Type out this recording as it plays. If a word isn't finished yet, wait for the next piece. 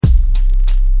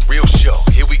Real show,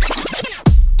 here we go.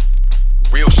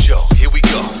 Real show, here we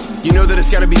go. You know that it's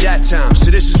gotta be that time,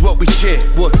 so this is what we chant.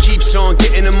 What keeps on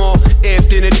getting them all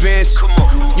amped in advance? Come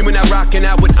on. You and I rocking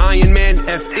out with Iron Man,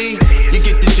 F.E. You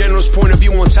get the general's point of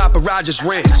view on top of Roger's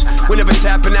rants. Whenever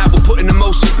tapping out, we're putting the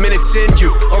most minutes in.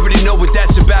 You already know what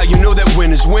that's about, you know that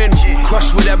winners win.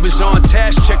 Crush whatever's on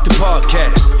task, check the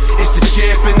podcast. It's the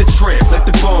champ and the tramp, let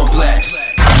the bomb blast.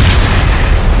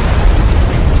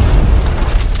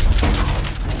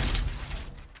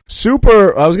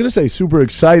 I was going to say super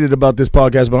excited about this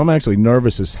podcast, but I'm actually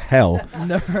nervous as hell.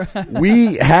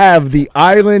 We have the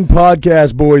Island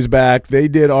Podcast boys back. They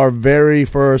did our very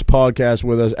first podcast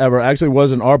with us ever. Actually, it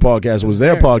wasn't our podcast. It was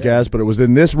their podcast, but it was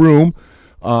in this room.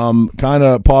 Kind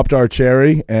of popped our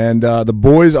cherry, and the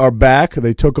boys are back.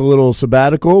 They took a little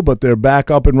sabbatical, but they're back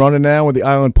up and running now with the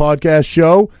Island Podcast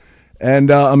show,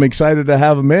 and I'm excited to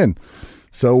have them in.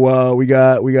 So we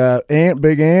got Ant,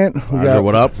 Big Ant.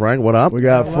 What up, Frank? What up? We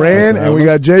got Fran, and we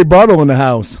got Jay Buttle in the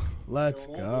house. Let's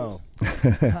go.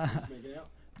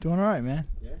 Doing all right, man.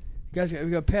 You guys, we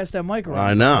got to pass that mic around.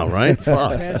 I know, right?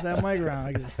 Fuck. Pass that mic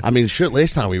around. I mean, shit,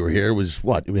 last time we were here was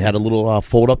what? We had a little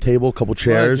fold-up table, a couple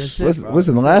chairs.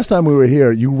 Listen, the last time we were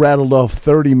here, you rattled off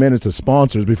 30 minutes of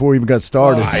sponsors before we even got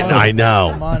started. I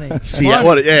know. Money. Cialis.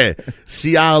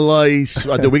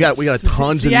 We got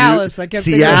tons of new.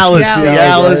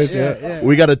 Cialis. Yeah.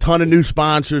 We got a ton of new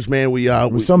sponsors, man. We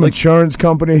some insurance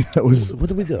company that was. What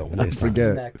did we do? I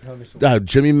forget.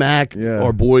 Jimmy Mack,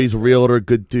 our boy's a realtor,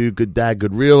 good dude, good dad,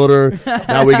 good realtor.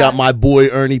 Now we got my boy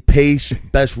Ernie Pace,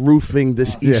 best roofing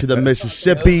this east of the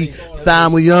Mississippi,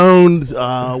 family owned.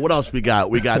 What else we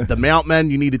got? We got the Mount Men.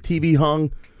 You need a TV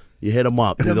hung, you hit them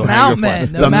up. The Mount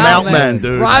Men. The Mount Men,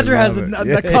 dude. Roger has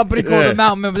a company called the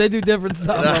Mount Men, but they do different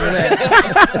stuff over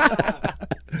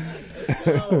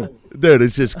there. Dude,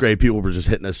 it's just great. People were just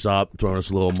hitting us up, throwing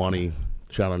us a little money.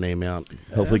 Shout our name out.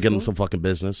 Hopefully, get them some fucking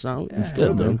business. So it's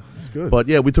good, dude. It's good. But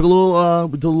yeah, we took a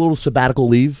little sabbatical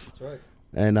leave. That's right.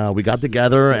 And we got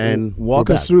together and walk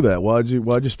us through that. Why'd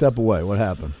you step away? What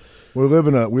happened? We live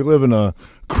in a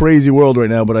crazy world right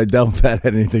now, but I doubt that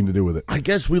had anything to do with it. I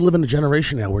guess we live in a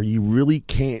generation now where you really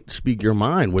can't speak your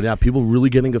mind without people really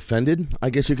getting offended. I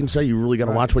guess you can say you really got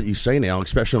to watch what you say now,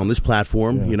 especially on this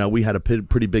platform. Yeah. You know, we had a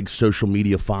pretty big social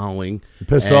media following. You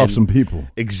pissed off some people.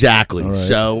 Exactly. Right.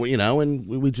 So, you know, and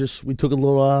we took a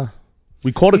little,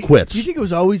 we called it quits. Do you think it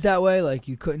was always that way? Like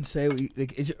you couldn't say,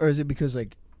 or is it because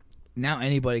like now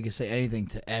anybody can say anything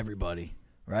to everybody?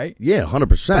 Right? Yeah,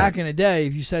 100%. Back in the day,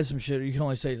 if you said some shit, you can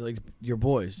only say it to like your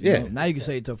boys. You know? Now you can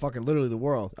say it to fucking literally the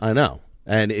world. I know.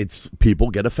 And it's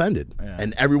people get offended. Yeah.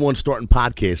 And everyone's starting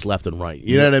podcasts left and right.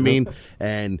 You know what I mean?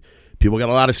 And people got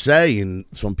a lot to say, and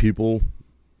some people,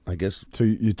 I guess, so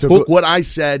you took what I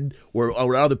said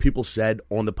or other people said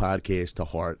on the podcast to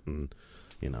heart, and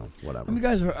you know, whatever. You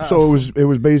guys were, so it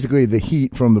was basically the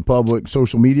heat from the public,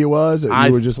 social media wise.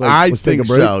 You were just like, let's take a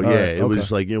break. So. Yeah, it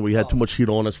was like, you know, we had too much heat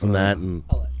on us from that, and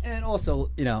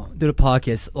also, you know, do the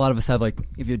podcast. A lot of us have like,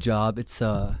 if you have a job, it's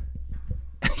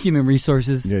human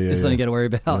resources. There's something you got to worry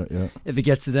about. Yeah. If it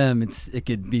gets to them, it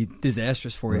could be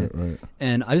disastrous for you. Right.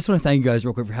 And I just want to thank you guys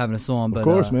real quick for having us on. But, of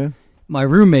course, man. My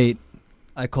roommate,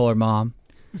 I call her Mom.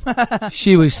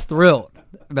 She was thrilled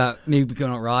about me going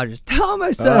on Rogers. Tell him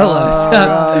I said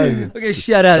hello. Okay,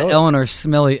 shout out Eleanor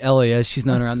Smelly Ellie, as she's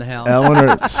known around the house.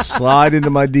 Eleanor, slide into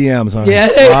my DMs, honey. Yeah.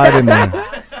 Slide in there.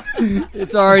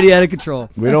 It's already out of control.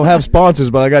 We don't have sponsors,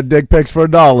 but I got dick pics for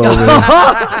 $1 over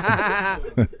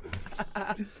here.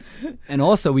 And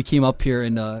also, we came up here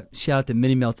and shout out to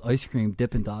Mini Melts Ice Cream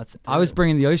Dippin' Dots. I was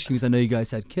bringing the ice cream because I know you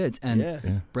guys had kids.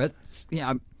 And Brett,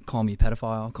 call me a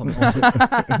pedophile. Call me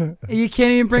also. You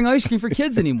can't even bring ice cream for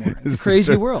kids anymore. It's a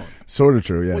crazy world. Sort of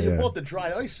true, yeah. Well, you brought the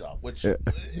dry ice up, which it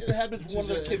happens when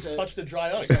one of the kids touch the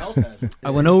dry ice. I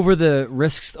went over the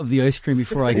risks of the ice cream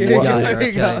before I got here.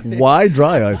 Okay? Why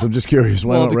dry ice? I'm just curious.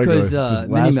 Why not regular? Because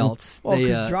Mini Melts. Well,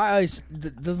 because dry ice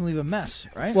doesn't leave a mess,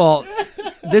 right? Well,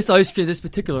 this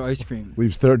particular ice cream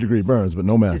leaves third-degree burns, but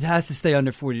no mess. It has to stay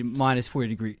under minus 40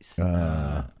 degrees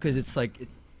because it's like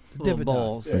little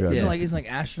balls. Isn't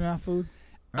like astronaut food?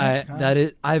 Right?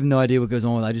 I have no idea what goes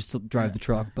on with it. I just drive the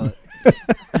truck, but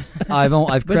I've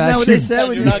crashed. Isn't that what they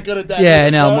said? You're not good at that. Yeah,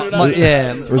 no,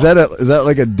 Is that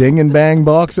like a ding and bang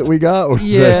box that we got?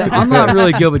 I'm not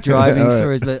really good with driving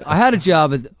stories, but I had a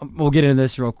job we'll get into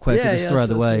this real quick. Just throw it out of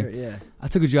the way. I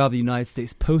took a job at the United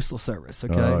States Postal Service.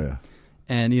 Okay. Oh yeah.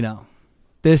 And you know,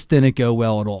 this didn't go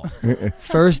well at all.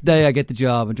 First day I get the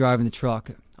job, I'm driving the truck.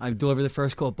 I deliver the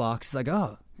first couple boxes. I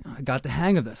go, I got the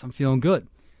hang of this. I'm feeling good.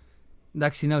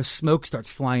 Next thing you know, smoke starts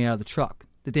flying out of the truck.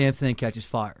 The damn thing catches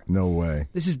fire. No way.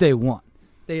 This is day one.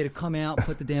 They had to come out,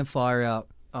 put the damn fire out.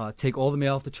 take all the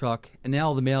mail off the truck, and now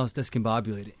all the mail is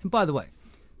discombobulated. And by the way,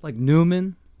 like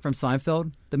Newman from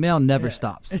Seinfeld, the mail never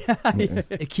stops.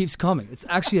 It keeps coming. It's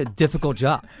actually a difficult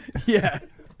job. Yeah.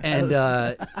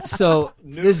 And so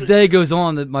this day goes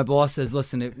on that my boss says,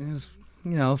 listen, it was,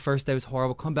 first day was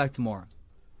horrible. Come back tomorrow.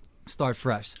 Start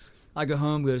fresh. I go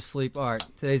home, go to sleep. All right,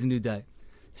 today's a new day.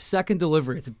 Second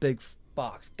delivery, it's a big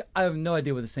box. I have no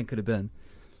idea what this thing could have been.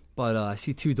 But I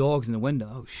see 2 dogs in the window.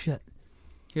 Oh, shit.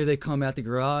 Here they come out the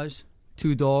garage.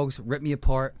 2 dogs rip me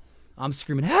apart. I'm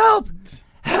screaming, help!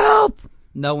 Help!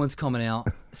 No one's coming out.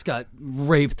 This got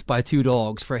raped by 2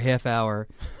 dogs for a half hour.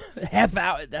 Half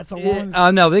hour? That's a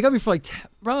long... no, they got me for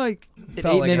probably an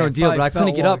 8-minute ordeal, but I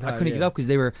couldn't get up. I couldn't get up because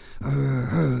they were...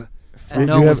 and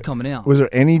no one was coming out. Was there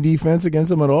any defense against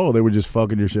them at all? Or they were just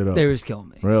fucking your shit up? They were just killing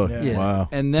me. Really? Yeah. Wow.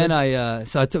 And then I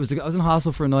was in the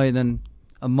hospital for a night, and then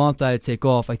a month I had to take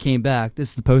off. I came back. This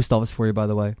is the post office for you, by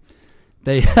the way.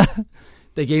 They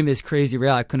gave me this crazy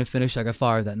route. I couldn't finish. I got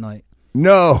fired that night.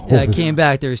 No. Yeah, I came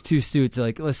back. There was 2 suits. They're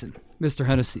like, listen, Mr.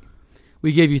 Hennessy,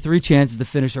 we gave you 3 chances to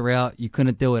finish a route. You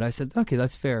couldn't do it. I said, okay,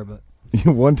 that's fair, but...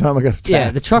 One time I got attacked.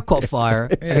 Yeah, the truck caught fire.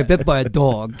 I got bit by a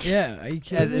dog. Yeah, are you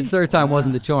kidding And the 3rd time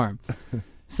wasn't the charm.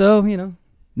 So,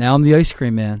 now I'm the ice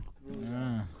cream man.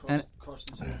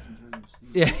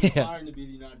 Yeah. Aspiring to be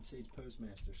the United States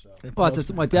Postmaster. So. Well,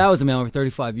 my dad was a mailman for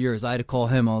 35 years. I had to call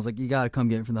him. I was like, you got to come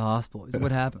get him from the hospital. He said,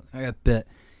 what happened? I got bit.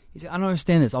 He said, I don't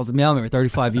understand this. I was a mailman for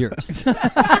 35 years. He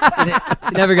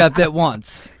never got bit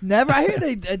once. Never? I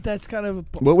hear that's kind of...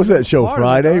 What was that show,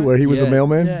 Friday, where he was a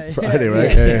mailman? Yeah, Friday,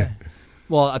 right? Yeah.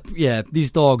 Well,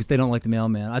 these dogs, they don't like the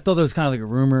mailman. I thought that was kind of like a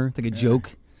rumor, like a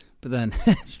joke. But then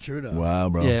it's true though. Wow,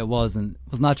 bro. Yeah, it wasn't.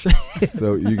 It was not true.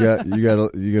 So you're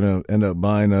gonna end up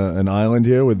buying an island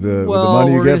here with the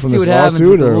money you get from this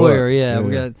lawsuit, or lawyer? Yeah,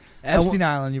 we got Epstein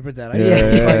Island. You put that.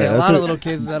 Yeah. A lot of little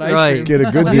kids that ice cream. Get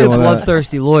a good deal. deal. A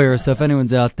bloodthirsty lawyer. So if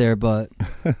anyone's out there, but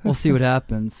we'll see what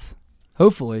happens.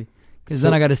 Hopefully. Because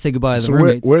then I got to say goodbye to the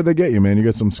roommates. Where'd they get you, man? You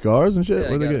got some scars and shit? Yeah,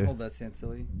 Where'd they get you? Hold that,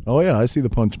 Sansili. Oh, yeah, I see the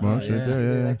punch marks right there.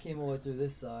 Yeah. That came all the way through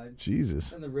this side.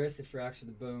 Jesus. And the wrist, it fractured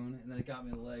the bone, and then it got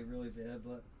me in the leg really bad,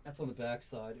 but that's on the back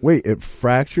side. Wait, it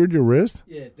fractured your wrist?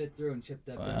 Yeah, it bit through and chipped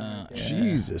that bone. Right.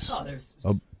 Jesus. Oh,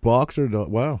 a boxer?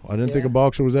 Wow, I didn't think a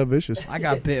boxer was that vicious. I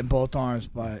got bit in both arms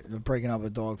by breaking up a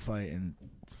dog fight, and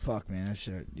fuck, man, that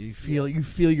shit. You feel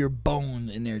your bone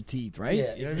in their teeth, right?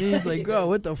 Yeah. You know what I mean? It's like, oh,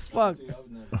 what the fuck?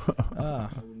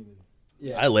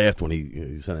 Yeah. I laughed when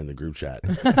he sent in the group chat.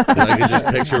 I could just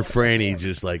picture Franny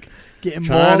just like getting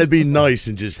trying to be nice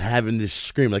and just having this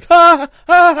scream like ha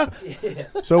ha. Yeah.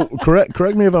 So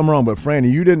correct me if I'm wrong, but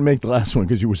Franny, you didn't make the last one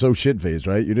because you were so shit faced,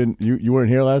 right? You weren't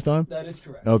here last time. That is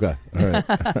correct. Okay, all right.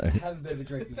 I have a bit of a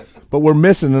drinking issue. But we're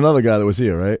missing another guy that was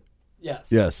here, right? Yes.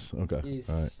 Yes. Okay.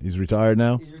 All right. He's retired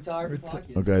now. He's retired from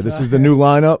hockey. Okay. This is the new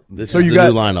lineup. New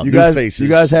lineup. You new guys, faces. you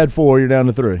guys had 4. You're down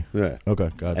to 3. Yeah.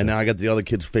 Okay. Gotcha. And now I got the other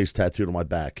kid's face tattooed on my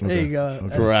back. There you go.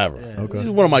 Okay. Forever. Yeah. Okay.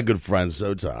 He's one of my good friends, so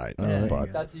it's all right.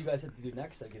 That's what you guys have to do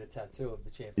next. I get a tattoo of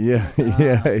the champion.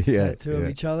 Yeah. Tattoo of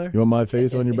each other. You want my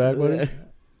face on your back, buddy?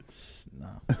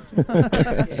 No.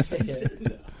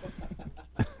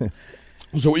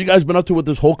 So what you guys been up to with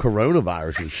this whole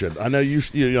coronavirus and shit? I know you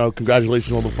know,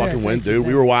 congratulations on the fucking win, dude.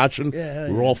 We were watching.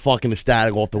 We were all fucking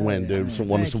ecstatic off the win, dude.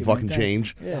 Wanted some fucking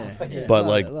change. Yeah. But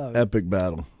like, epic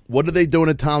battle. What are they doing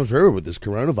at Tom's River with this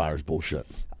coronavirus bullshit?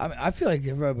 I mean, I feel like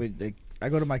everybody, I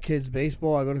go to my kids'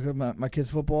 baseball, I go to my kids'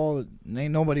 football,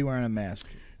 ain't nobody wearing a mask.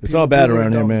 It's not bad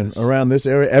around here, man. Around this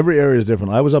area, every area is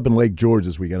different. I was up in Lake George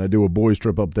this weekend. I do a boys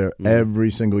trip up there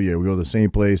every single year. We go to the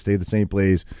same place, stay at the same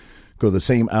place, go to the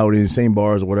same outings, same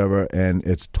bars or whatever, and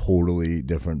it's totally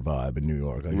different vibe in New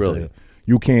York. Really?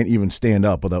 You can't even stand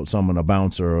up without someone, a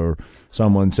bouncer or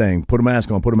someone saying, put a mask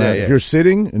on, put a mask on. Yeah. If you're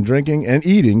sitting and drinking and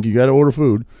eating, you got to order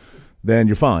food, then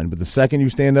you're fine. But the second you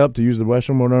stand up to use the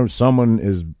restroom or whatever, someone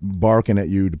is barking at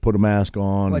you to put a mask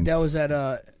on. Like that was at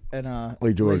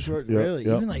Lake George. Yep, really?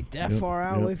 Even like that far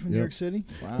out away from New York City?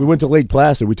 Wow. We went to Lake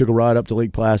Placid. We took a ride up to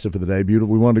Lake Placid for the day.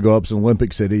 Beautiful. We wanted to go up to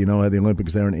Olympic City. You know, I had the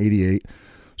Olympics there in '88.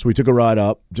 So we took a ride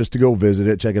up just to go visit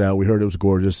it, check it out. We heard it was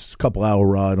gorgeous. Couple-hour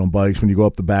ride on bikes when you go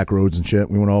up the back roads and shit.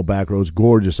 We went all back roads.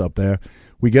 Gorgeous up there.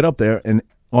 We get up there, and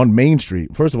on Main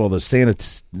Street, first of all, the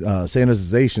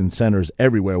sanitization centers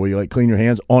everywhere where you like clean your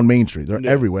hands on Main Street. They're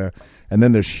everywhere. And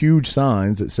then there's huge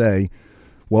signs that say,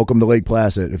 welcome to Lake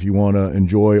Placid. If you want to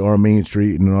enjoy our Main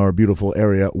Street and our beautiful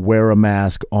area, wear a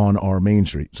mask on our Main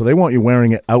Street. So they want you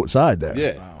wearing it outside there.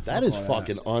 Yeah. Wow, that is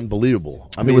fucking unbelievable.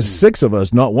 I mean, there was 6 of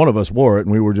us. Not one of us wore it,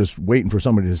 and we were just waiting for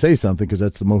somebody to say something because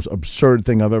that's the most absurd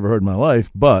thing I've ever heard in my life.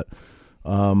 But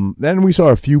then we saw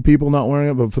a few people not wearing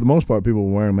it, but for the most part, people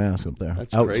were wearing masks up there.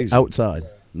 That's crazy. Outside.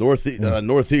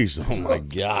 Northeast. Oh my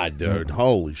God, dude!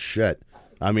 Holy shit!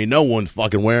 I mean, no one's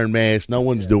fucking wearing masks. No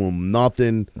one's doing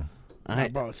nothing.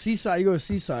 Bro, Seaside. You go to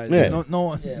Seaside. Yeah. No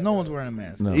one's wearing a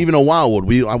mask. No. Even in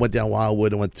Wildwood, I went down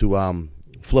Wildwood and went to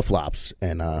Flip Flops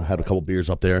and had a couple beers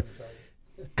up there.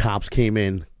 Cops came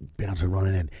in, bouncers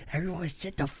running in. Everyone,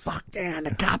 sit the fuck down.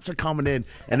 The cops are coming in,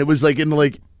 and it was like in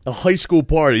a high school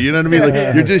party. You know what I mean?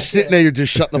 Like you're just sitting there, you're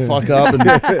just shutting the fuck up, and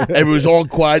everyone was all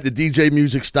quiet. The DJ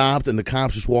music stopped, and the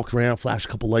cops just walked around, flashed a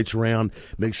couple lights around,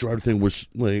 make sure everything was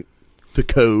like to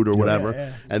code or whatever.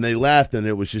 Yeah. And they left, and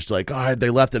it was just like, all right, they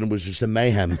left, and it was just a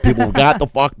mayhem. People got the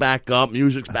fuck back up,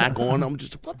 music's back on. I'm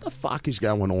just, what the fuck is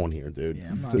going on here, dude?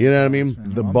 Yeah, you know what I mean?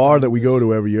 The bar that we go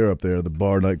to every year up there, the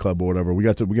bar, nightclub, or whatever, we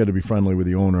got to be friendly with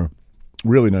the owner.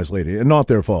 Really nice lady, and not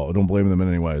their fault. I don't blame them in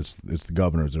any way. It's the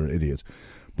governors, they're idiots.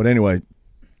 But anyway,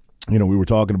 we were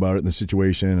talking about it in the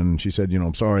situation, and she said,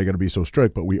 I'm sorry I got to be so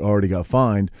strict, but we already got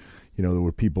fined. There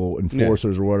were people,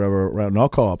 enforcers or whatever around,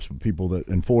 not cops, but people that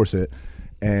enforce it.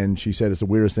 And she said it's the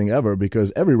weirdest thing ever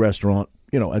because every restaurant,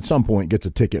 at some point gets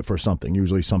a ticket for something,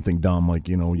 usually something dumb like,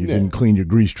 you didn't clean your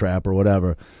grease trap or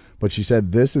whatever. But she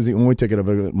said this is the only ticket I've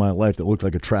ever got in my life that looked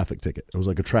like a traffic ticket. It was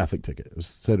like a traffic ticket.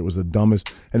 Said it was the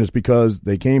dumbest. And it's because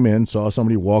they came in, saw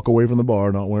somebody walk away from the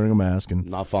bar not wearing a mask. And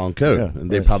not following code. And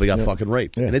they probably got fucking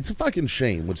raped. Yeah. And it's a fucking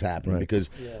shame what's happening because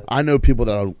I know people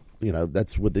that are,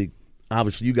 that's what they,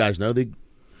 obviously you guys know, they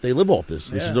live off this.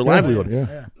 This is their livelihood.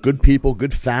 Yeah. Good people,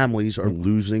 good families are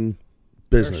losing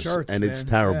business, and it's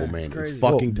terrible, man. It's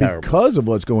fucking terrible. Because of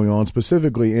what's going on,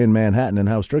 specifically in Manhattan and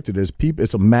how strict it is,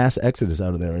 it's a mass exodus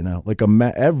out of there right now. Like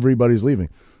everybody's leaving.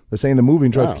 They're saying the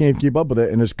moving trucks can't keep up with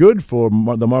it, and it's good for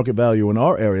the market value in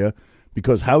our area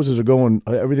because houses are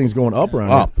everything's going up around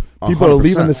here. People 100%. Are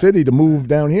leaving the city to move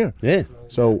down here. Yeah.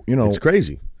 So, it's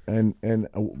crazy. And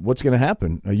what's going to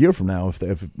happen a year from now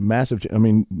if massive?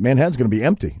 Manhattan's going to be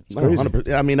empty. It's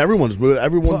crazy. I mean,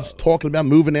 everyone's talking about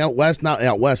moving out west, not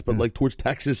out west, but like towards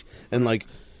Texas and like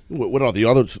what are the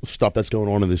other stuff that's going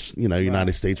on in this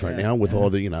United States right now with all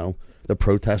the the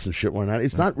protests and shit right now.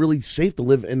 It's not really safe to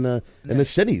live in the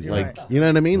city. Like you know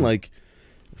what I mean? Like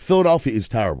Philadelphia is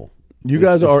terrible. You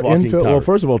guys are in Philly. Well,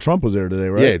 first of all, Trump was there today,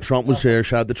 right? Yeah, Trump was here.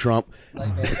 Shout out to Trump.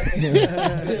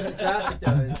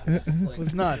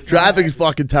 It's nuts. Traffic is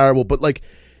fucking terrible, but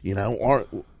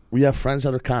we have friends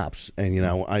that are cops, and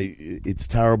it's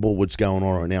terrible what's going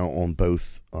on right now on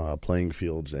both playing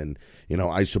fields, and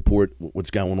I support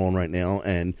what's going on right now,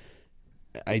 and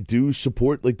I do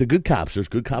support the good cops. There's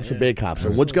good cops and bad cops.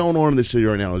 And what's going on in the city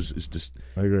right now is just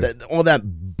all that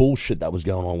bullshit that was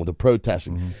going on with the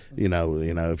protesting.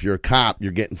 Mm-hmm. If you're a cop,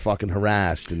 you're getting fucking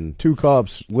harassed, and 2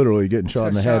 cops literally getting shot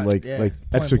in the head, like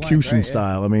execution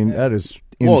style. I mean, that is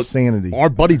insanity. Our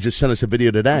buddy just sent us a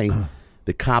video today.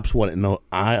 The cops in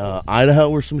Idaho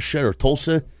or some shit, or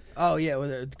Tulsa. Oh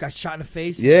yeah, got shot in the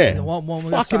face. Yeah, one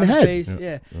got fucking shot head. In the face.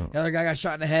 Yeah. The other guy got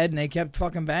shot in the head, and they kept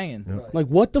fucking banging. Yeah. Like,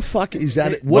 what the fuck is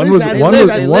that? One was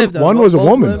a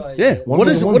woman. Yeah. What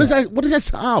does that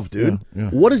solve, dude? Yeah.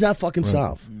 What does that fucking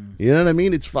solve? You know what I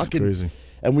mean? It's fucking crazy.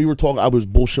 And we were talking. I was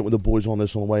bullshitting with the boys on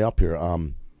this on the way up here.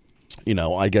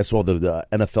 I guess all the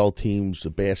NFL teams,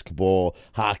 the basketball,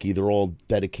 hockey, they're all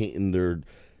dedicating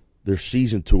their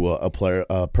season to a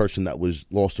person that was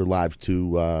lost their lives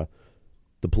to.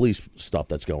 The police stuff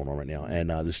that's going on right now.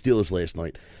 And the Steelers last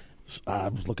night, I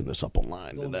was looking this up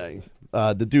online today.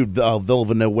 The dude,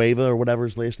 Villanueva or whatever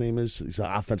his last name is, he's an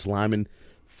offensive lineman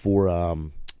for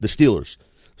the Steelers.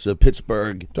 So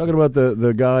Pittsburgh. Talking about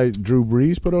the guy Drew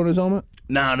Brees put on his helmet?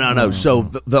 No. So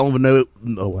Villanueva,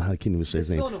 I can't even say his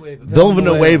name.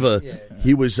 Villanueva.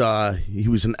 He was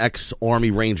an ex-Army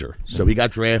Ranger. So he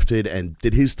got drafted and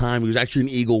did his time. He was actually an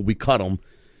Eagle. We cut him.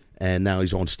 And now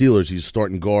he's on Steelers. He's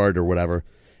starting guard or whatever.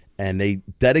 And they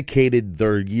dedicated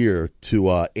their year to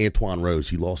Antoine Rose.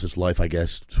 He lost his life, I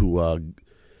guess, to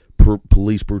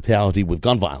police brutality with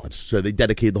gun violence. So they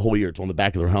dedicated the whole year. It's on the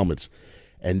back of their helmets.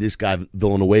 And this guy,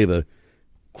 Villanueva,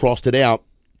 crossed it out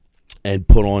and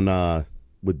put on,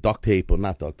 with duct tape, or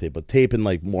not duct tape, but tape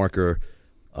and marker,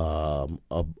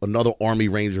 another Army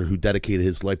Ranger who dedicated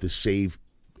his life to save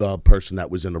a person that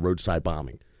was in a roadside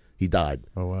bombing. He died.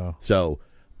 Oh, wow. So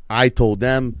I told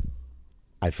them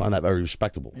I find that very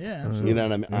respectable. Yeah, absolutely. You know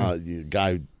what I mean?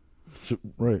 Guy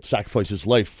sacrificed his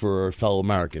life for a fellow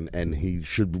American, and he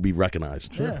should be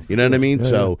recognized. Sure. You know what I mean? Yeah.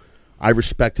 So I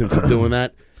respect him for doing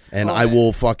that, and I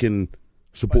will fucking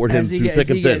support him through thick and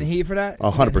thin. Is he getting heat for that?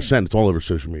 100%. It's all over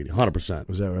social media. 100%.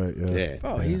 Was that right? Yeah.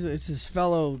 Oh, it's his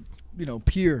fellow,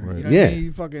 peer. Right. You know what I mean? He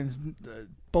fucking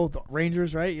both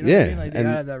Rangers, right? You know what I mean? Like, they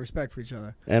gotta have that respect for each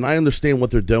other. And I understand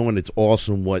what they're doing. It's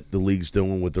awesome what the league's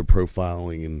doing with their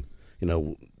profiling, and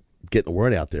getting the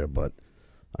word out there, but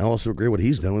I also agree with what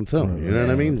he's doing too. You know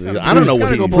what I mean? I don't know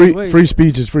what free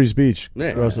speech is free speech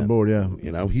across the board. Yeah,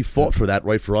 you know, he fought for that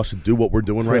right for us to do what we're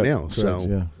doing right now.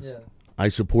 So I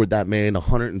support that man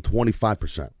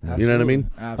 125%. You know what I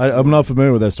mean? I'm not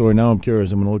familiar with that story. Now I'm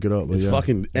curious. I'm gonna look it up. It's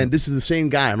fucking, and this is the same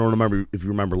guy. I don't remember if you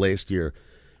remember last year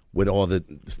with all the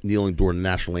kneeling during the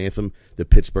national anthem. The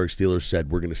Pittsburgh Steelers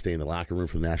said we're going to stay in the locker room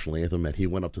for the national anthem, and he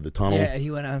went up to the tunnel. Yeah, he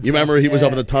went up. You remember he was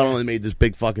up in the tunnel and made this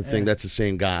big fucking thing. That's the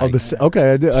same guy. Oh,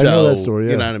 okay, I know that story.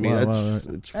 Yeah. You know what I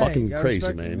mean? It's fucking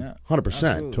crazy, man.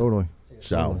 100%. Totally.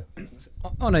 So,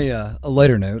 on a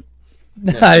lighter note,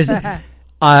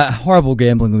 horrible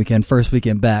gambling weekend. First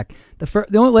weekend back.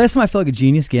 The only last time I felt like a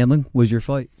genius gambling was your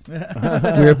fight. We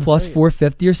were plus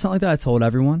 450 or something like that. I told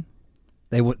everyone.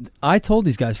 I told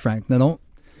these guys, Frank,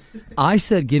 I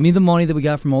said, give me the money that we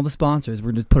got from all the sponsors.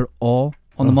 We're going to put it all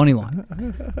on the money line.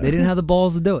 They didn't have the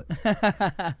balls to do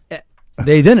it.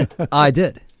 They didn't. I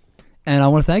did. And I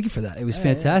want to thank you for that. It was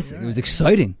fantastic. It was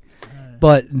exciting.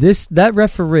 But that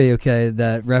referee,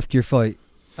 that refed your fight,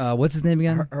 what's his name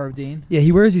again? Herb Dean. Yeah,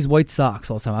 he wears these white socks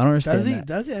all the time. I don't understand that.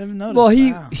 Does he? I didn't notice. Well,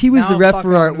 he was the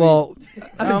referee. Well,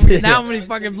 now I'm going to be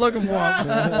fucking looking for him.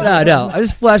 No. I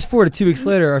just flashed forward to 2 weeks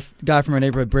later. Our guy from our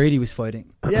neighborhood, Brady, was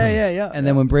fighting. Yeah. And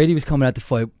then when Brady was coming out to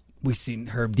fight, we seen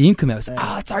Herb Dean come out. I was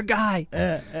like, it's our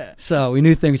guy. So we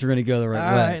knew things were going to go the right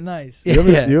way. All right, nice.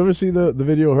 You ever see the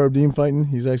video of Herb Dean fighting?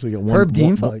 He's actually got one. Herb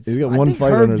Dean fights. He's got one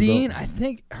fight under his belt. I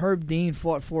think Herb Dean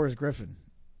fought Forrest Griffin.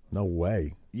 No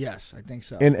way. Yes, I think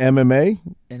so. In MMA?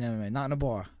 In MMA, not in a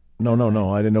bar. No.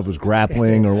 I didn't know if it was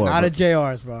grappling or what. Not at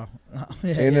JR's, bro.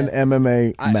 An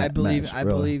MMA I believe. match, I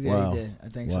really? believe. Yeah, Wow. he did. I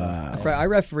think Wow. so. I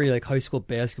referee like high school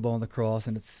basketball and lacrosse,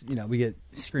 and it's we get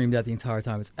screamed at the entire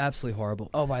time. It's absolutely horrible.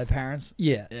 Oh, by the parents?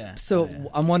 Yeah. So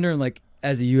I'm wondering, like,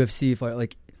 as a UFC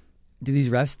fight, do these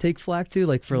refs take flack too?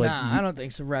 Like for Nah, I don't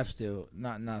think so. Refs do.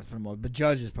 Not for the most, but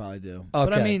judges probably do. Okay.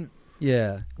 But I mean,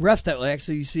 yeah, refs that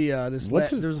actually you see there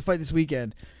was a fight this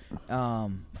weekend.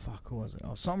 Who was it?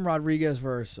 Oh, something Rodriguez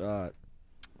versus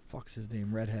fuck's his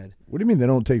name, redhead. What do you mean they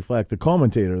don't take flack? The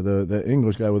commentator, the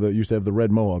English guy used to have the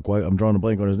red mohawk. I'm drawing a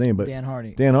blank on his name, but Dan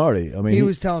Hardy. I mean, he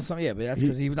was telling something. Yeah, but that's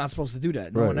because he was not supposed to do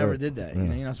that. No one ever did that. Yeah.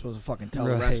 You're not supposed to fucking tell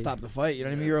the ref stop the fight. You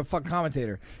know what I mean? You're a fucking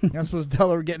commentator. You're not supposed to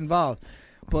tell her to get involved.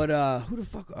 But who the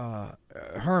fuck?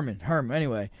 Herman.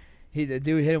 Anyway, the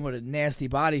dude hit him with a nasty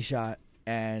body shot,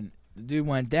 and the dude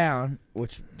went down,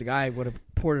 which the guy would have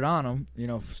poured it on him,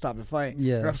 stop the fight.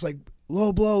 Yeah. The ref's like,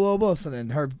 low blow. So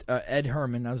then Ed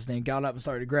Herman, that was his name, got up and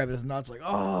started to grab his nuts like,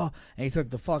 oh. And he took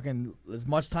the fucking, as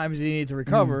much time as he needed to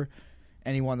recover,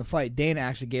 and he won the fight. Dana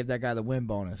actually gave that guy the win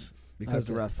bonus because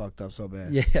the ref fucked up so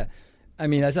bad. Yeah. I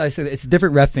mean, as I said, it's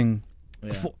different reffing,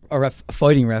 a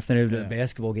fighting ref than a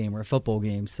basketball game or a football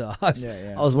game. So I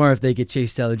was wondering if they get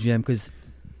chased out of the gym because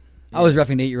I was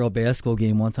reffing an 8-year-old basketball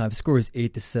game one time. The score was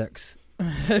 8-6.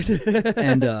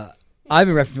 And I've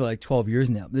been reffing for like 12 years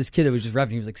now. This kid that was just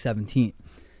reffing, he was like 17.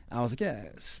 I was like,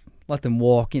 let them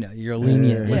walk. You're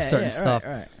lenient with certain stuff.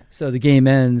 Right. So the game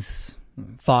ends.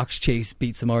 Fox Chase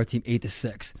beats some other team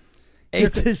 8-6.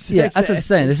 8-6. Yeah, that's what I'm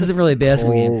saying. This isn't really a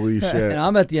basketball game. Holy shit. And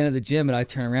I'm at the end of the gym, and I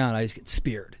turn around, and I just get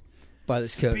speared by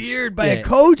this coach. Speared by a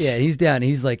coach? Yeah, he's down, and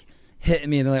he's like hitting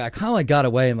me, and I kind of got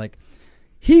away, and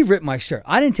he ripped my shirt.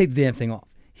 I didn't take the damn thing off.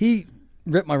 He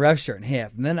ripped my ref shirt in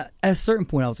half, and then at a certain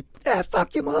point, I was like, "Yeah,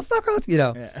 fuck you, motherfucker!"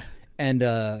 Yeah. And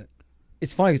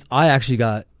it's funny because I actually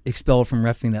got expelled from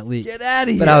reffing that league. Get out of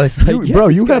here! But I was like,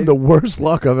 you have the worst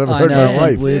luck I've ever heard in my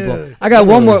life. Unbelievable. I got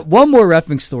one more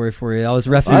reffing story for you. I was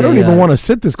reffing. I don't even want to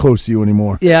sit this close to you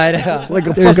anymore. Yeah, I know. It's like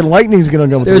a fucking lightning's gonna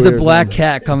come. There's a black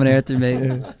cat coming after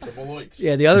me.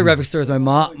 Yeah, the other reffing story is my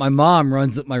mom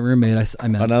runs up my roommate. I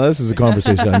met. Now this is a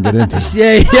conversation I can get into.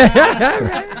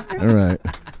 Yeah. All right.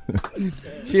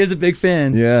 She is a big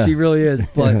fan. Yeah, she really is.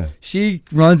 But she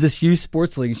runs this youth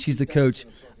sports league, and she's the coach.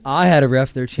 I had to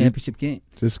ref their championship game.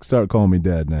 Just start calling me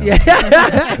dad now.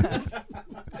 Yeah.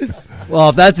 Well,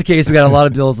 if that's the case, we got a lot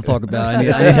of bills to talk about. I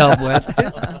need help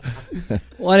with.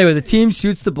 Well, anyway, the team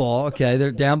shoots the ball. Okay,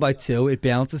 they're down by 2. It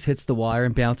bounces, hits the wire,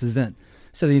 and bounces in.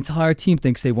 So the entire team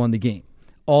thinks they won the game.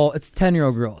 It's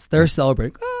 10-year-old girls. They're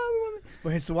celebrating. Oh, we won.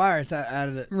 But hits the wire. It's out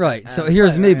of it. Right. So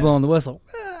here's me blowing the whistle.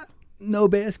 No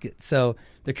basket. So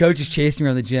the coach is chasing me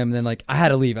around the gym, and then I had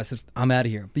to leave. I said, I'm out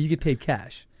of here. But you get paid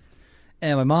cash.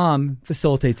 And my mom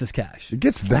facilitates this cash. It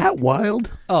gets that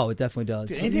wild? Oh, it definitely does.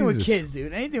 Dude, anything with kids,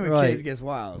 dude. Anything with kids gets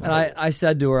wild. And I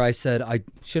said to her, I shouldn't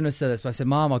have said this, but I said,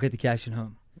 Mom, I'll get the cash at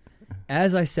home.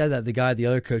 As I said that, the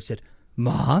other coach said,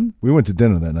 Mom? We went to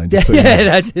dinner that night.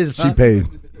 That's his mom. She paid.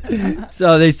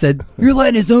 So they said, you're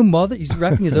letting he's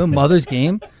reffing his own mother's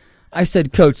game? I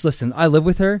said, Coach, listen, I live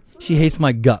with her. She hates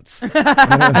my guts.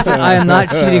 I said, I am not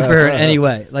cheating for her in any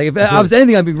way. Like, if I was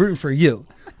anything, I'd be rooting for you.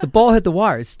 The ball hit the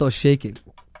wire. It's still shaking.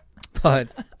 But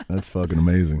that's fucking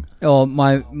amazing. Oh,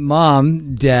 my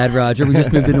mom, Dad, Roger, we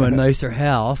just moved into a nicer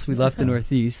house. We left the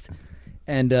Northeast.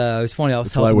 And it was funny.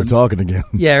 That's why we're talking again.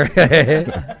 Yeah, right.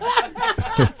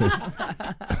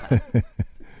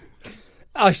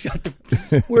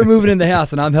 We're moving in the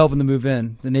house, and I'm helping them move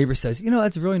in. The neighbor says,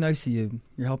 that's really nice of you.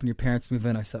 You're helping your parents move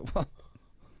in. I said, well,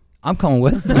 I'm coming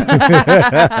with them.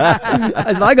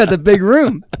 I said, I got the big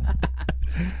room.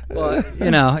 But,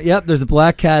 there's a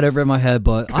black cat over my head,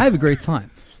 but I have a great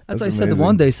time. That's why I said the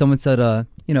one day someone said,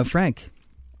 Frank,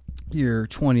 you're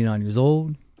 29 years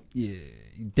old. You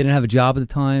didn't have a job at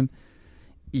the time.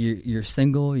 You're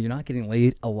single. You're not getting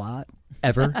laid a lot,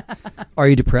 ever. Are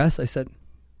you depressed? I said,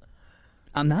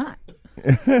 I'm not.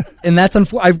 And that's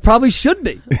I probably should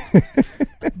be.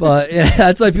 But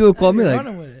that's why people call me like,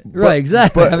 right,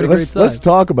 exactly. But let's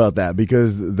talk about that,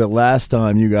 because the last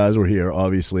time you guys were here,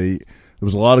 obviously, there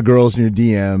was a lot of girls in your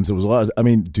DMs. There was a lot.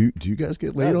 Do you guys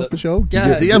get laid off the show?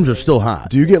 Yeah, the DMs are still hot.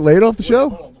 Do you get laid off the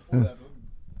show?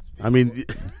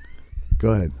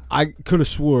 Go ahead. I could have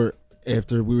swore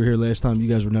after we were here last time, you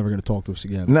guys were never going to talk to us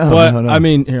again. No.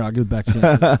 Here, I'll give it back to you.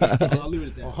 I'll leave it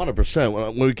at that. 100%.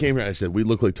 When we came here, I said, we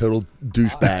look like total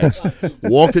douchebags.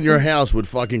 Walked in your house with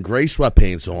fucking gray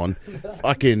sweatpants on,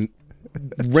 fucking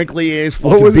wrinkly ass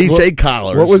fucking BJ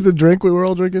collars. What was the drink we were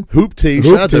all drinking? Hoop tea.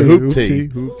 Shout out to Hoop tea.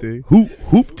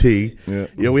 Hoop tea.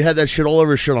 Yeah. We had that shit all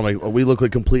over our shirt. I'm like, we look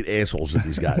like complete assholes with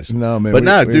these guys. No, man. But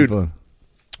dude.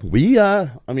 We, I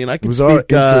can speak. It was our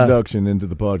introduction into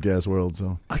the podcast world,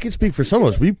 so I can speak for some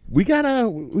of us. We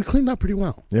cleaned up pretty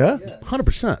well. Yeah,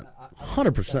 100%.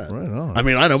 100%. Right on.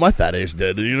 I know my fat ass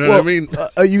did. You know what I mean?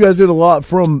 You guys did a lot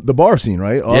from the bar scene,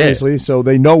 right? Obviously, so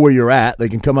they know where you're at. They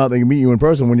can come out. They can meet you in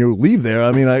person when you leave there.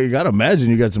 I gotta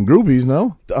imagine you got some groupies,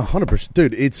 no? 100%,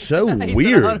 dude. It's so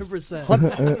weird.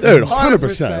 100%, dude.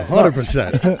 100%.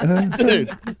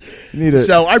 100%, dude.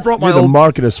 So I brought my old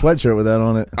market a sweatshirt with that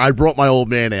on it. I brought my old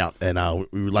man out, and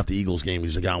we left the Eagles game.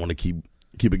 He's like, I want to keep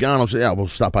it going. I said, yeah, we'll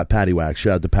stop by Patty Wax.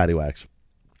 Shout out to Patty Wax.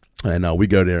 And we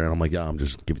go there, and I'm like, I'm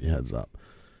just giving you a heads up.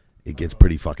 It gets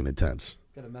pretty fucking intense.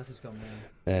 Got a message coming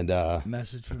in. And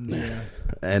message from the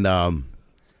and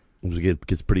it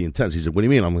gets pretty intense. He said, what do you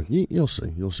mean? I'm like, you'll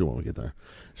see. You'll see when we get there.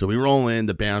 So we roll in.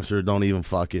 The bouncer don't even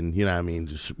fucking,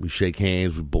 just we shake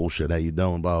hands with bullshit. How you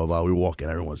doing? Blah, blah, blah. We walk in.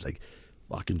 Everyone's like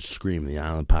fucking screaming the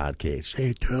Island Podcast.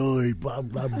 Hey, Tilly, blah,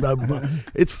 blah, blah, blah.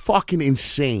 It's fucking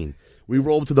insane. We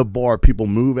roll up to the bar. People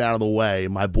move out of the way.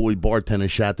 My boy bartender,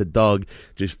 shout to Doug,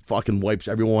 just fucking wipes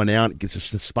everyone out. Gets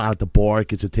a spot at the bar.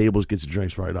 Gets the tables. Gets the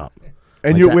drinks right up.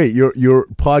 And like you're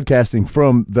podcasting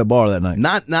from the bar that night?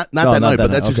 Not that night,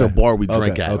 but that's just a bar we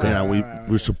drink at. Okay.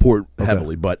 We support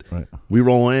heavily, but we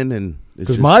roll in and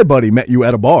because my buddy met you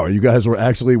at a bar. You guys were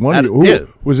actually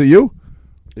was it you?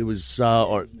 It was.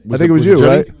 I think it was you,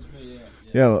 right?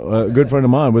 Yeah, a good friend of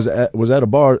mine was at a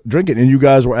bar drinking, and you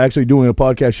guys were actually doing a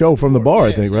podcast show from the bar,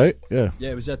 I think, right? Yeah. Yeah,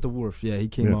 it was at the Wharf. Yeah, he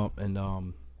came up, and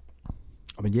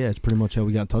it's pretty much how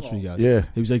we got in touch with you guys. Yeah.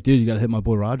 He was like, dude, you got to hit my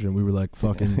boy Roger, and we were like,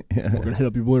 fucking, we're going to hit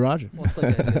up your boy Roger. Well,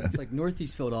 it's like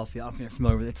Northeast Philadelphia. I don't know if you're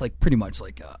familiar with it. It's like pretty much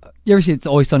like, you ever see It's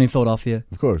Always Sunny in Philadelphia?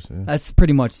 Of course. Yeah. That's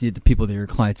pretty much the people that are your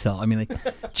clientele. I mean, like,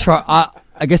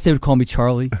 I guess they would call me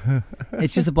Charlie.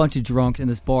 It's just a bunch of drunks in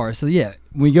this bar. So, yeah,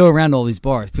 when we go around all these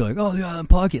bars, people are like, oh, the Island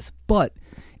Podcast. But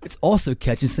it's also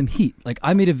catching some heat. Like,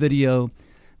 I made a video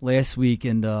last week,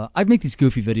 and I make these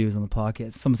goofy videos on the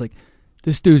podcast. Someone's like,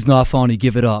 this dude's not funny,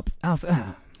 give it up. I was like,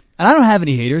 And I don't have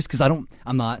any haters because I'm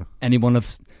not anyone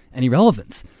of any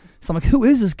relevance. So I'm like, who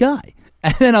is this guy?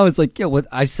 And then I was like,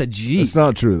 I said, geez. It's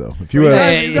not true, though. If you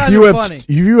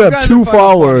have two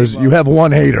followers, you have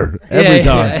one hater every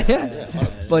time. Yeah.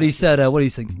 But he said, what do you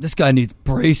think? This guy needs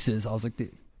braces. I was like,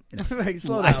 dude.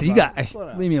 I said, you got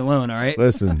leave me alone, all right?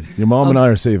 Listen, your mom and I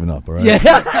are saving up, all right? Yeah.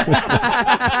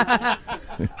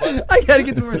 I got to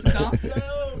get to work.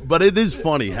 But it is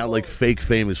funny how like fake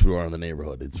famous we are in the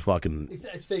neighborhood. It's fucking,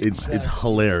 it's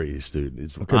hilarious, dude.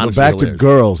 It's okay, but back hilarious. To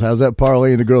girls. How's that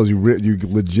parlay into girls? You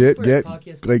legit get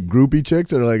like groupie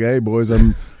chicks that are like, hey boys,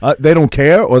 they don't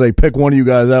care, or they pick one of you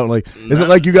guys out. And like, is it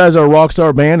like you guys are a rock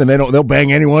star band and they'll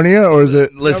bang anyone here, or is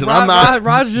it? Listen, I'm not.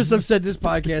 Roger's just upset this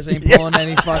podcast ain't pulling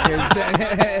any fucking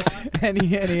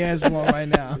any ass pulling right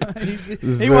now.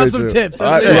 He wants some tips. He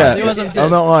wants some tips.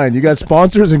 I'm not lying. You got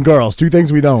sponsors and girls, two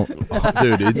things we don't.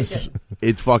 Dude,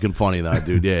 it's fucking funny though,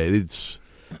 dude. Yeah, it's.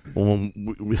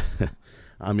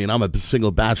 I mean, I'm a single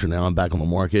bachelor now. I'm back on the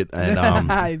market, and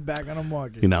He's back on the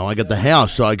market. You know, I got the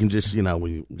house, so I can just, you know,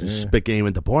 we just spit game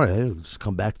at the bar. Hey, just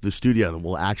come back to the studio, and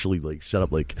we'll actually like set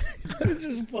up like. It's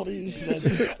just funny.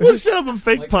 We'll set up a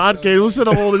fake podcast. We'll set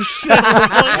up all this shit.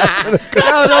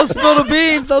 No, don't spill the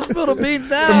beans. Don't spill the beans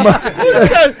now.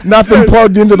 Nothing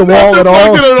plugged into the wall at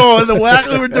all.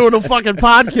 And we're doing a fucking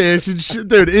podcast and shit,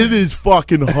 dude. It is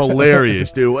fucking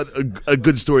hilarious, dude. A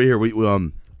good story here. We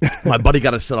my buddy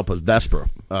got us set up a Vesper.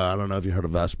 I don't know if you heard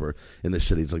of Vesper in the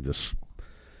city. It's like this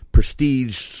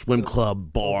prestige swim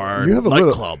club bar, you have a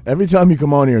nightclub. Every time you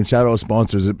come on here and shout out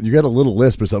sponsors, you got a little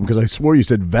lisp or something, because I swore you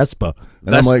said Vespa.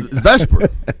 And I'm like, Vesper.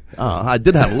 I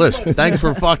did have a lisp. Thanks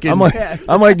for fucking. I'm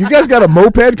like, you guys got a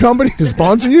moped company to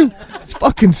sponsor you? It's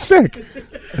fucking sick.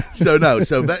 So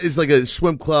that is like a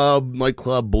swim club,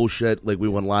 nightclub bullshit. Like we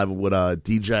went live with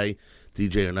DJ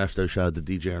Ernesto. Shout out to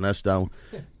DJ Ernesto.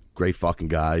 Great fucking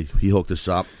guy. He hooked us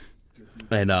up.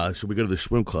 And so we go to the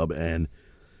swim club, and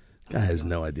guy has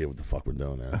no idea what the fuck we're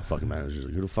doing there. The fucking manager's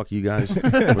like, who the fuck are you guys?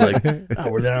 We're like,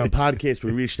 we're there on a podcast.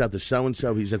 We reached out to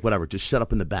so-and-so. He's like, whatever, just set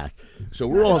up in the back. So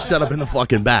we're all set up in the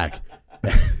fucking back.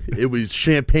 It was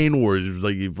champagne wars. It was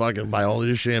like, you fucking buy all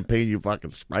this champagne, you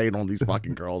fucking spray it on these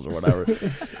fucking girls or whatever.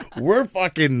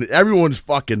 Everyone's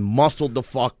fucking muscled the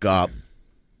fuck up.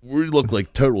 We look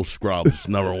like total scrubs,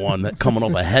 number one, coming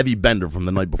off a heavy bender from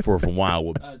the night before from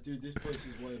Wildwood. Dude, this place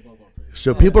is way above our pay.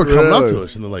 So people are coming up to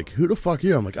us, and they're like, who the fuck are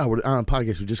you? I'm like, we're on a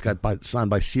podcast. We just got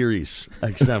signed by Sirius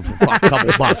XM for a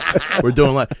couple bucks. We're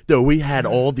doing like, dude, we had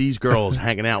all these girls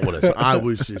hanging out with us. I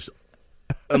was just,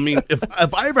 I mean,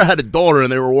 if I ever had a daughter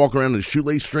and they were walking around in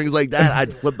shoelace strings like that,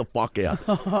 I'd flip the fuck out.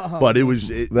 But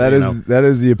that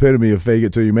is the epitome of fake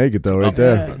it till you make it, though, right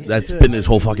there. That's been this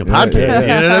whole fucking podcast. Yeah. You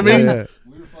know what I mean? Yeah.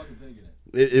 We were fucking thinking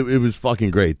It was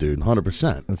fucking great, dude.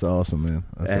 100%. That's awesome, man.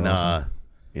 That's awesome.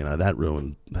 You know, that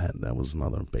ruined that was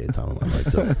another bad time in my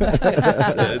life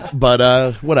too.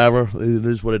 But whatever, it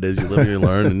is what it is. You live and you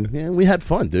learn, and yeah, we had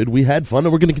fun, dude. We had fun,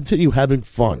 and we're gonna continue having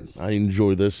fun. I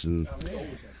enjoy this, and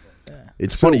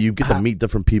it's funny. You get to meet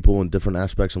different people in different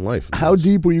aspects in life. How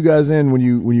deep were you guys in when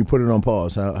you put it on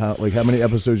pause? How many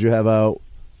episodes you have out?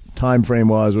 Time frame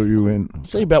wise, what were you in?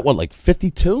 Say about what, like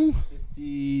 52?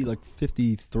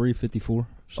 53, 54.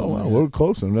 Oh wow, we're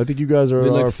close. I think you guys are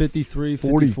like 53,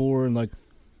 54, and like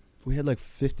we had like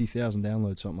 50,000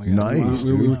 downloads, something like that. Nice.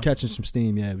 We were catching some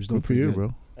steam. Yeah, it was doing good for you, good.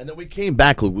 bro. And then we came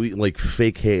back, like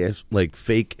fake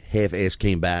half-ass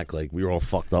came back. Like we were all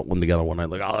fucked up together one night.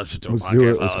 Like, let's just do a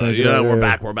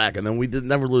podcast. We're back. And then we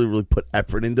never really put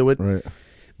effort into it. Right.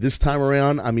 This time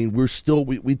around, I mean, we're still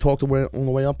we talked on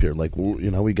the way up here. Like,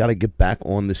 we got to get back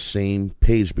on the same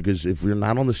page, because if we're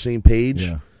not on the same page,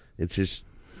 it's just.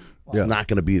 It's not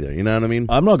going to be there. You know what I mean?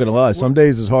 I'm not going to lie. Some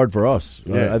days it's hard for us.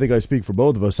 I think I speak for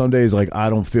both of us. Some days, like, I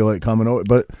don't feel like coming over.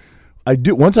 But I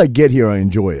do. Once I get here, I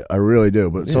enjoy it. I really do.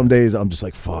 But some days I'm just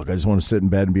like, fuck, I just want to sit in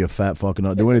bed and be a fat fuck and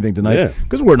not do anything tonight.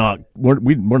 Because we're not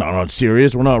on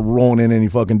serious. We're not rolling in any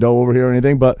fucking dough over here or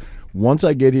anything. But once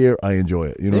I get here, I enjoy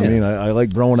it. You know what I mean? I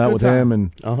like throwing out with him.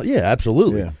 And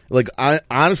absolutely. Yeah. Like, I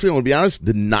honestly, I'm going to be honest,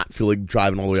 did not feel like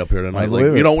driving all the way up here tonight.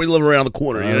 Like, we live around the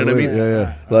corner. You know what I mean?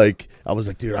 Yeah. Like, I was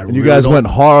like, dude, and you guys went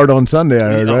hard on Sunday,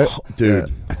 I heard, right? Dude,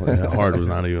 hard was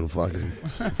not even fucking.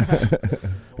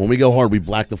 When we go hard, we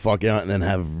black the fuck out and then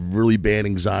have really bad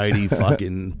anxiety,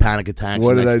 fucking panic attacks.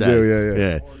 What the did next I day. do?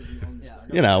 Yeah.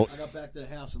 You know. I got back to the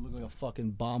house and looked like a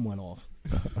fucking bomb went off.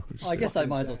 Well, I guess I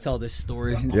might as well tell this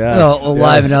story. Yeah,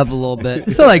 liven up a little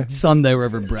bit. So, like Sunday,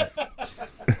 Reverend Brett,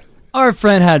 our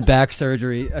friend had back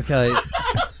surgery. Okay,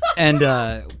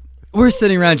 and we're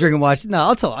sitting around drinking, watching. No,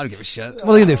 I'll tell. I don't give a shit.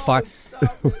 Well, they're fine.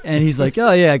 And he's like,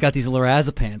 "Oh yeah, I got these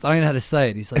lorazepams. I don't even know how to say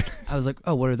it." He's like, "I was like,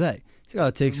 oh, what are they?" He's like, "Oh,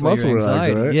 it takes away your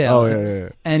anxiety." Right? Yeah. Oh yeah.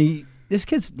 And this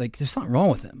kid's like, there's something wrong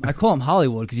with him. I call him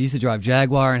Hollywood because he used to drive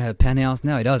Jaguar and had a penthouse.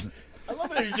 Now he doesn't. I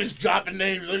love how you're just dropping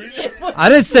names. I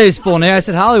didn't say his full name. I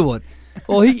said Hollywood.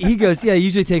 Well, he goes, yeah,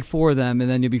 usually take 4 of them and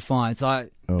then you'll be fine. So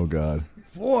oh God,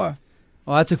 4.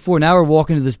 Well, I took 4. Now we're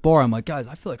walking to this bar. I'm like, guys,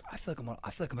 I feel like I'm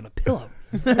on a pillow.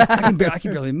 I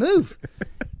can barely move.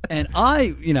 And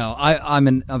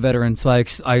I'm a veteran, so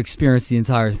I experienced the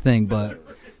entire thing. But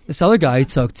this other guy he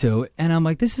took to, and I'm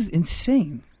like, this is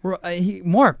insane. Mark,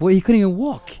 he couldn't even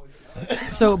walk.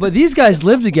 So, but these guys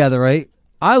live together, right?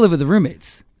 I live with the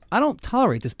roommates. I don't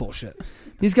tolerate this bullshit.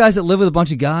 These guys that live with a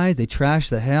bunch of guys, they trash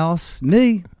the house.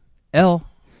 Me, Elle,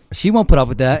 she won't put up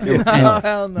with that. And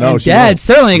Dad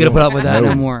certainly ain't going to put up with that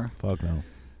no more. Fuck no.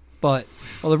 But,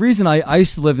 the reason I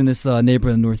used to live in this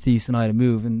neighborhood in the Northeast and I had to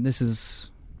move, and this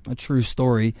is a true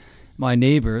story. My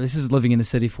neighbor, this is living in the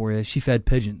city for you, she fed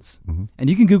pigeons. Mm-hmm. And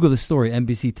you can Google the story,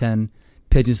 NBC 10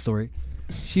 pigeon story.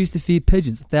 She used to feed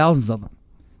pigeons, thousands of them.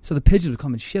 So the pigeons would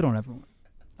come and shit on everyone.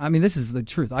 I mean, this is the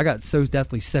truth. I got so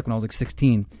deathly sick when I was like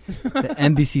 16. The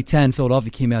NBC 10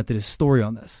 Philadelphia came out, did a story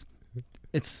on this.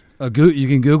 It's you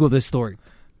can Google this story.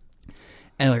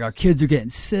 And like our kids are getting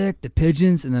sick, the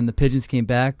pigeons, and then the pigeons came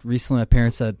back. Recently, my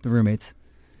parents said, the roommates,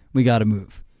 we got to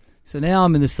move. So now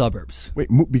I'm in the suburbs. Wait,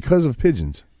 because of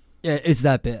pigeons? Yeah, it's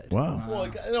that bad. Wow. Well,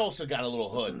 it also got a little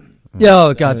hood. Yeah,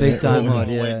 it got big time hood.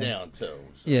 Yeah. Went down too. So.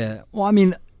 Yeah. Well, I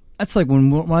mean, that's like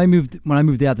when I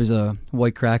moved out. There's a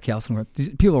white crack house somewhere.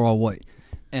 People are all white,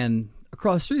 and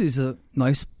across the street there's a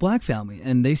nice black family,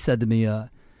 and they said to me,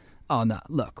 "Oh no,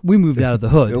 look, we moved out of the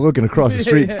hood." They're looking across the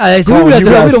street. I said, "We moved out of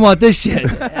the hood. We don't want this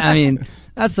shit." I mean,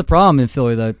 that's the problem in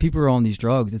Philly. That people are on these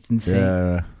drugs. It's insane.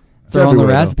 Yeah. They're on the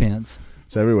razapans.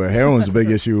 It's everywhere. Heroin's a big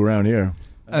issue around here.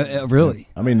 Really?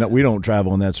 I mean, we don't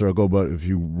travel in that circle, but if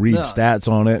you read stats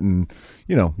on it, and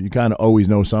you kind of always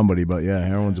know somebody. But yeah,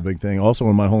 heroin's a big thing. Also,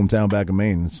 in my hometown back in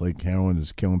Maine, it's like heroin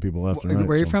is killing people left and right.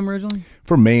 Where are you from originally?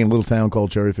 From Maine, a little town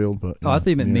called Cherryfield. But I thought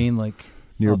you meant Maine, like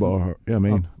near Bar. Yeah,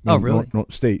 Maine. Oh, really?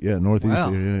 State. Yeah, northeast.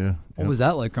 Wow. Yeah. What was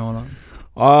that like growing up?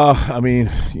 I mean,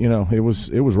 it was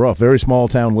rough. Very small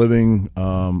town living. I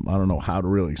don't know how to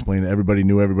really explain it. Everybody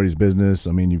knew everybody's business.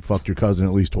 I mean, you fucked your cousin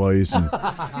at least twice. And,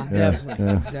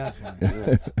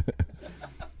 Definitely.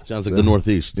 Sounds like the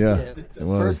Northeast. Yeah.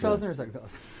 First cousin or second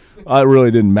cousin? It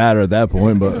really didn't matter at that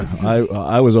point, but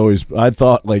I was always, I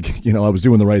thought like, I was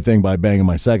doing the right thing by banging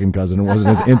my second cousin. It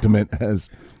wasn't as intimate as.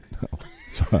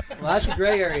 Well, that's a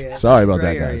gray area. Sorry about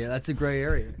that, guys. That's a gray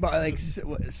area. But like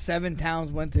 7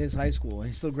 towns went to his high school, and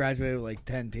he still graduated with like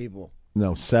 10 people.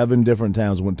 No, 7 different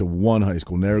towns went to one high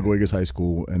school, Narraguagas High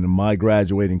School, and in my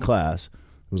graduating class,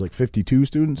 it was like 52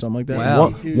 students, something like that.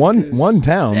 Wow. One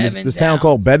town, this town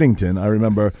called Bennington, I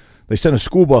remember they sent a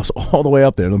school bus all the way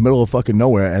up there in the middle of fucking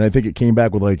nowhere, and I think it came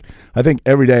back with I think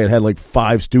every day it had like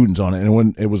 5 students on it, and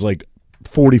when it was like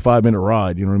 45-minute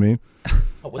ride, you know what I mean?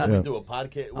 Oh, what did we do, a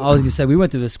podcast? I was going to say, we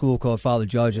went to this school called Father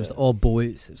Judge. It was all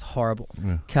boys. It was horrible.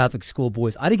 Yeah. Catholic school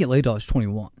boys. I didn't get laid till I was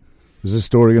 21. Is this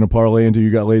story going to parlay into you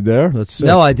got laid there? That's sick.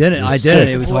 No, I didn't. I didn't.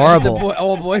 It was horrible.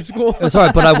 All boys school? It was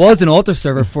hard, but I was an altar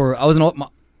server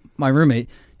my roommate.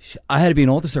 I had to be an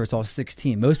altar server until I was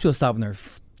 16. Most people stopped when they're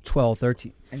 12,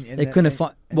 13. And they couldn't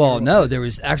find. Well, no, there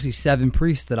was actually 7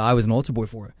 priests that I was an altar boy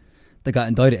for that got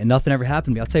indicted, and nothing ever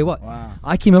happened to me. I'll tell you what. Wow.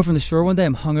 I came home from the shore one day.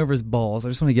 I'm hungover as balls. I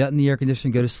just want to get in the air conditioner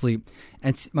and go to sleep.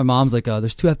 And my mom's like,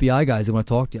 there's 2 FBI guys that want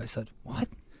to talk to you. I said, what?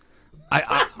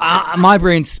 My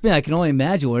brain spin. I can only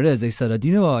imagine what it is. They said, do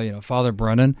you know Father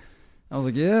Brennan? I was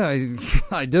like, yeah,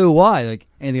 I do. Why? Like,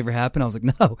 anything ever happened? I was like,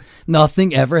 no,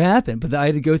 nothing ever happened. But I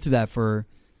had to go through that for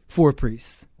 4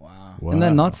 priests. Wow. Isn't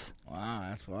that nuts? Wow,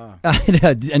 that's wow.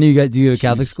 And you guys, do you go to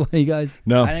Catholic school? You guys?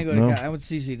 No. I didn't go to Catholic. I went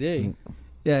to CCD.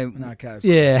 Yeah, not Catholic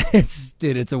school. Yeah,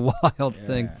 it's a wild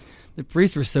thing. The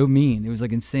priests were so mean; it was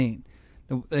like insane.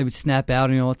 They would snap out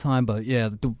on you all the time. But yeah,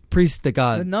 the priests that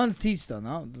got the nuns teach though.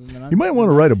 No, you might want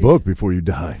to write a book before you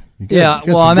die. I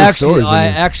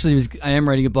am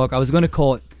writing a book. I was going to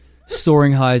call it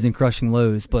 "Soaring Highs and Crushing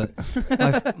Lows," but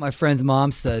my friend's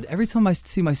mom said every time I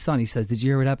see my son, he says, "Did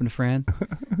you hear what happened to Fran?"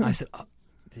 I said,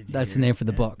 "That's the name for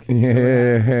the book."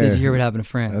 Yeah. Did you hear what happened to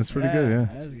Fran? That's pretty good. Yeah.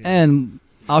 Good. And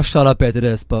I'll shut up after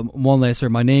this, but one last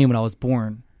word. My name, when I was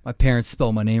born, my parents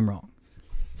spelled my name wrong.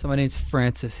 So my name's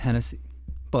Francis Hennessy,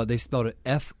 but they spelled it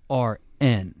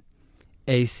FRNACIS.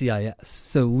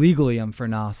 So legally, I'm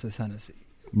Fernassus Hennessy.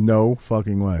 No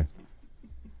fucking way.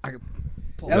 That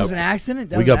was an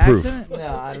accident? We got proof.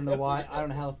 Yeah, I don't know why. I don't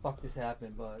know how the fuck this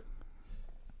happened, but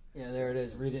yeah, there it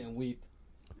is. Read it and weep.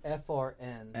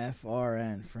 FRN,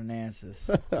 Fernancis.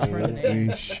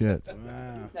 Holy shit.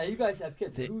 Wow. Now you guys have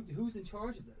kids. Who's in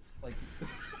charge of this? Like,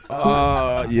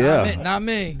 yeah. Not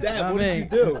me. Dad, not what me.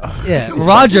 did you do? Yeah,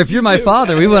 Roger. If you're my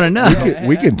father, we want to know.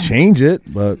 We can change it,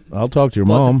 but I'll talk to your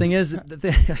mom. The thing is, the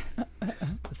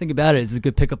thing about it is, it's a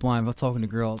good pickup line. About talking to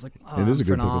girls, like, it is a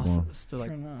good pickup line. They're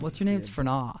like, "What's your name?" It's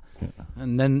Ferna,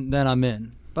 and then I'm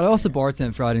in. But I also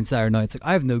bartend Friday and Saturday nights. Like,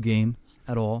 I have no game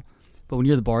at all, but when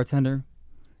you're the bartender.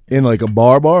 In like a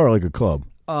bar or like a club?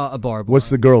 A bar. What's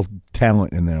the girl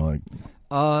talent in there like?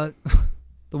 The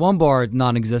one bar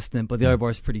non-existent, but the other bar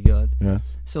is pretty good. Yeah.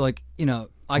 So like,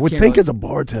 I would think as a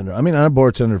bartender. I mean, I'm a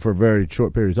bartender for a very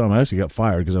short period of time. I actually got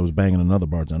fired because I was banging another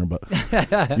bartender, but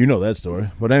you know that story.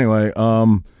 But anyway,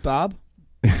 Bob?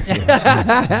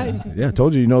 Yeah, I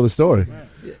told you know the story.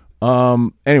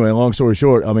 Anyway, long story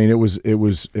short, I mean, it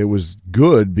was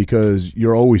good because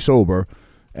you're always sober.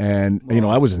 And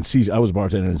I was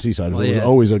bartending in Seaside. So it was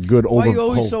always a good over. Why are you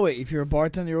always so? Wait, if you're a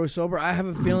bartender, you're always sober. I have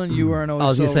a feeling you weren't always. I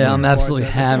was gonna sober say I'm absolutely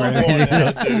hammered.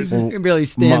 You can barely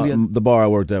stand. The bar I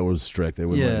worked at was strict. They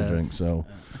wouldn't let me drink. So,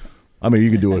 I mean,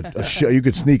 you could do you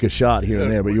could sneak a shot here and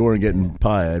there, but you weren't getting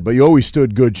pie-eyed. But you always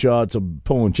stood good shots of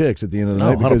pulling chicks at the end of the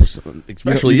night because,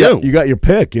 especially you got your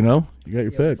pick. You got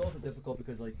your pick. It's also difficult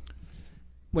because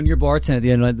when you're bartending at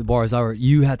the end of the night, the bar is over.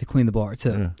 You have to clean the bar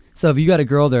too. Yeah. So if you got a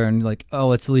girl there and you're like, oh,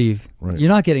 let's leave, you're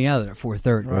not getting out of there at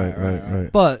 4:30. Right.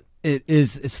 But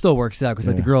it still works out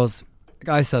because the girls, like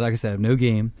I said, I have no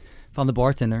game. If I'm the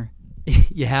bartender,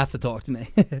 you have to talk to me.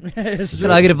 Should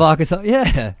I get a vodka? So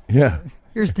yeah.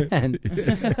 Here's 10.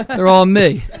 They're all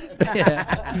me.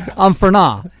 I'm for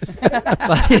nah.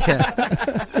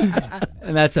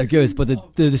 And that's how it goes.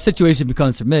 But the situation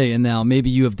becomes for me, and now maybe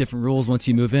you have different rules once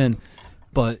you move in,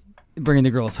 but bringing the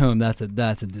girls home, that's a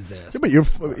disaster. Yeah, but your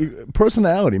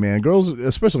personality, man. Girls,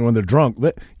 especially when they're drunk,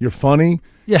 you're funny.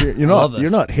 Yeah, you're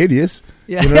not hideous.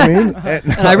 Yeah. You know what I mean?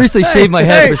 And I recently shaved my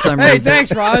head for some reason.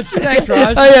 Thanks, Raj. Thanks,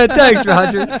 Raj. Oh yeah, thanks,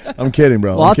 Roger. I'm kidding,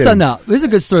 bro. Well, I'll tell you now. This is a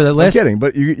good story. I'm kidding,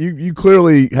 but you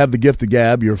clearly have the gift of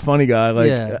gab. You're a funny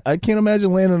guy. I can't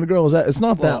imagine landing a girl. It's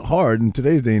not that hard in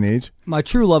today's day and age. My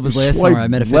true love was last summer. I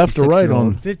met a 56-year-old. Left or right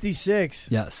on 56.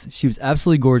 Yes, she was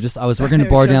absolutely gorgeous. I was working at a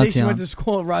bar downtown. She went to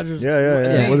school at Rogers.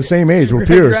 Yeah. We're the same age. We're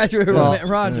peers.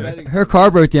 Roger. Her car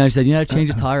broke down. She said, "You know how to change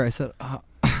a tire?" I said,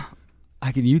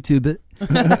 "I can YouTube it."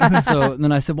 So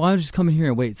then I said, "Why don't you just come in here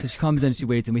and wait?" So she comes in, she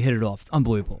waits, and we hit it off. It's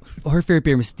unbelievable. Well, her favorite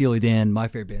band was Steely Dan. My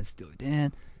favorite band is Steely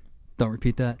Dan. Don't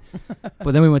repeat that.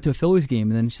 But then we went to a Phillies game,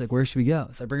 and then she's like, "Where should we go?"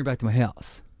 So I bring her back to my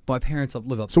house. My parents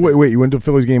live upstairs. So wait, you went to a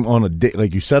Phillies game on a date?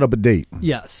 Like you set up a date?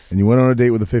 Yes. And you went on a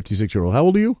date with a 56-year-old. How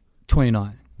old are you?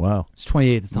 29. Wow. She's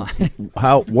 28 at the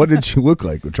time. What did she look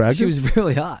like? Attractive? She was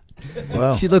really hot.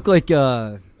 Wow. She looked like, I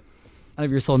don't know if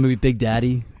you ever saw the movie Big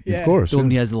Daddy. Yeah. Of course. The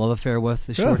woman he has a love affair with,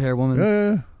 the short hair woman.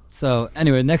 Yeah. So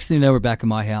anyway, next thing you know, we're back in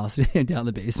my house, down in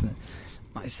the basement.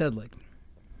 I said,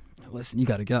 listen, you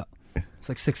got to go. It's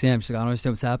like 6 a.m. She's like, I don't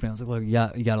understand what's happening. I was like, look,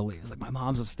 you got to leave. I was like, my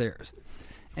mom's upstairs.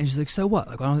 And she's like, so what?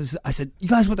 I said, you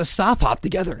guys went to Sop Hop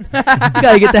together. You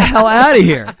got to get the hell out of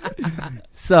here.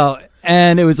 So,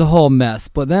 and it was a whole mess.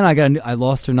 But then I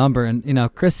lost her number. And,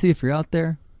 Chrissy, if you're out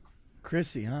there.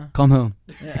 Chrissy, huh? Come home.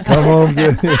 Yeah. Come home,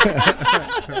 dude.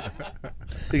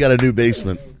 You got a new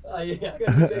basement. I got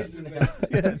a new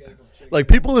basement. Like,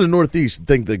 people in the Northeast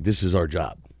think that this is our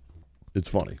job. It's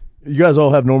funny. You guys all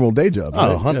have normal day jobs.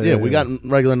 Oh, right? We got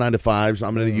regular 9-to-5s.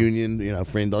 I'm in a union.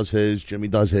 Fran does his. Jimmy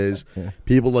does his. Yeah.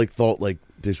 People thought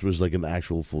this was an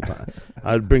actual full time.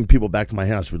 I'd bring people back to my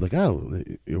house. We'd like, oh,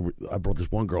 I brought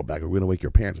this one girl back. We're gonna wake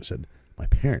your parents. I said, my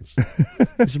parents.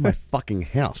 This is my fucking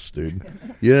house, dude.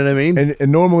 You know what I mean?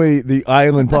 And normally the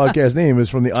Island podcast name is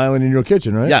from the island in your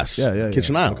kitchen, right? Yes. Yeah.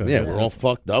 Kitchen Island. Okay. Yeah, we're all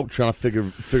fucked up trying to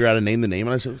figure out a name. The name,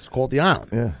 and I said, let's call it the Island.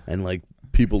 Yeah. And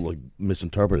people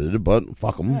misinterpreted it, but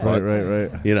fuck them. Yeah.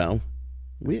 Right.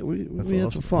 We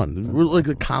had some fun. We're like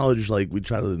the college. We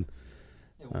try to.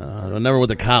 I never went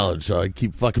to college, so I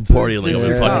keep fucking partying like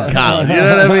I'm in fucking college. You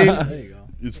know what I mean? There you go.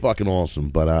 It's fucking awesome,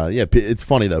 but it's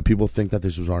funny though. People think that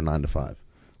this was our 9-to-5.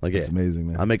 It's amazing,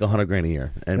 man. I make $100,000 a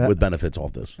year, and with benefits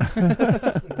off this.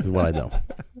 This is what I do.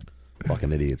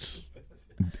 Fucking idiots.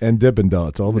 And Dippin'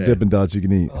 Dots, all the Dippin' Dots you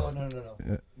can eat. Oh, no.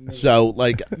 Yeah. So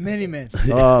mini mints.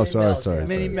 Oh, sorry.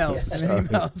 Mini melts. Mini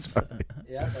melts.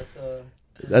 Yeah,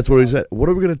 that's what he said. What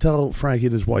are we going to tell Frankie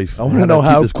and his wife? I want to know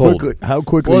how quickly.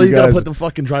 Well, you you guys got to put the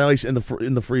fucking dry ice in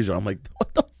the freezer. I'm like,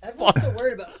 what the fuck?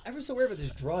 Everyone's so worried about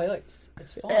this dry ice.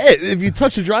 It's fine. Hey, if you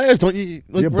touch the dry ice, don't you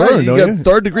burn? You got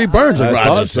third-degree burns. I like thought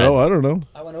Roger so. said. I don't know.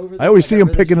 I went over. I always see him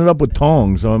picking it up with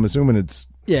tongs, so I'm assuming it's.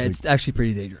 Yeah, it's actually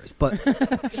pretty dangerous, but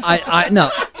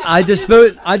I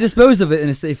dispose of it in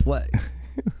a safe way.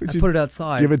 I put it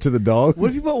outside. Give it to the dog. What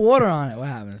if you put water on it? What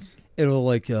happens?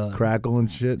 It'll crackle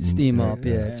and shit, and steam up.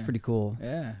 Yeah, it's pretty cool.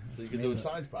 Yeah. So you can do a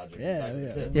science project.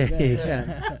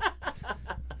 Yeah.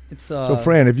 It's so,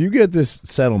 Fran, if you get this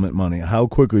settlement money, how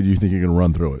quickly do you think you're going to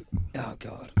run through it? Oh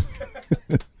God,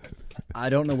 I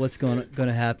don't know what's going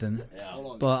to happen,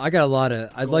 but I got a lot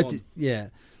of. I'd like to. Yeah,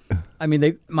 I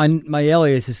mean, my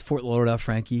alias is Fort Lauderdale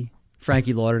Frankie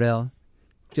Lauderdale,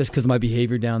 just because of my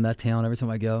behavior down that town every time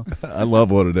I go. I love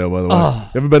Lauderdale, by the way.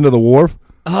 You ever been to the Wharf?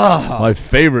 Oh, my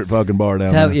favorite fucking bar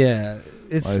down there. Yeah,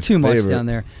 it's too much down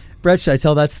there. Brett, should I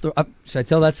tell that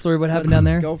story? What happened down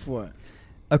there? Go for it.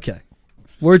 Okay.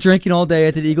 We're drinking all day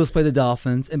after the Eagles play the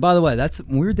Dolphins. And by the way,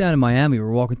 when we were down in Miami, we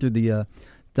were walking through the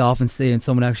Dolphins Stadium, and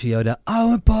someone actually yelled out,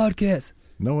 "Island Podcast."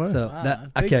 No way. So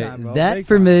Big time, bro. that Big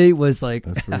for time. me was like,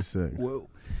 that's pretty sick. Whoa.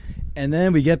 And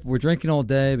then we're drinking all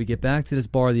day. We get back to this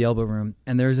bar, the Elbow Room,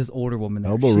 and there's this older woman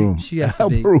there. Elbow Room. She has to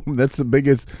be. Elbow Room. That's the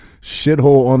biggest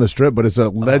shithole on the strip, but it's a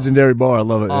legendary bar. I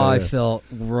love it. I felt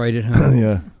right at home.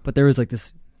 Yeah. But there was like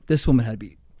this woman had to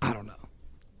be, I don't know,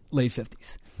 late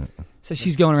 50s. So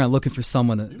she's going around looking for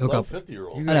someone to hook up.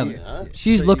 50-year-old. I know.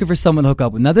 She's looking for someone to hook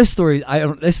up with. Now this story, I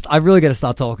really got to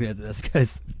stop talking after this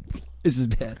because this is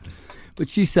bad. But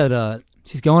she said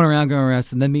she's going around.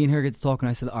 So then me and her get to talking.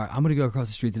 I said, all right, I'm going to go across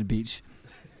the street to the beach.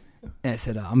 And I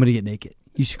said, I'm going to get naked.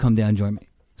 You should come down and join me.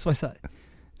 So I said.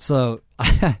 So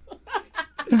I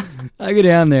go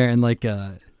down there and like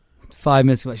 5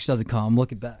 minutes ago, she doesn't come. I'm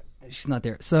looking back. She's not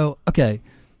there. So, okay,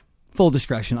 full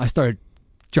discretion. I started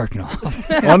jerking off.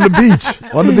 On the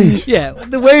beach. Yeah,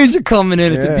 the waves are coming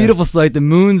in. It's a beautiful sight. The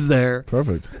moon's there.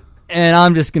 Perfect. And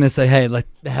I'm just going to say, hey, let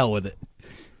the hell with it.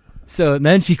 So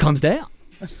then she comes down.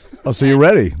 Oh, so you're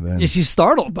ready then. Yeah, she's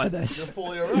startled by this. You're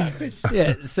fully erect.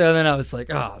 Yeah, so then I was like,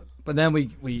 oh. But then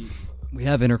we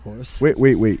have intercourse.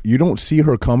 Wait. You don't see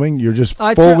her coming? You're just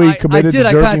fully committed to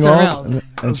jerking off?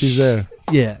 And she's there.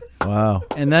 Yeah. Wow.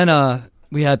 And then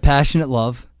we had passionate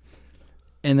love.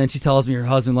 And then she tells me her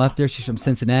husband left her. She's from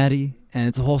Cincinnati. And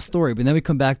it's a whole story. But then we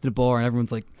come back to the bar and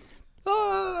everyone's like,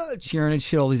 oh, cheering and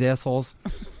shit, all these assholes.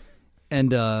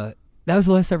 And that was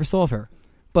the last I ever saw of her.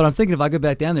 But I'm thinking if I go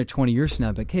back down there 20 years from now,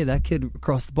 I'm like, hey, that kid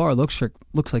across the bar looks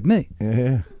like me.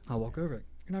 Yeah. I'll walk over.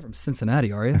 You're not from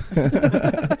Cincinnati, are you?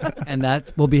 And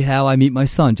that will be how I meet my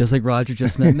son, just like Roger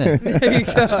just met me.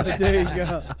 There you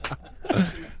go.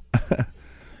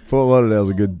 Fort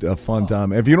Lauderdale's a fun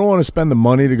time. If you don't want to spend the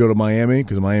money to go to Miami,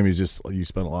 because Miami's just, you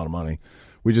spend a lot of money.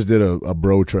 We just did a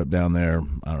bro trip down there,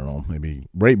 I don't know, maybe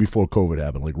right before COVID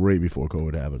happened.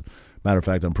 Matter of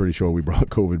fact, I'm pretty sure we brought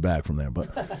COVID back from there.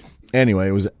 But anyway,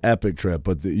 it was an epic trip.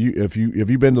 But if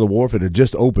you've been to the Wharf, it had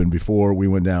just opened before we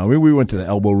went down. I mean, we went to the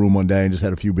Elbow Room one day and just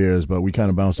had a few beers, but we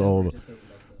kind of bounced all over.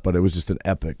 But it was just an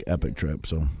epic trip.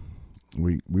 So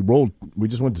we rolled. We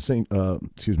just went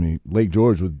to Lake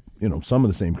George with some of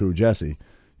the same crew. Jesse,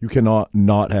 you cannot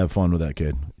not have fun with that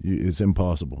kid. It's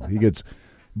impossible. He gets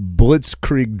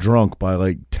blitzkrieg drunk by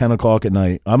like 10 o'clock at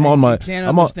night. I'm on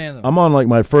like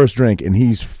my first drink and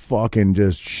he's fucking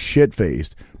just shit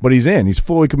faced, but he's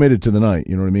fully committed to the night.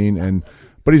 You know what I mean?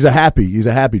 But he's a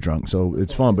happy drunk, so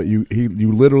it's fun. But you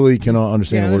literally cannot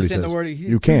understand the word he says.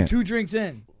 You can't. Two drinks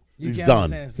in. He's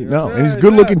done. No, and he's a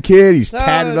good-looking kid. He's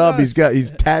tatted up.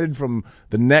 He's tatted from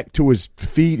the neck to his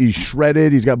feet. He's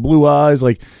shredded. He's got blue eyes.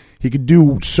 Like, he could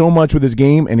do so much with his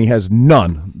game, and he has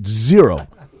none. Zero.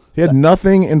 He had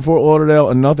nothing in Fort Lauderdale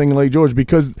and nothing in Lake George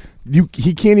because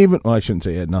he can't even. Well, I shouldn't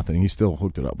say he had nothing. He still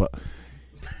hooked it up, but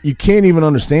you can't even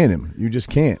understand him. You just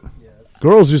can't.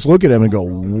 Girls just look at him and go,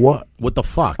 "What? What the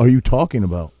fuck are you talking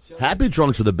about?" Happy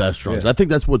drunks are the best drunks. Yeah. I think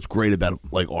that's what's great about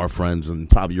like our friends and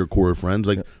probably your core friends.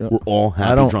 Like we're all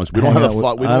happy drunks. We don't have a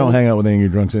fuck. I don't hang out with any of your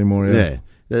drunks anymore. Yeah.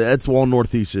 That's all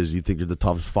Northeast is. You think you're the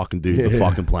toughest fucking dude on the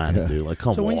fucking planet, dude. Like,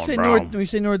 come on, when you say bro. when you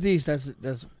say Northeast,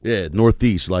 that's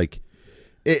Northeast. Like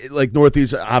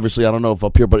Northeast. Obviously, I don't know if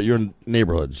up here, but you're in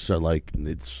neighborhoods. So like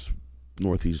it's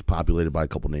Northeast populated by a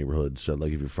couple neighborhoods. So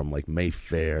like if you're from like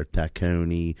Mayfair,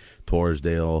 Tacony,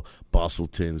 Torresdale,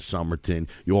 Bustleton, Somerton,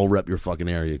 you all rep your fucking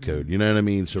area code. You know what I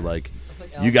mean? So like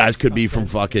you guys could be from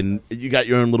fucking. You got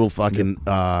your own little fucking.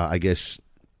 I guess.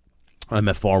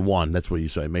 MFR 1, that's what you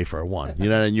say, Mayfair 1. You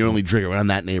know, and you only drink around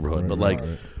that neighborhood. But like,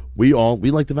 we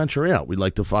like to venture out. We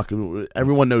like to fucking.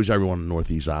 Everyone knows everyone in the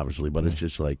Northeast, obviously, but it's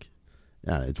just like,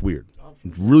 yeah, it's weird.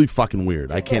 It's really fucking weird.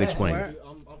 I can't explain it.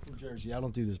 I'm from Jersey. I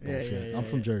don't do this bullshit. I'm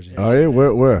from Jersey. Oh yeah,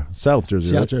 where? South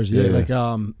Jersey. South Jersey.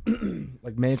 Yeah,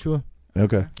 like Mantua.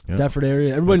 Okay. Yeah. Deptford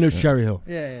area. Everybody knows Cherry Hill.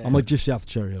 Yeah. I'm like just south of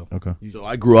Cherry Hill. Okay. So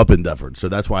I grew up in Deptford, so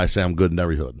that's why I say I'm good in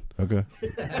every hood. Okay.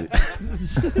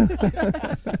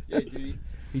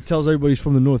 He tells everybody he's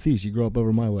from the Northeast. You grew up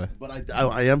over my way. But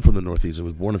I am from the Northeast. I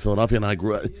was born in Philadelphia, and I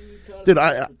grew up. Dude,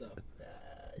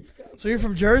 So you're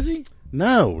from Jersey?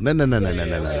 No.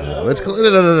 Let's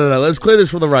clear this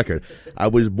for the record. I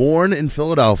was born in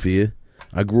Philadelphia.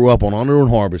 I grew up on Honor and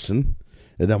Harbison.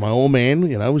 And then my old man,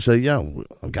 would say, yeah,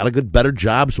 I've got a better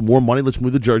job, some more money. Let's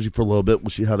move to Jersey for a little bit. We'll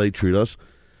see how they treat us.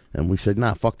 And we said,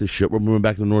 nah, fuck this shit. We're moving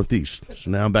back to the Northeast. So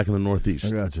now I'm back in the Northeast.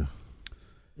 I got you.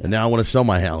 And now I want to sell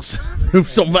my house. I want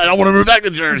to move back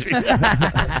to Jersey.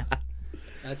 I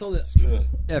told this.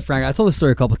 Yeah, Frank. I told this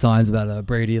story a couple times about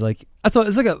Brady. Like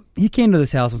he came to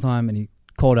this house one time and he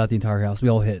called out the entire house. We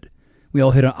all hid.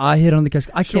 I hid on the couch.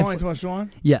 I can't.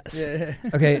 Sean? Yes. Yeah.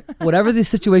 Okay. Whatever the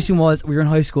situation was, we were in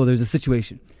high school. There's a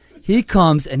situation. He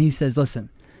comes and he says, "Listen,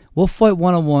 we'll fight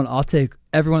 1-on-1. I'll take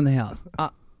everyone in the house."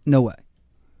 No way.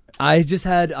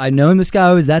 I known this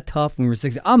guy was that tough when we were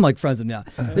 16. I'm like friends with him now.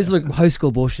 This is like high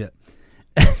school bullshit.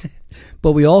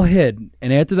 But we all hid.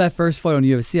 And after that first fight on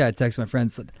UFC, I texted my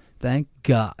friends and said, thank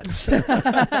God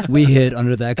we hid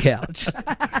under that couch.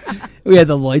 We had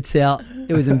the lights out.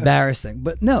 It was embarrassing.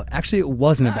 But no, actually it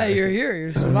wasn't embarrassing. You're here.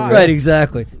 You're surviving. Right,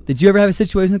 exactly. Did you ever have a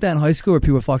situation like that in high school where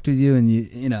people fucked with you and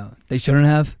you know, they shouldn't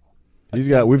have?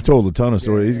 We've told a ton of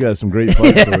stories. He's got some great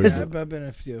fight stories. Yeah, I've been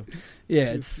a few.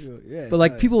 Yeah, but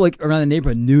like people like around the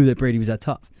neighborhood knew that Brady was that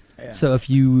tough. Yeah. So if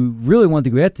you really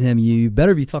wanted to go after him, you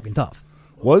better be fucking tough.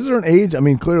 Was there an age? I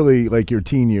mean, clearly, like your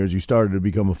teen years, you started to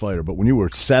become a fighter. But when you were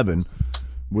 7,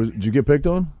 did you get picked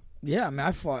on? Yeah, I mean,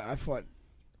 I fought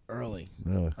early.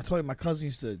 Really? I told you my cousin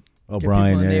used to. Oh,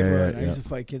 Brian, in the yeah. neighborhood. I used to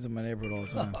fight kids in my neighborhood all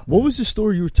the time. What was the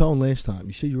story you were telling last time?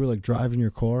 You said you were like driving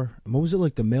your car. And what was it,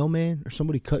 like the mailman or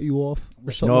somebody cut you off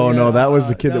or something? No, that was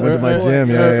the kid that went to my gym.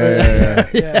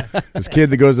 Yeah. This kid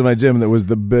that goes to my gym that was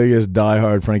the biggest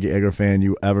diehard Frankie Edgar fan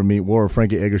you ever meet. Wore a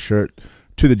Frankie Edgar shirt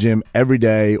to the gym every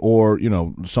day, or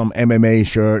some MMA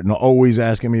shirt, and always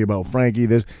asking me about Frankie.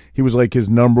 He was like his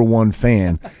number one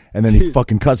fan, and then he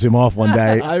fucking cuts him off one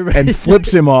day and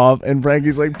flips him off, and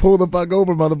Frankie's like, "Pull the fuck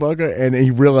over, motherfucker!" And he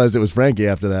realized it was Frankie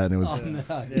after that, and it was.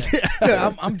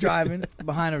 I'm driving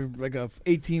behind a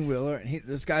 18-wheeler, and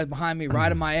this guy's behind me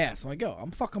riding my ass. I'm like, yo,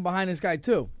 I'm fucking behind this guy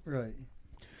too. Right.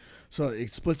 So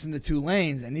it splits into 2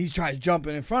 lanes, and he tries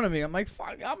jumping in front of me. I'm like,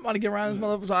 fuck, I'm about to get around this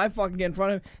motherfucker. So I fucking get in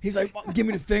front of him. He's like, give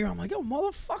me the finger. I'm like, yo,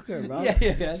 motherfucker, bro.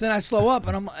 Yeah. So then I slow up,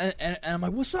 and I'm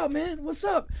like, what's up, man? What's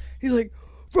up? He's like,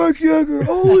 Frankie Edgar,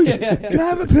 holy shit, can I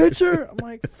have a picture? I'm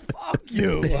like, fuck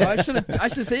you. Well, I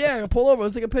should say, yeah, pull over,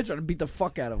 let's take a picture, and beat the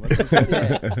fuck out of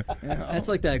him. That's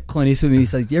like that Clint Eastwood movie.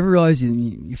 He's like, do you ever realize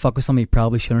you fuck with somebody you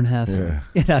probably shouldn't have?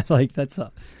 Yeah, like that's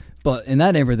up. But in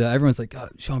that neighborhood, though, everyone's like,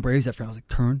 Sean Brady's that friend. I was like,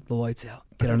 turn the lights out.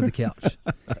 Get under the couch.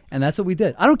 And that's what we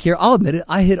did. I don't care. I'll admit it.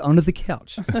 I hid under the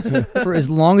couch for as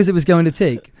long as it was going to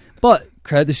take. But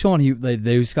credit to Sean.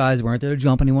 Those guys weren't there to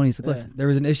jump anyone. He's like, listen, there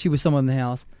was an issue with someone in the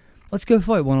house. Let's go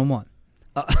fight one-on-one.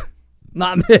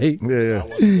 Not me.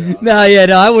 Yeah. No,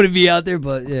 I wouldn't be out there,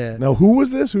 but yeah. Now, who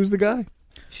was this? Who's the guy?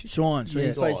 Sean. So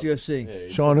he fights UFC. Yeah,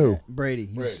 Sean who? Brady.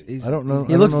 I don't know.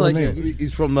 He looks like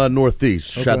he's from the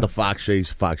Northeast. Okay. Shot the Fox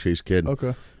Chase kid.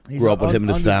 Okay. Grew up with him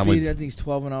and his family. I think he's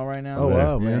 12-0 right now. Oh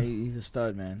wow, man. He's a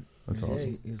stud, man. That's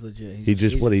awesome. He's legit. He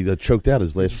choked out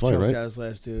his last fight, right? Choked out his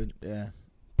last dude. Yeah.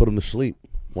 Put him to sleep.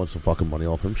 Want some fucking money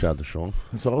off him. Shout out to Sean.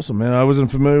 That's awesome, man. I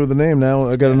wasn't familiar with the name. Now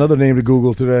I got another name to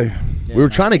Google today. Yeah, we were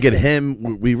trying to get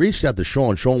him. We reached out to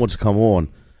Sean. Sean wants to come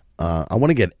on. I want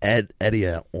to get Eddie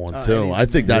on too. I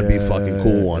think that'd be a fucking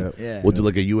cool one. Yeah. We'll do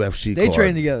like a UFC They card.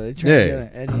 train together.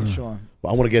 Eddie and Sean.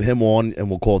 I want to get him on, and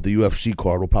we'll call it the UFC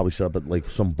card. We'll probably set up at like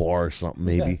some bar or something,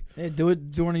 maybe. Yeah, do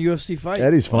it during a UFC fight.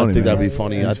 Eddie's funny. I think that'd be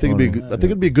funny. I think it'd be. I think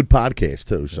it'd be a good podcast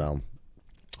too. So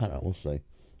I don't know. We'll see.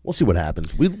 We'll see what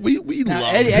happens. We love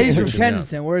Eddie's from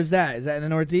Kensington. Where is that? Is that in the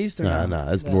Northeast? Or no,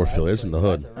 that's North Philly. It's in the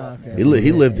hood. Okay.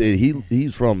 He lived.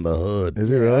 He's from the hood. Is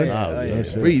he really? Yeah.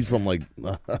 He's from like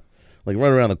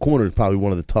right around the corner. Is probably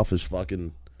one of the toughest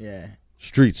fucking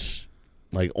streets.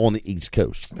 Like on the East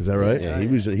Coast. Is that right? Yeah, he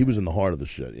was in the heart of the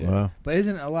shit. Yeah. Wow. But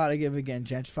isn't a lot of it getting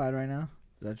gentrified right now?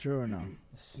 Is that true or no?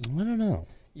 I don't know.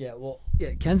 Yeah, well,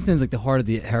 Kensington's like the heart of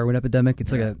the heroin epidemic.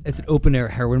 It's like it's an open air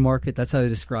heroin market. That's how they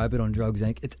describe it on Drugs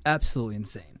Inc. It's absolutely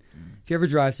insane. If you ever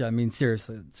drive through, I mean,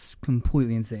 seriously, it's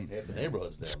completely insane. Yeah, the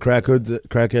neighborhood's there. It's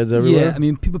crackheads everywhere. Yeah, I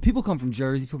mean, people come from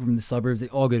Jersey, people from the suburbs. They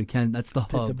all go to Kensington. That's the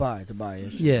hub. To buy.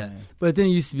 Yeah, but then it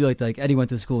used to be like Eddie went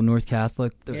to school, North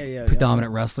Catholic, the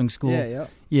predominant wrestling school.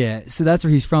 Yeah. So that's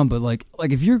where he's from. But like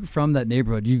if you're from that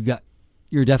neighborhood,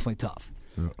 you're definitely tough.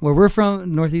 Yeah. Where we're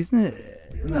from, Northeast, a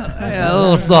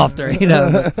little softer,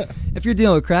 If you're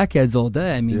dealing with crackheads all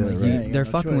day, I mean, they're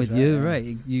fucking with you,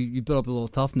 right? You build up a little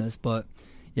toughness, but.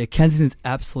 Yeah, Kensington's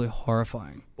absolutely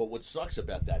horrifying. But what sucks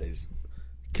about that is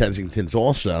Kensington's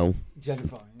also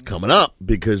gentrifying, coming up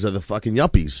because of the fucking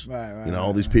yuppies. Right.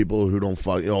 All these people who don't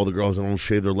fuck, all the girls that don't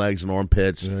shave their legs and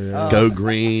armpits, go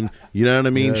green, you know what I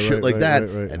mean? Shit like that.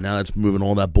 Right. And now it's moving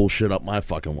all that bullshit up my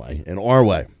fucking way and our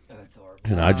way. That's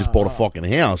horrible. And I just bought a fucking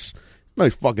house,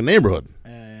 nice fucking neighborhood.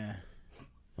 I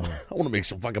want to make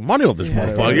some fucking money off this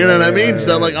motherfucker. You know what I mean?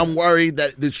 So like, I'm worried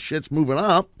that this shit's moving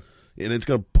up. And it's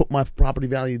going to put my property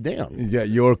value down. You got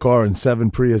your car and 7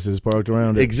 Priuses parked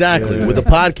around it. Exactly. With the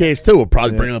podcast, too, we'll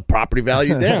probably bring the property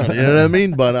value down. You know what I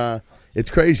mean? But it's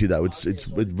crazy, though. It's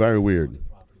very weird.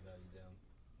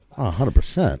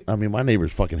 100%. I mean, my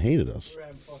neighbors fucking hated us. We were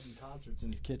having fucking concerts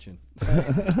in his kitchen.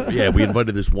 Yeah, we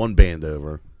invited this one band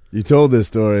over. You told this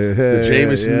story. The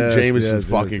Jameson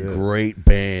fucking great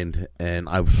band, and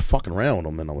I was fucking around with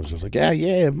him, and I was just like,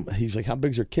 yeah. He's like, how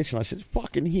big's your kitchen? I said, it's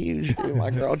fucking huge. Dude. My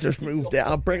girl just moved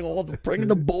out. Bring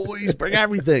the boys, bring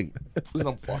everything. And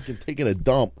I'm fucking taking a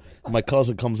dump. And my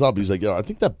cousin comes up. He's like, yo, I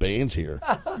think that band's here.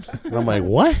 And I'm like,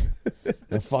 what? And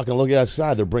I fucking look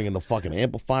outside. They're bringing the fucking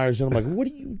amplifiers in. I'm like, what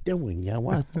are you doing? Yeah,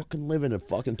 I fucking live in a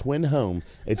fucking twin home.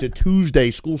 It's a Tuesday.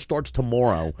 School starts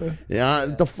tomorrow. Yeah,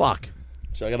 the fuck.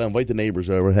 So I got to invite the neighbors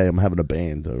over. Hey, I'm having a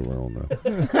band over on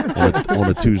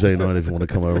a Tuesday night if you want to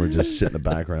come over and just sit in the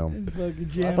background.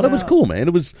 I thought it was cool, man.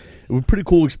 It was a pretty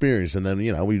cool experience. And then,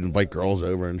 we'd invite girls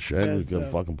over and shit. We'd go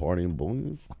fucking party and boom.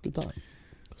 It was a good time.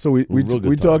 So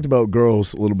we talked about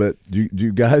girls a little bit. Do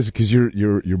you guys, because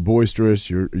you're boisterous,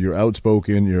 you're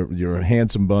outspoken, you're a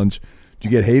handsome bunch. Do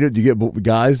you get hated? Do you get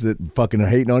guys that fucking are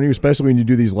hating on you, especially when you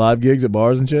do these live gigs at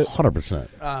bars and shit? 100%.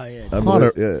 Oh, yeah.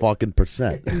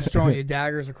 100%. Who's throwing you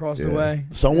daggers across the way?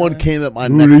 Someone came at my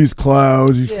neck. Who are these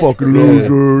clowns? These fucking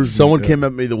losers. Someone came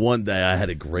at me the one day. I had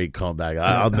a great comeback.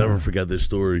 I'll never forget this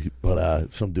story.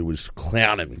 But some dude was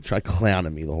clowning me. Tried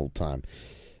clowning me the whole time.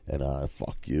 And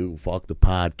fuck you. Fuck the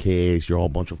podcast. You're all a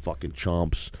bunch of fucking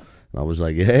chumps. And I was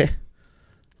like, hey.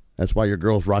 That's why your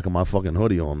girl's rocking my fucking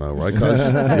hoodie on, though, right, cuz?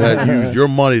 You used your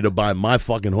money to buy my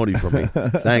fucking hoodie for me.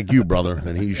 Thank you, brother.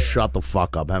 And he shut the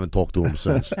fuck up. Haven't talked to him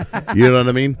since. You know what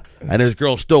I mean? And his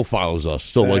girl still follows us,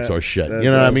 still likes our shit. You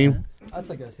know what I mean? That's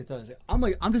like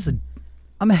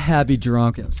I'm a happy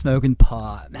drunk. I'm smoking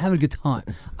pot. I'm having a good time.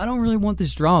 I don't really want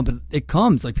this drama, but it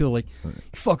comes. Like, people are like, you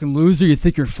fucking loser. You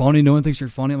think you're funny. No one thinks you're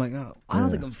funny. I'm like, oh, I don't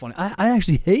think I'm funny. I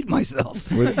actually hate myself.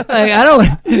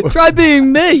 I don't try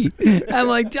being me.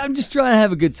 I'm just trying to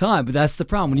have a good time. But that's the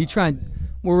problem. When you try and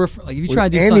if you try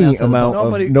to do any amount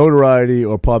of notoriety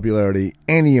or popularity,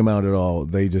 any amount at all,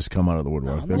 they just come out of the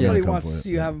woodwork. Nobody wants to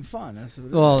see you having fun. That is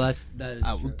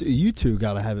true. You two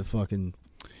got to have it fucking.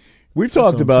 We've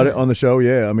talked about it on the show,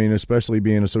 yeah. I mean, especially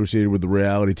being associated with the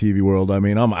reality TV world. I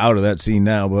mean, I'm out of that scene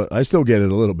now, but I still get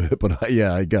it a little bit. But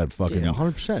I got fucking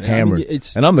 100% hammered.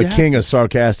 And I'm the king of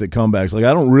sarcastic comebacks. Like,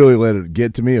 I don't really let it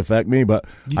get to me, affect me, but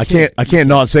I can't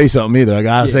not say something either. I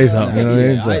gotta say something. You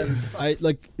know what I mean? I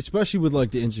like, especially with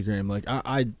like the Instagram. Like,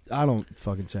 I don't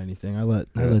fucking say anything. I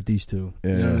let these two. You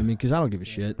know what I mean? Because I don't give a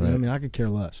shit. You know what I mean? I could care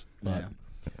less. But, I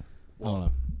don't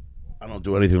know. I don't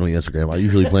do anything on the Instagram. I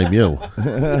usually blame you.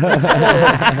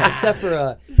 Except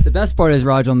for the best part is,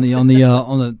 Raj, on the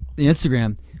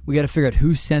Instagram, we got to figure out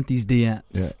who sent these DMs.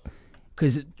 Yeah.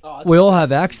 Because we all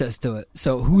have access to it.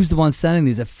 So who's the one sending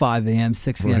these at 5 a.m.,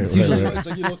 6 a.m.? It's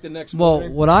like you look the next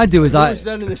morning. What I do is I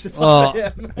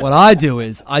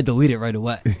delete it right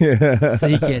away. Yeah. So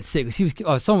he can't see.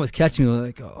 Because someone was catching me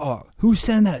like, oh, who's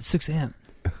sending that at 6 a.m.?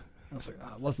 I was like,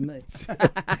 oh, it wasn't me.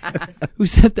 Who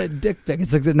sent that dick pic at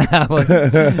 6 a.m.?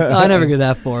 I never go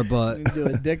that far, but you do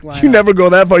a dick line. You never go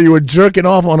that far. You were jerking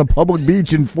off on a public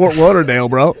beach in Fort Lauderdale,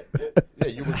 bro. Yeah,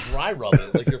 you were dry rubbing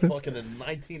it like you're fucking in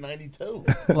 1992.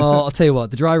 Well, I'll tell you what,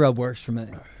 the dry rub works for me.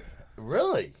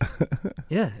 Really?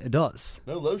 Yeah, it does.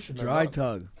 No lotion. Dry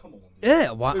tug. Come on.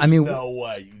 Yeah, I mean, no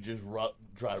way. You just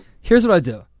dry. Here's what I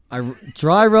do. I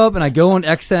dry rub and I go on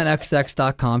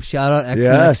xnxx.com. Shout out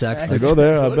xnxx. Yes, I go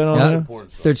there. I've been on there.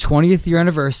 It's their 20th year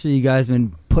anniversary. You guys have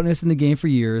been putting us in the game for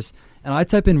years. And I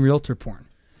type in realtor porn.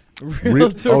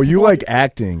 You like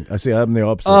acting. I see. I'm the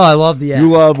opposite. Oh, I love the act.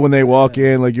 You love when they walk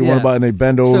in, like you want to buy, and they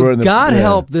bend over. So and God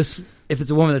help this. If it's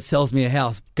a woman that sells me a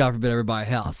house, God forbid I ever buy a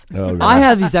house. Oh, I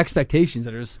have these expectations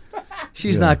that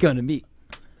she's not going to meet.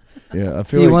 Yeah, I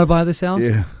feel. Do you want to buy this house?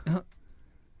 Yeah.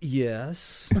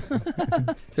 Yes. Is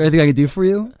there anything I can do for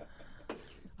you?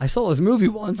 I saw this movie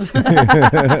once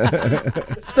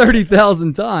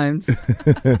 30,000 times.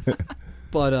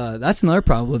 But that's another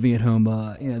problem living at home.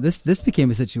 This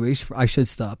became a situation I should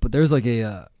stop, but there's like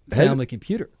a family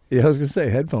computer. Yeah, I was gonna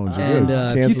say headphones. And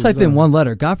if you type in one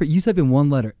letter, Godfrey, you type in one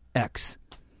letter X.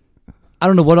 I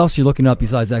don't know what else you're looking up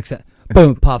besides X.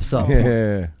 Boom, pops up.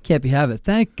 Yeah. Can't be having it.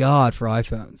 Thank God for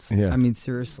iPhones. Yeah. I mean,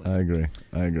 seriously. I agree.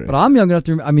 But I'm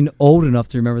old enough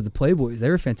to remember the Playboys. They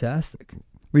were fantastic.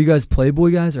 Were you guys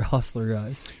Playboy guys or Hustler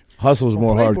guys? Hustler's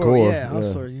more hardcore. Yeah,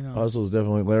 Hustler, you know. Hustler's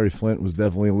definitely, Larry Flint was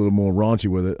definitely a little more raunchy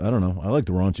with it. I don't know. I like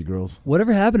the raunchy girls.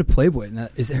 Whatever happened to Playboy?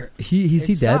 Is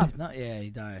he dead? No, he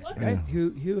died. Right?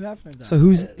 Hugh Hefner died. So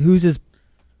who's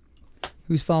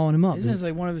following him up? Isn't it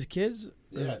like one of his kids?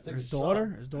 Yeah, I think his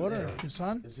daughter? His daughter? Yeah. His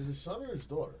son? Is it his son or his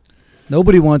daughter?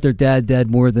 Nobody wanted their dad dead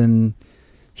more than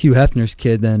Hugh Hefner's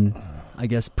kid than, I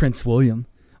guess, Prince William.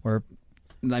 Or,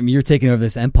 I mean, you're taking over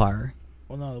this empire.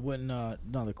 Well, no, it wouldn't. No,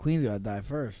 the Queen got to die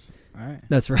first. All right.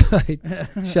 That's right.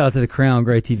 Shout out to The Crown,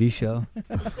 great TV show.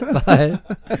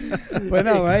 But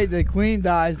no, right? The Queen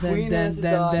dies,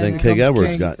 then King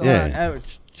Edward's got Charles.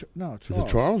 Is it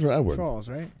Charles or Edward? Charles,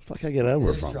 right? Fuck, I get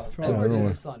Edward from. Edward is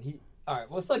his son. All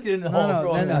right, let's not get into the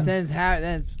whole. No,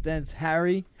 then it's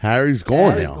Harry. Harry's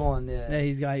gone Harry's now. gone. Yeah,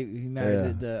 He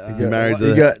married the.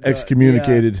 He got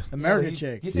excommunicated. American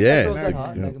chick. Do you think Yeah. that girl's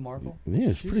hot, Meghan Markle?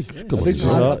 Yeah, she's pretty good. I think she's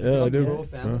hot. Yeah, I do. Royal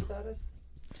family status?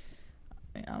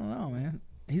 I don't know, man.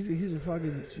 He's a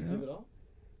fucking. Did she give it up?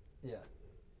 Yeah.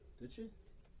 Did she?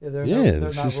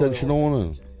 Yeah, she said she don't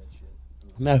want to.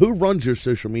 Now, who runs your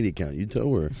social media account? You two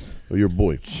or your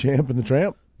boy? Champ and the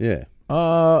Tramp? Yeah.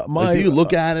 Do you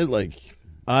look at it like?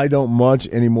 I don't much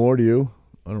anymore. Do you?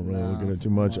 I don't really look at it too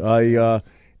much.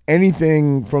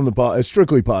 Anything from the it's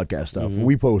strictly podcast stuff. Mm-hmm.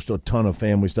 We post a ton of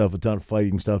family stuff, a ton of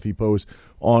fighting stuff. He posts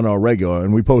on our regular,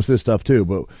 and we post this stuff too.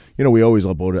 But we always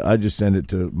upload it. I just send it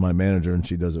to my manager, and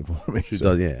she does it for me. She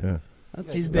does, yeah.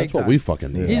 That's what we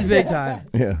fucking need. He's big time.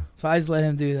 Yeah. So I just let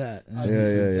him do that.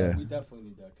 Yeah. We definitely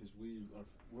need that because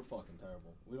we're fucking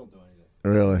terrible. We don't do anything.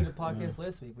 Really? We did a podcast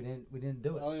last week. We didn't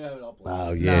do it. Oh, yeah,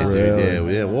 oh yeah, dude,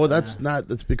 really? yeah. Well,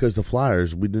 that's because the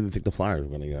Flyers. We didn't think the Flyers were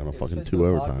going to get on a fucking 2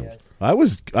 overtimes. I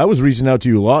was reaching out to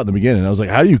you a lot in the beginning. I was like,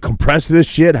 "How do you compress this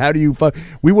shit? How do you fuck?"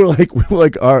 We were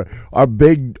like our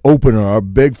big opener, our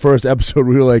big first episode.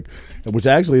 We were like, which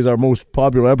actually is our most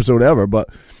popular episode ever. But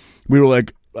we were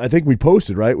like, I think we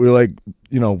posted, right? We were like,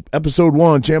 episode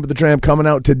 1, Champ of the Tramp coming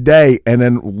out today. And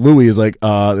then Louis is like,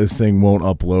 this thing won't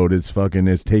upload.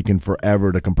 It's taken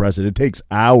forever to compress it. It takes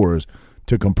hours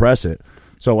to compress it.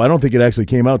 So I don't think it actually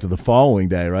came out to the following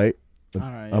day, right?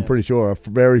 I'm pretty sure our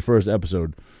very first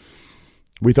episode.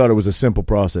 We thought it was a simple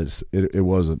process. It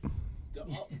wasn't.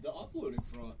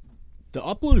 The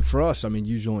uploading for us,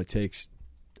 usually only takes,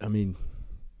 I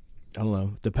don't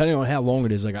know. Depending on how long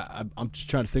it is, I'm just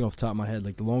trying to think off the top of my head.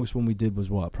 Like the longest one we did was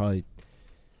what? Probably.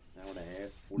 Hour and a half.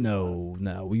 45?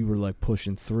 No, we were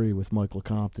pushing 3 with Michael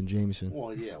Compton, Jameson.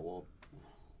 Well, yeah,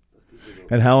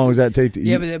 And how long does that take to eat?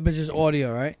 Yeah, but just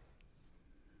audio, right?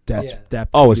 It's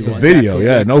the video.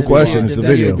 Yeah, no question. It's the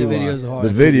video. The video's hard. The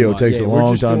video takes a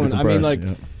long time to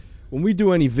compress. When we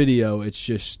do any video, it's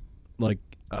just like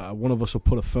one of us will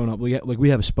put a phone up. We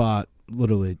have a spot,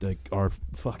 literally,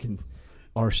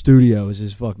 our studio is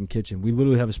his fucking kitchen. We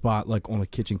literally have a spot on a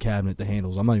kitchen cabinet, the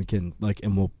handles. I'm not even kidding.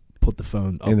 And we'll put the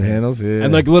phone up in the handles, yeah.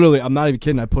 And literally, I'm not even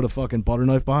kidding. I put a fucking butter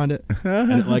knife behind it,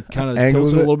 and it kind of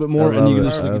tilts it a little bit more, and you can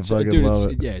just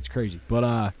dude, it's crazy.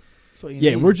 But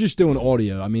we're just doing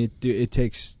audio. It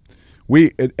takes.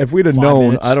 If we'd have known,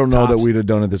 minutes, I don't know tops. that we'd have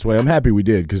done it this way. I'm happy we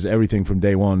did because everything from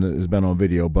day one has been on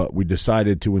video. But we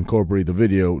decided to incorporate the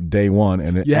video day one,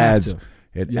 and it adds.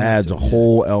 It adds a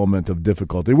whole element of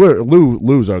difficulty.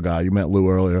 Lou's our guy. You met Lou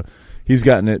earlier. He's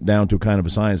gotten it down to kind of a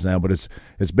science now, but it's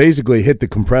basically hit the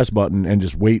compress button and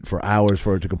just wait for hours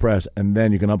for it to compress, and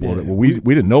then you can upload it. Well, we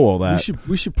didn't know all that.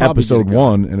 We should probably episode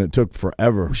 1, and it took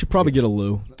forever. We should probably get a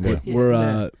Lou. Yeah.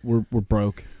 We're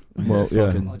broke. Well,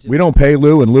 we don't pay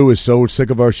Lou, and Lou is so sick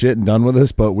of our shit and done with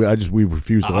us. But we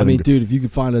refuse to. Dude, if you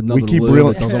could find another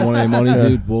Lou that doesn't want any money,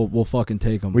 dude, we'll fucking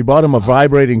take him. We bought him a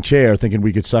vibrating chair, thinking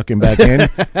we could suck him back in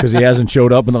because he hasn't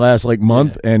showed up in the last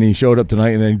month, and he showed up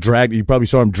tonight, and then he dragged. You probably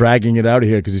saw him dragging it out of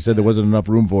here because he said there wasn't enough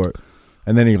room for it,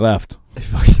 and then he left.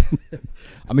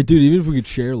 Dude, even if we could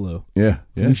share Lou. Yeah.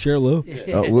 Can we share Lou?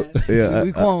 Yeah.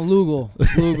 We call him Lugal.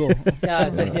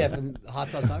 From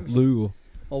Hot Tub Time. Lugal.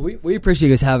 Well, we appreciate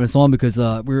you guys having us on because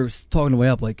we were talking the way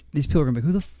up. These people are going to be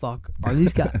who the fuck are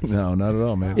these guys? No, not at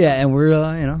all, man. Yeah, and we're,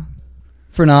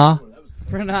 for now.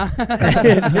 For now.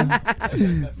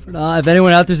 If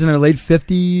anyone out there's in their late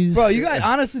 50s. Bro, you guys,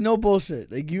 honestly, no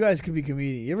bullshit. You guys could be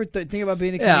comedians. You ever think about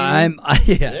being a comedian?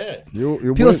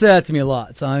 Yeah, people say that to me a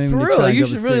lot. So I'm for real, you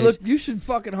should really look. You should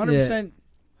fucking 100%.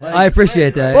 I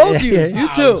appreciate that. Both of you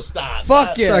too.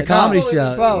 Fuck yeah. Start a comedy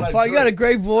show. Bro, you got a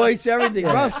great voice, everything.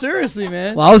 Bro, seriously,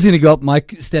 man. Well, I was going to go up my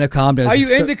stand-up comedy. Are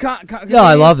you into comedy? Yeah,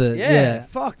 I love it. Yeah.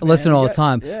 Fuck, I listen all the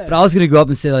time. Yeah. But I was going to go up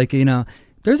and say,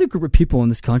 there's a group of people in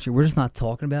this country we're just not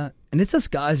talking about. And it's us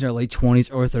guys in our late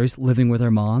 20s or 30s living with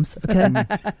our moms. Okay?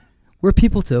 We're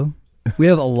people too. We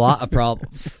have a lot of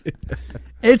problems.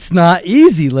 It's not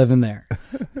easy living there.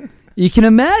 You can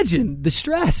imagine the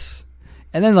stress.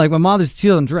 And then, my mom she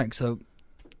doesn't drink, so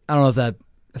I don't know if that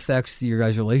affects your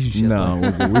guys' relationship. No,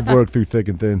 we've worked through thick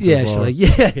and thin. Yeah, so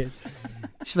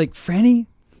she's like, Franny,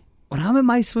 when I'm at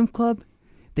my swim club,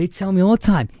 they tell me all the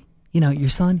time, your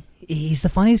son, he's the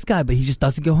funniest guy, but he just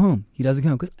doesn't go home. He doesn't go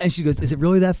home. And she goes, is it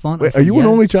really that fun? Wait, are you an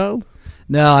only child?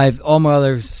 No, all my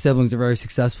other siblings are very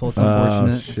successful. It's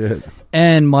unfortunate. Oh, shit.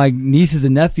 And my nieces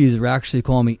and nephews were actually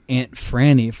calling me Aunt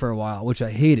Franny for a while, which I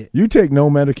hated. You take no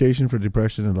medication for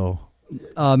depression at all?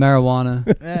 Marijuana.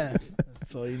 Yeah,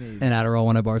 that's all you need. And Adderall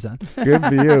when I bar down. Good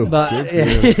for you.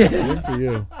 Good for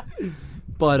you.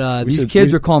 But these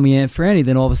kids were calling me Aunt Franny.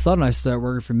 Then all of a sudden, I started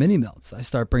working for Mini Melts. I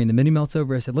started bringing the Mini Melts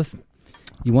over. I said, listen,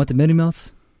 you want the Mini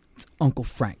Melts? It's Uncle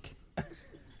Frank.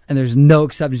 And there's no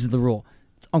exceptions to the rule.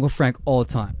 It's Uncle Frank all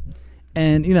the time.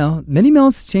 And, Mini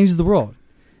Melts changes the world.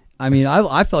 I mean,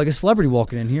 I felt like a celebrity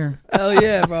walking in here. Hell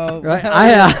yeah, bro. Right?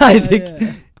 I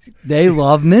think they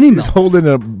love Mini Melts. He's holding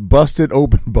a busted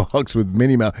open box with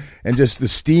Mini Melt, and just the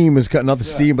steam is cutting, not the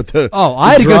steam, but the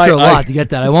I had to go through a lot to get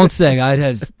that. I won't say. I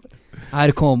had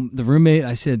to call the roommate.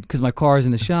 I said, because my car is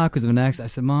in the shop because of an accident. I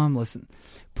said, Mom, listen,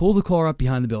 pull the car up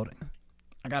behind the building.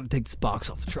 I got to take this box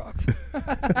off the truck.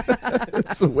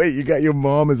 So wait, you got your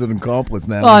mom as an accomplice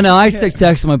now? Oh, no, I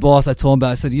texted my boss. I told him about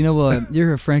it. I said, you know what?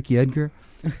 You're Frankie Edgar?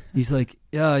 He's like,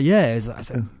 yeah. I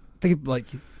said,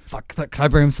 fuck, can I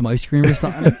bring him some ice cream or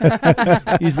something?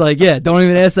 He's like, yeah, don't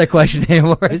even ask that question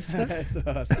anymore. That's awesome.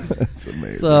 That's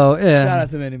amazing. So, yeah. Shout out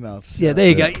to Mini Melts. Yeah, there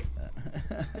you go.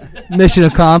 Mission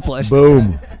accomplished.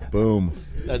 Boom.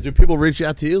 Do people reach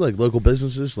out to you, like local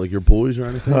businesses, like your boys or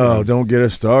anything? Oh, don't get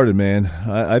us started, man.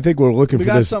 I think we're looking for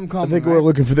this. We're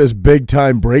looking for this big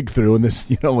time breakthrough, and this,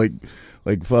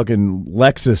 like fucking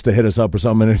Lexus to hit us up or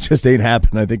something, and it just ain't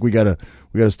happening. I think we gotta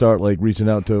start like reaching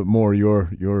out to more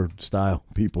your style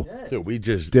people. Yeah. Dude, we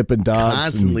just dipping dogs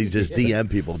constantly just DM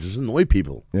people, just annoy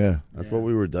people. Yeah, that's what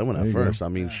we were doing at first. I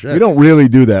mean, shit. We don't really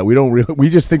do that. We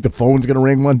just think the phone's gonna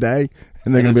ring one day.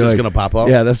 And they're going to be gonna pop up?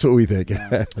 Yeah, that's what we think.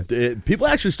 People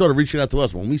actually started reaching out to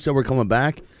us when we said we're coming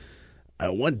back.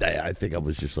 One day, I think I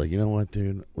was just like, you know what,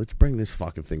 dude? Let's bring this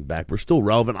fucking thing back. We're still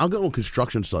relevant. I'll go on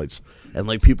construction sites, and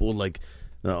like people like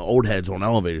old heads on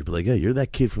elevators be like, "Yeah, you're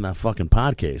that kid from that fucking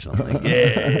podcast." I'm like,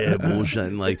 "Yeah, bullshit."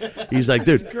 And like, he's like,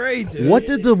 "Dude, great, dude. What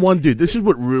did the one dude? This is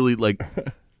what really like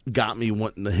got me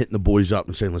wanting to hitting the boys up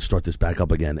and saying, let's start this back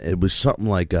up again." It was something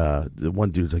like the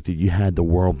one dude's like, "Dude, you had the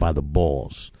world by the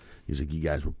balls." He's like, you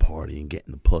guys were partying,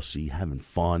 getting the pussy, having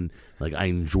fun. Like, I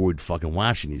enjoyed fucking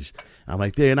watching these. I'm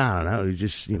like, dude, I don't know. It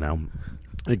just,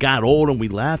 it got old and we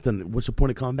laughed. And what's the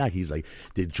point of coming back? He's like,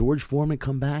 did George Foreman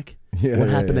come back? Yeah, what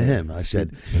happened to him? I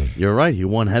said, you're right. He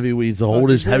won heavyweight. He's the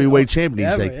oldest heavyweight champion.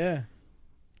 He's like,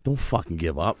 don't fucking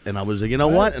give up. And I was like, you know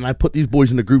what? And I put these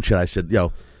boys in the group chat. I said,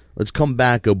 yo, let's come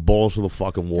back, go balls to the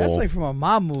fucking wall. That's like from a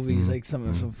mob movie. It's like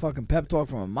some fucking pep talk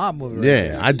from a mob movie. Right?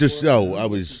 Yeah, I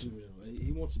was...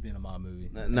 He wants to be in a mob movie.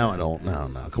 No, I don't. No.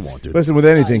 Come on, dude. Listen, with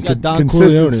anything,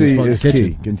 consistency is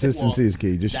key. Consistency is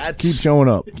key. Just keep showing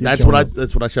up. That's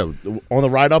what I said. On the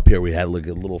ride up here, we had like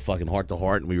a little fucking heart to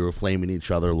heart, and we were flaming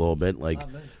each other a little bit, like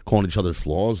calling each other's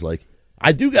flaws. Like,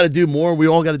 I do got to do more. We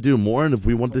all got to do more, and if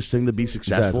we want this thing to be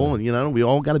successful, and we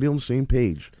all got to be on the same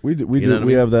page. We do.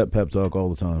 We have that pep talk all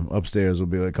the time. Upstairs, we'll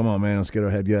be like, "Come on, man, let's get our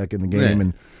head back in the game."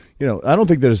 And I don't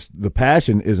think the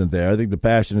passion isn't there. I think the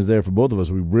passion is there for both of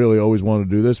us. We really always want to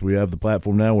do this. We have the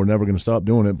platform now. We're never going to stop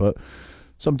doing it. But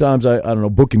sometimes I don't know,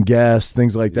 booking guests,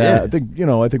 things like that.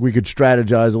 Yeah. I think we could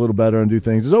strategize a little better and do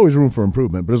things. There's always room for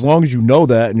improvement. But as long as you know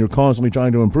that and you're constantly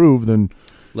trying to improve, then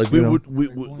like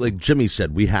like Jimmy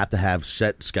said, we have to have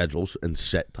set schedules and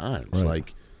set times. Right.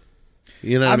 Like,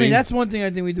 what I mean, that's one thing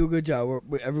I think we do a good job.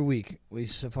 We every week we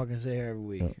fucking say here every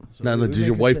week. So now, does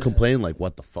your wife complain like,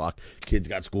 "What the fuck? Kids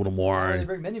got school tomorrow." They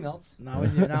bring Mini Melts. Now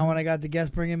when I got the guests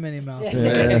bringing Mini Melts.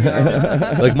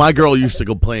 Like my girl used to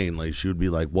complain. Like she would be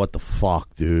like, "What the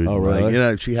fuck, dude?" Oh, really?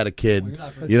 Like, she had a kid.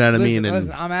 You know what I mean?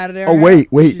 Listen, I'm out of there. Oh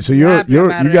wait. So you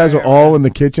guys are all in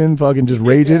the kitchen, fucking just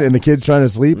raging, and the kid's trying to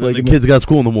sleep. Like the kids got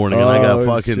school in the morning, and I got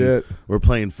fucking. Shit. We're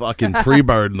playing fucking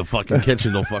Freebird in the fucking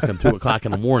kitchen till fucking 2:00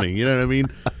 in the morning. You know what I mean?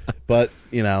 But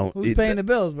who's paying the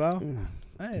bills, bro?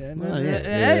 Hey,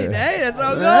 that's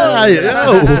how it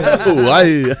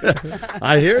goes.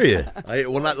 I hear you.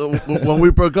 When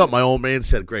we broke up, my old man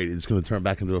said, "Great, it's going to turn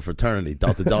back into a fraternity."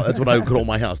 Delta. That's what I would call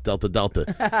my house, Delta.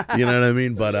 You know what I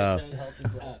mean? But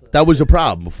that was a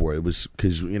problem before. It was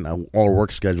because our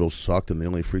work schedules sucked, and the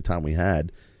only free time we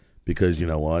had, because you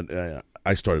know what,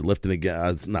 I started lifting again.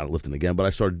 I was not lifting again, but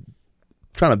I started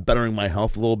trying to bettering my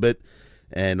health a little bit,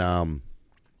 and I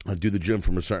do the gym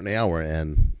from a certain hour,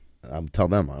 and I'm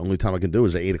telling them the only time I can do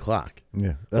is at 8:00.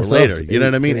 Yeah, or later. You know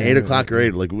what I mean? 8:00 or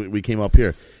 8. Like we came up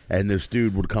here, and this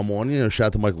dude would come on. Shout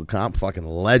out to Michael Comp, fucking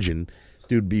legend.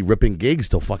 Dude be ripping gigs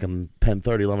till fucking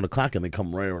 10:30, 11:00, and they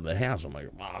come right over to the house. I'm like,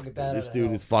 this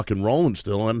dude is fucking rolling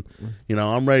still, and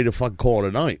I'm ready to fucking call it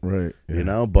a night. Right.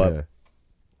 Yeah. But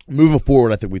moving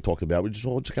forward, I think we talked about, we just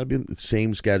got to be the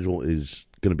same schedule is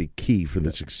going to be key for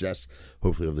the success,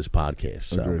 hopefully, of this podcast.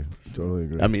 So, agree. Totally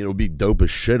agree. I mean, it would be dope as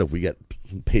shit if we get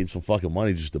paid some fucking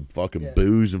money just to fucking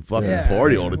booze and fucking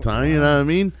party all the time. You know what I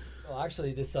mean? Well,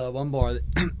 actually, this one bar,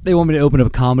 they want me to open up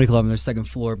a comedy club on their second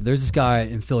floor, but there's this guy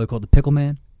in Philly called the Pickle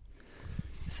Man.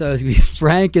 So it's going to be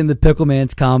Frank and the Pickle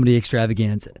Man's Comedy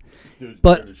Extravaganza.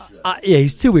 But,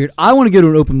 he's too weird. I want to go to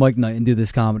an open mic night and do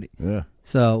this comedy. Yeah.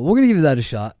 So we're going to give that a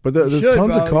shot. But there's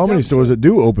tons of comedy stores that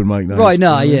do open mic nights. Right,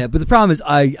 no, yeah. But the problem is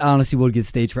I honestly would get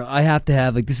stage fright. I have to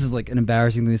have, like, this is like an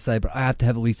embarrassing thing to say, but I have to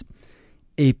have at least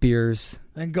 8 beers.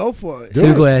 And go for it.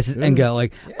 2 glasses and go.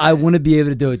 Like, I wouldn't be able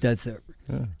to do it dead sober.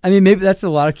 Yeah. I mean, maybe that's a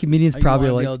lot of comedians probably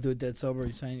you like. Be able to do it dead sober,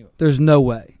 you're saying there's no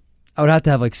way. I would have to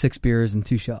have like 6 beers and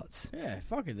 2 shots. Yeah,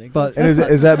 fuck it. But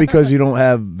is that because you don't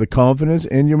have the confidence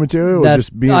in your material? Or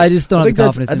I just don't have the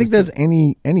confidence. I think that's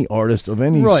any artist of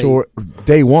any sort.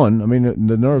 Day one, I mean,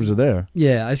 the nerves are there.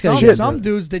 Yeah, I just some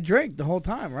dudes they drink the whole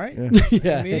time, right?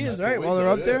 Yeah, comedians, right? While they're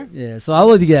up there. Yeah, so I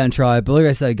would like to get out and try it. But like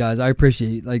I said, guys, I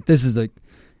appreciate this is like.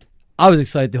 I was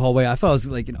excited the whole way. I thought I was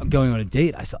like going on a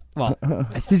date. I thought, well,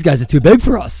 these guys are too big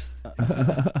for us.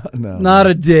 No, not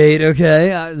a date,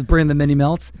 okay? I was bringing the mini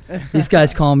melts. These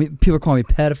guys people call me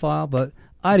pedophile, but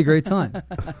I had a great time.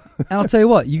 And I'll tell you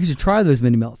what, you should try those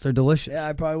mini melts. They're delicious. Yeah,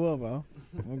 I probably will, bro.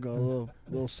 We'll go a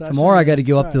little session. Tomorrow I got to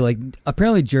go up to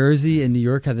apparently Jersey and New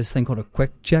York have this thing called a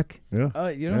Quick Check. Yeah. Oh,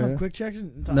 you don't have Quick Checks?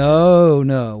 No.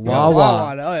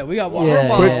 Wawa. Oh yeah, we got Wawa.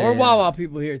 We're Wawa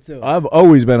people here too. I've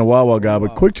always been a Wawa guy,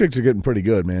 but Quick Checks are getting pretty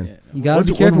good, man. Yeah. You got to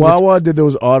be careful. When Wawa did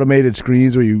those automated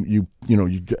screens where you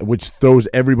which throws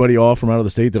everybody off from out of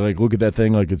the state, they're like, look at that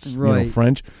thing like it's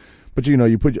French. But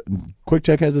you put Quick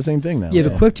Check has the same thing now. Yeah,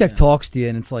 the Quick Check talks to you,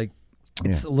 and it's like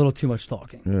it's a little too much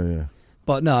talking. Yeah.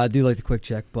 But no, I do like the Quick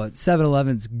Check. But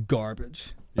 7-Eleven's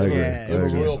garbage. I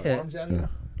agree. Royal Farms out here?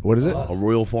 What is it?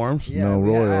 Royal Farms? Yeah, no,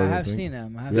 Royal. I have seen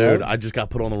them. Dude, I just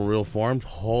got put on the Royal Farms.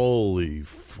 Holy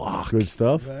fuck! Good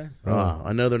stuff. Okay.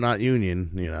 I know they're not union,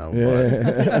 Yeah.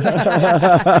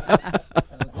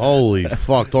 Holy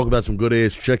fuck! Talk about some good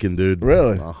ass chicken, dude.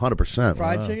 Really? 100%.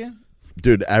 Fried chicken.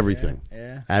 Dude, everything.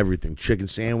 Yeah. Everything. Chicken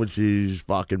sandwiches,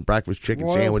 fucking breakfast chicken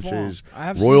sandwiches.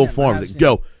 Royal Farms.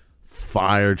 Go.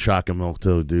 Fire chocolate milk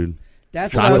too, dude.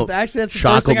 That's that's the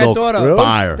first thing I thought of. Really?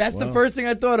 Fire. That's the first thing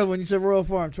I thought of when you said Royal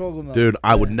Farm chocolate milk. Dude,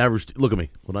 I would never look at me.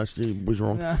 When I was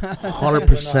wrong,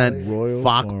 100% Royal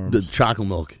Farms. The chocolate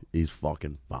milk is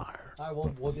fucking fire. All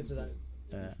right, we'll get to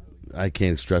that. I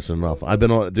can't stress it enough. I've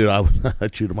been on, dude. I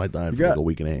chewed my diet for like a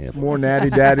week and a half. More Natty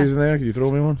Daddies in there? Can you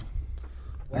throw me one?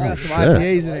 I got some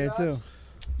IPAs in there too.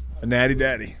 A Natty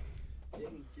Daddy.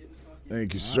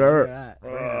 Thank you, sir.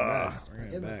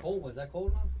 Is that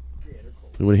cold enough?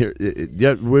 You want to hear?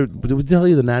 Did we tell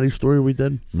you the Natty story we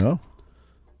did? No.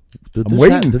 I'm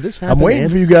waiting. Did this happen? I'm waiting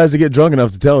for you guys to get drunk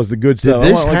enough to tell us the good stuff.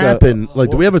 Did this happen?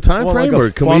 Do we have a time frame?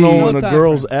 Like a funnel in a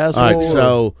girl's asshole? All right,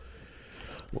 so,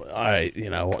 all right,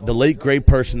 the late great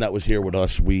person that was here with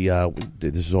us, we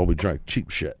this is all we drank, cheap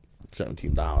shit,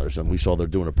 $17, and we saw they're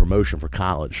doing a promotion for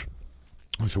college,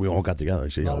 so we all got together. I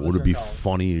said, would it be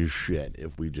funny as shit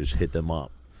if we just hit them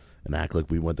up and act like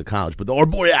we went to college? But our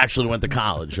boy actually went to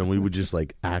college, and we would just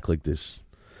like act like this.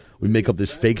 We make up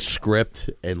this fake script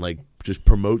and like just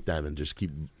promote them and just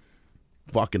keep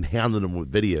fucking hounding them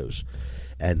with videos.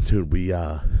 And dude, we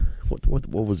what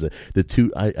was it? The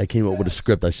two I came up with a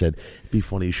script. I said, it'd be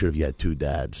funny as shit if you had 2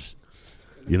 dads.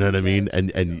 You know what I mean?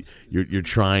 And you're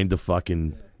trying to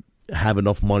fucking have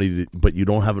enough money, but you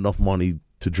don't have enough money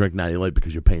to drink Natty Light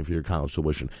because you're paying for your college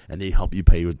tuition, and they help you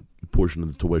pay a portion of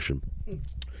the tuition.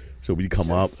 So we'd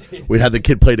come up, we'd have the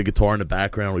kid play the guitar in the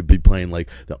background, we'd be playing like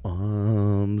the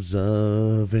arms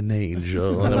of an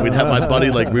angel, and then we'd have my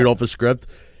buddy like read off a script,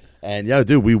 and yeah,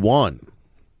 dude, we won.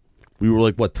 We were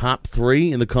like top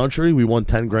 3 in the country. We won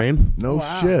 10 grand. No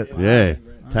shit. Yeah,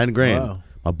 10 grand.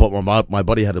 Wow. My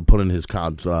buddy had to put in his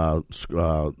college,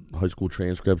 high school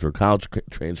transcripts or college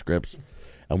transcripts.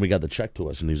 And we got the check to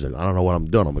us, and he's like, I don't know what I'm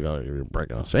doing. I'm like, oh, you're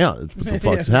breaking us out. What the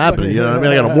fuck's happening? You know what I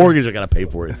mean? I got a mortgage I got to pay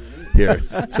for it here.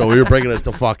 So we were breaking us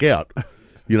the fuck out.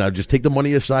 Just take the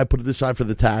money aside, put it aside for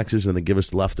the taxes, and then give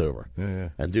us the leftover. Yeah.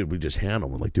 And, dude, we just handle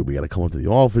them. We're like, dude, we got to come into the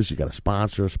office. You got to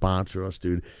sponsor us,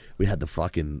 dude. We had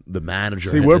the manager.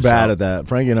 See, we're bad at that.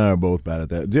 Frankie and I are both bad at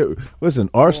that. Dude, listen,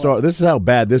 our start, this is how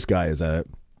bad this guy is at it.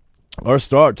 Our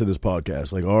start to this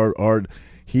podcast, like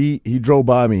He drove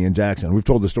by me in Jackson. We've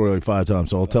told the story like 5 times,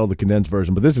 so I'll tell the condensed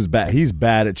version. But this is bad. He's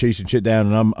bad at chasing shit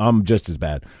down, and I'm just as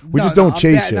bad. We just don't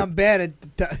chase shit. I'm bad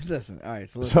at listen. All right.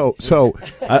 So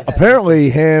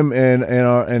apparently him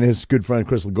and his good friend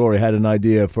Chris Ligori had an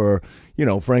idea for,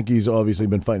 Frankie's obviously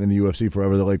been fighting in the UFC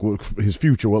forever. They're like, his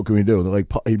future, what can we do? They're like,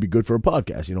 he'd be good for a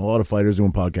podcast. A lot of fighters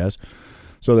doing podcasts.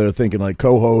 So they're thinking like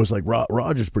co-host, like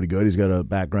Roger's pretty good. He's got a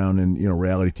background in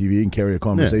reality TV and carry a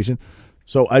conversation. Yeah.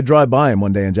 So I drive by him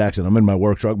one day in Jackson. I'm in my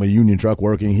work truck, my union truck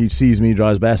working. He sees me,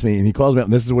 drives past me, and he calls me up,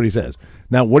 and this is what he says.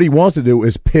 Now, what he wants to do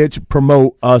is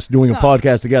promote us doing a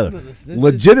podcast together.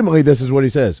 Legitimately, this is what he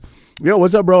says. Yo,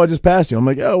 what's up, bro? I just passed you. I'm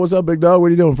like, yo, what's up, big dog? What are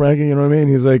you doing, Frankie? You know what I mean?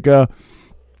 He's like,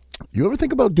 you ever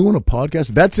think about doing a podcast?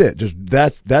 That's it. Just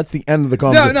that's the end of the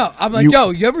conversation. No. I'm like,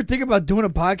 you ever think about doing a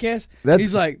podcast?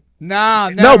 He's like, nah,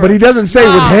 never. No, but he doesn't say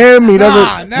with him. He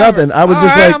doesn't nothing. I was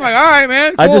just like, I'm like, all right,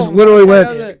 man. Cool. I just literally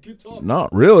went,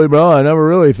 not really, bro. I never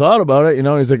really thought about it.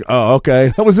 He's like, oh,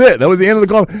 okay. That was it. That was the end of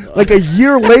the call. Like a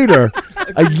year later,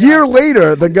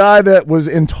 the guy that was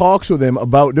in talks with him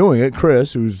about doing it,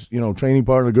 Chris, who's training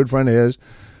partner, a good friend of his,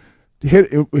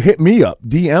 hit me up,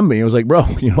 DM me. I was like, bro,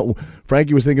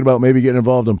 Frankie was thinking about maybe getting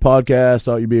involved in podcasts.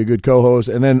 Thought you'd be a good co-host.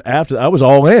 And then after, I was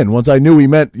all in. Once I knew he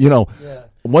meant,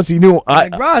 once he knew,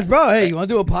 Raj, bro, hey, you want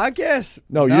to do a podcast?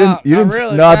 No, you didn't.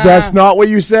 Really. No, that's not what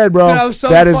you said, bro. Dude,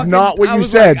 that is not what you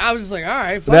said. I was just like, all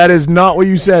right. That is not what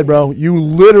you said, bro. You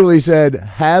literally said,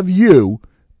 have you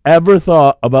ever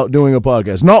thought about doing a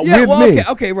podcast? Not with me.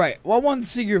 Okay, right. Well, I wanted to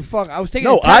see your I was taking.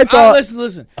 No, I thought.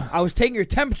 Listen. I was taking your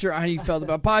temperature on how you felt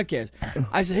about podcasts.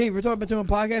 I said, hey, you ever thought about doing a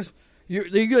podcast? You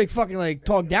like fucking like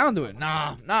talk down to it.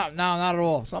 Nah, not at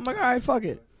all. So I'm like, all right, fuck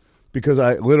it. Because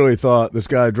I literally thought this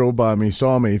guy drove by me,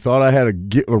 saw me, thought I had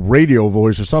a radio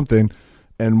voice or something,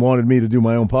 and wanted me to do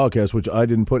my own podcast, which I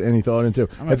didn't put any thought into.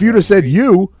 If you'd have said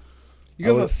you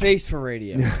have a face for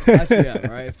radio. That's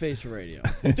right? A face for radio.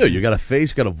 Dude, you got a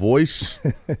face, got a voice.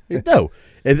 You do.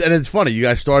 And it's funny. You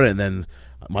guys started, and then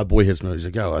my boy hits me. He's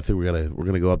like, "Oh, I think we're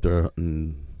gonna go up there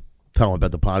and tell him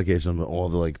about the podcast and all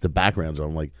the backgrounds."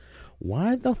 I'm like,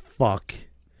 why the fuck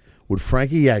would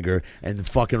Frankie Yeager and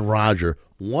fucking Roger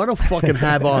want to fucking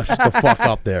have us the fuck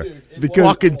up there? Because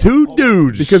fucking two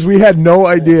dudes. Because we had no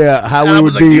idea how we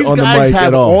would be on the mic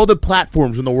at all. All the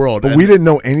platforms in the world. But we didn't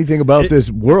know anything about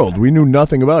this world. We knew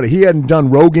nothing about it. He hadn't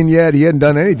done Rogan yet. He hadn't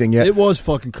done anything yet. It was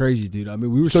fucking crazy, dude. I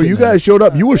mean, we were. So you guys showed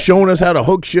up. You were showing us how to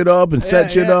hook shit up and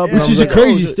set shit up. Which is a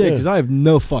crazy thing because I have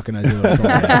no fucking idea what I'm talking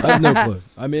about. I have no clue.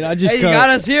 I mean, I just. Hey, you got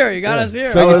us here.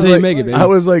 I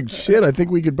was like, shit, I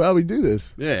think we could probably do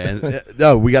this. Yeah. And,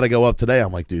 no, we got to go up today.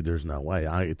 I'm like, dude, there's no way.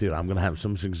 I'm going to have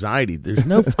some anxiety. There's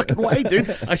no fucking way, dude.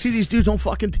 I see these dudes on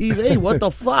fucking TV. What the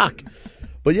fuck?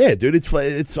 But yeah, dude,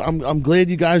 it's. I'm glad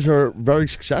you guys are very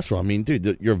successful. I mean,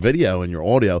 dude, your video and your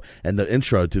audio and the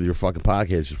intro to your fucking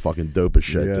podcast is fucking dope as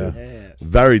shit, dude. Yeah.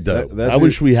 Very dope. I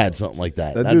wish we had something like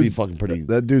that. That'd be fucking pretty.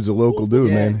 That dude's a local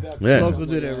dude, man. Yeah, local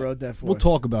dude that wrote that for us. We'll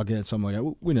talk about getting something like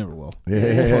that. We never will.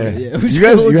 Yeah. You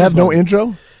guys, you have no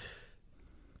intro?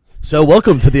 So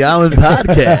welcome to the Island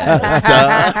Podcast.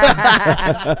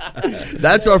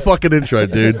 That's our fucking intro,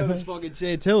 dude. That's fucking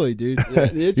Santilli, dude.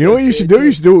 You know what you should do?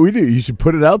 You should do what we do. You should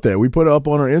put it out there. We put it up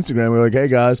on our Instagram. We're like, hey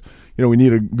guys, we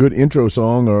need a good intro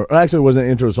song. Or actually, it wasn't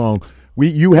an intro song.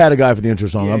 You had a guy for the intro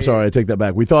song. I'm sorry, I take that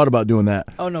back. We thought about doing that.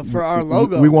 Oh no, for our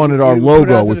logo. We wanted our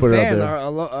logo. We put it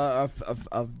out there.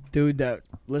 A dude that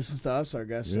listens to us, I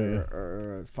guess,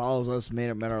 or follows us made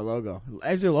our logo.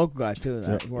 Actually, a local guy too.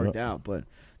 That worked out, but.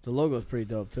 The logo's pretty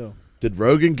dope too. Did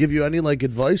Rogan give you any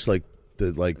advice? Nah.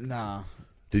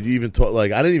 Did you even talk? I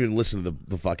didn't even listen to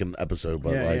the fucking episode,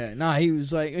 but Nah, he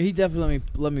was he definitely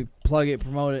let me plug it,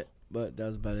 promote it, but that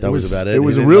was about it. That was about it. It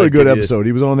was a really good episode.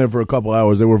 He was on there for a couple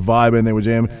hours. They were vibing, they were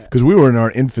jamming because we were in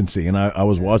our infancy, and I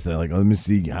was watching that let me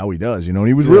see how he does, and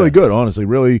he was really good, honestly,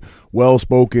 really well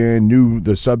spoken, knew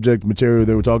the subject material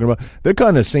they were talking about. They're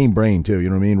kind of same brain too, you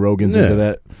know what I mean? Rogan's into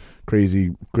that.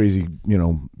 Crazy,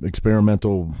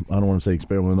 experimental, I don't want to say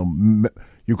experimental,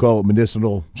 you call it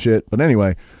medicinal shit. But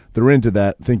anyway, they're into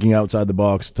that, thinking outside the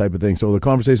box type of thing. So the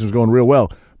conversation was going real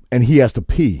well. And he has to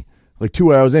pee.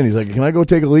 2 hours in, he's like, can I go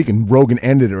take a leak? And Rogan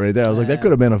ended it right there. I was like, that could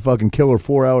have been a fucking killer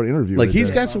 4-hour interview. He's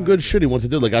got some good shit he wants to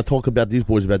do. I talk about these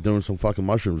boys about doing some fucking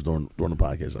mushrooms during the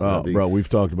podcast. Bro, we've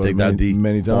talked about it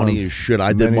many times. Funny as shit.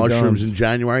 I did mushrooms in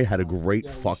January. Had a great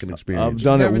fucking experience. I've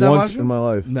done it once in my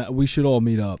life. Nah, we should all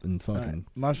meet up and fucking.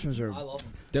 Mushrooms are. I love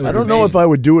them. I don't know if I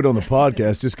would do it on the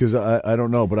podcast just because I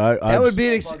don't know, but that would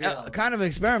be kind of an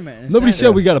experiment. Nobody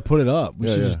said we got to put it up. We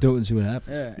should just do it and see what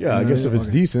happens. Yeah, I guess if it's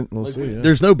decent, we'll see.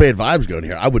 There's no bad vibes vibes going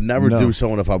here. I would never do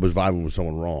someone if I was vibing with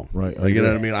someone wrong. Right. Like, you know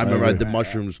what I mean? I remember I did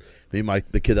mushrooms.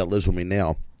 The kid that lives with me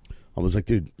now, I was like,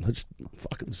 dude, let's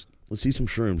see some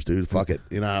shrooms, dude. Fuck it.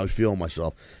 You know, I was feeling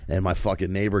myself. And my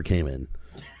fucking neighbor came in.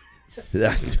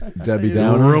 Debbie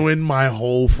Downer ruined my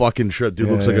whole fucking trip. Dude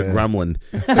looks like a gremlin.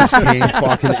 Just came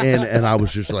fucking in, and I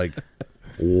was just like,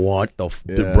 what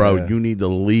the bro, you need to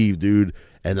leave, dude.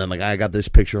 And then, like, I got this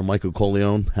picture of Michael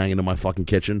Corleone hanging in my fucking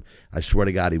kitchen. I swear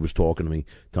to God, he was talking to me,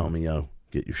 telling me, yo,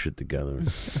 get your shit together.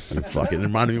 And fucking, it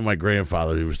reminded me of my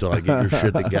grandfather. He was still like, get your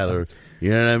shit together. You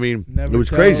know what I mean? It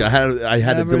was crazy. I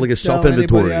had to do like a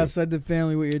self-inventory. Outside the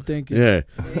family what you're thinking. Yeah.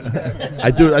 I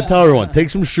tell everyone,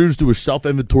 take some shoes, do a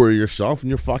self-inventory of yourself, and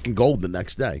you're fucking gold the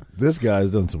next day. This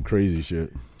guy's done some crazy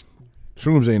shit.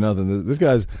 Shrooms ain't nothing. This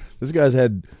guy's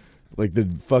had like the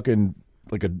fucking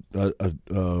like a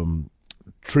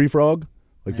tree frog,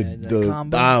 like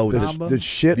the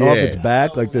shit off its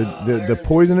back, like the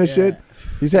poisonous shit.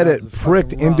 He's had it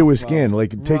pricked into his skin,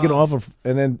 like taken off of,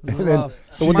 and then.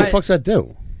 So what the fuck's that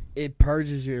do? It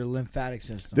purges your lymphatic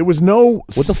system. There was no.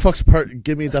 What the fuck's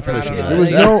give me a definition.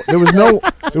 There was no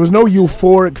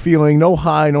euphoric feeling, no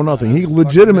high, no nothing. He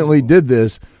legitimately did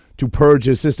this to purge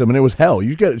his system, and it was hell.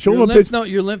 You get show him a picture.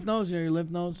 Your lymph nodes, you know your lymph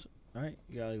nodes, right?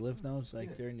 You got like lymph nodes,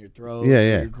 like they're in your throat,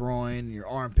 your groin, your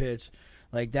armpits.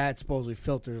 Like, that supposedly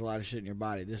filters a lot of shit in your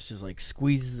body. This just, like,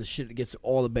 squeezes the shit. It gets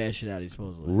all the bad shit out of you,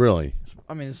 supposedly. Really?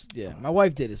 I mean, my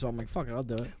wife did it, so I'm like, fuck it, I'll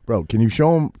do it. Bro, can you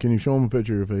show him a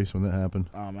picture of your face when that happened?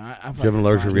 Did you have an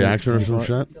allergic reaction or some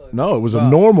shit? No, it was a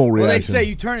normal reaction. Well, they say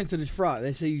you turn into this frog.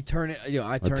 They say you turn it,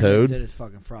 I turn into this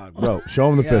fucking frog. Bro, show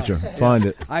him the picture. Find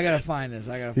it. I gotta find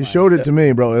this. He showed it to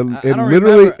me, bro.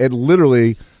 It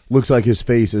literally looks like his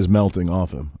face is melting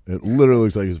off him. It literally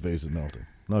looks like his face is melting.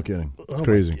 Not kidding. It's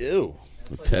crazy. Ew.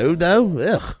 A toad, though?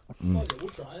 Ugh. We'll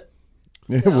try it.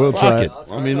 Yeah, we'll try it.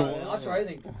 I mean, I'll try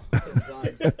anything.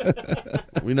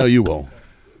 We know you won't.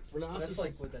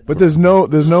 But there's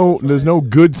no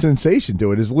good sensation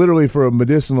to it. It's literally for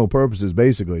medicinal purposes,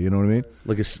 basically. You know what I mean?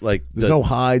 There's no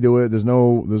high to it. There's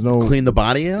no clean the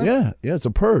body out. Yeah. It's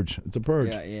a purge. It's a purge.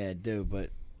 Yeah, dude.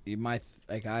 But my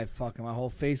whole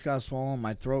face got swollen.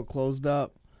 My throat closed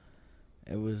up.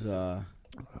 It was I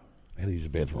had to use the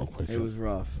bathroom real quick. It was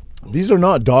rough. These are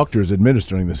not doctors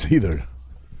administering this either.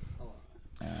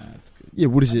 Yeah,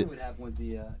 what is it?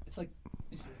 It's like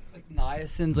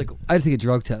niacin's. Like, I had to take a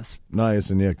drug test.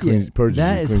 Niacin, purges.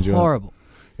 That is horrible.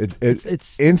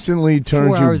 It's instantly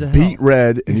turns you beet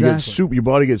red, and you get your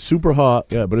body gets super hot.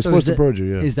 Yeah, but it's supposed to purge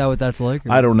you. Yeah, is that what that's like?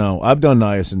 I don't know. I've done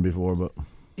niacin before, but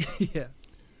yeah,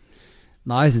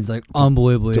 niacin's like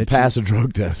unbelievably to pass a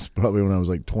drug test. Probably when I was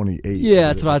like 28. Yeah,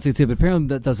 that's what I was too. But apparently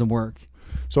that doesn't work.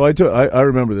 So I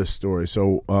remember this story.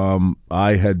 So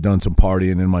I had done some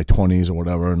partying in my 20s or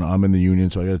whatever, and I'm in the union,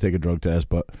 so I got to take a drug test.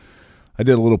 But I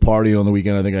did a little partying on the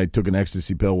weekend. I think I took an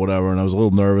ecstasy pill, whatever, and I was a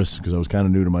little nervous because I was kind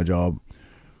of new to my job.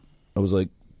 I was like,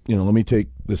 let me take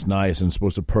this niacin. It's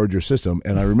supposed to purge your system.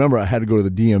 And I remember I had to go to the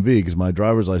DMV because my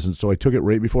driver's license, so I took it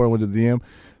right before I went to the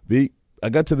DMV. I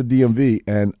got to the DMV,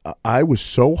 and I was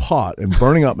so hot and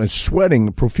burning up and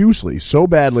sweating profusely so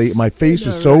badly. My face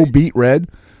was so beet red.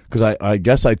 Because I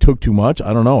guess I took too much.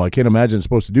 I don't know. I can't imagine it's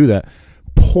supposed to do that.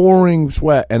 Pouring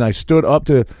sweat. And I stood up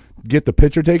to get the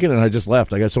picture taken, and I just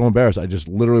left. I got so embarrassed. I just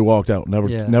literally walked out.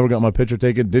 Never got my picture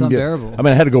taken. Didn't get. I mean,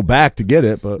 I had to go back to get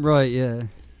it. But right, yeah.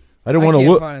 I didn't want to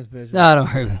look. No,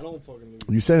 don't worry about it.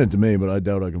 You sent it to me, but I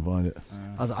doubt I can find it.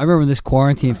 I remember when this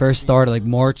quarantine first started, like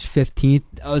March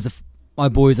 15th. My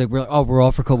boys we're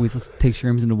off for a couple weeks. Let's take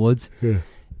shrooms in the woods. Yeah.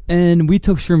 And we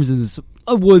took shrooms in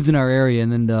the woods in our area,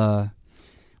 and then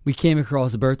we came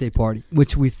across a birthday party,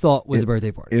 which we thought was a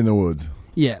birthday party. In the woods.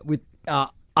 Yeah.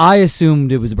 I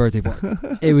assumed it was a birthday party.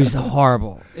 It was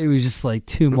horrible. It was just like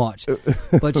too much.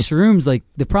 But shrooms, like,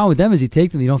 the problem with them is you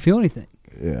take them, you don't feel anything.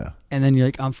 Yeah. And then you're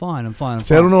like, I'm fine.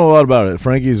 See, I don't know a lot about it.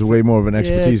 Frankie's way more of an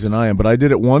expertise than I am, but I did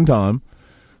it one time.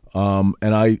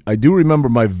 And I do remember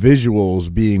my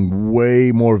visuals being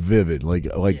way more vivid.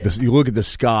 This, you look at the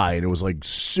sky, and it was like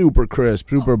super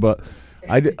crisp, but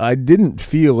I didn't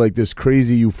feel like this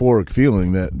crazy euphoric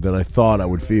feeling that I thought I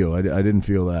would feel. I didn't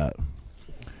feel that.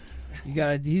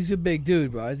 He's a big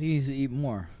dude, bro. I think he needs to eat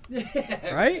more.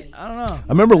 Right? I don't know. I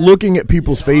remember looking at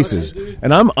people's faces,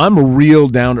 and I'm a real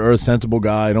down to earth, sensible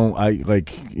guy.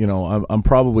 I'm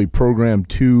probably programmed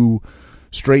too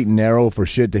straight and narrow for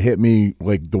shit to hit me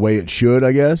like the way it should,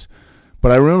 I guess.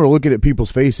 But I remember looking at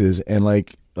people's faces and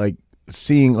like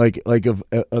seeing if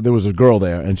there was a girl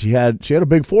there, and she had a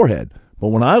big forehead. But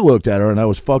when I looked at her and I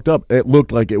was fucked up, it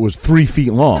looked like it was 3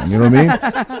 feet long. You know what I mean?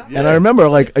 Yeah. And I remember,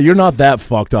 like, you're not that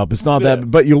fucked up. It's not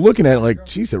that. But you're looking at it like,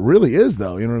 geez, it really is,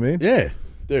 though. You know what I mean? Yeah.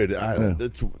 Dude,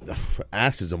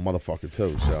 acid's a motherfucker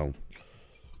too. So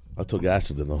I took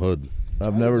acid in the hood.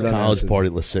 I've never done college acid. party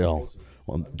at LaSalle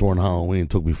during Halloween. It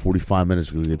took me 45 minutes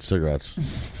to go get cigarettes.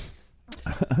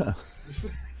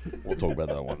 We'll talk about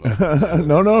that one.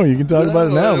 No, you can talk about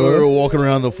it now. We were walking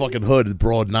around the fucking hood at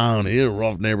Broad 9. It's a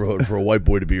rough neighborhood for a white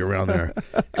boy to be around there,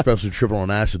 especially tripping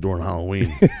on acid during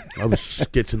Halloween. I was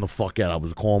sketching the fuck out. I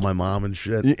was calling my mom and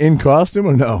shit. You in costume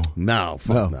or no? No,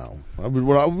 fuck no. We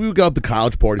would go out to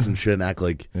college parties and shit and act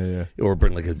like, or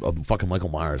bring like a fucking Michael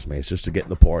Myers mace just to get in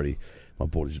the party. My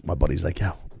buddy's like,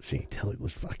 yo, see, tell it,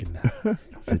 let's fucking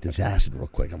take this acid real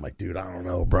quick. I'm like, dude, I don't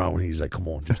know, bro. And he's like, come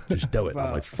on, just do it.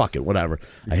 I'm like, fuck it, whatever.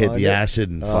 I hit the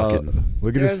acid and fucking.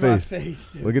 Look at his face.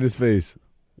 Look at his face.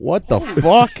 What the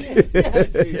fuck?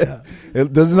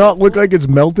 It does not look like it's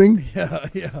melting.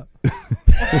 Yeah.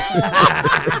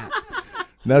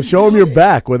 Now show him your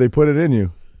back where they put it in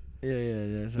you.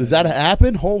 Yeah. Does that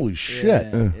happen? Holy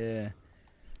shit. Yeah.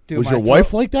 Dude, was your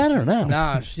wife like that or no?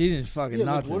 Nah, she didn't fucking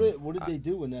nothing. What did they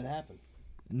do when that happened?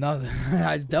 Nothing.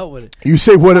 I dealt with it. You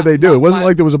say, what did they do? It wasn't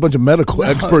like there was a bunch of medical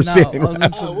experts standing around.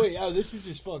 This was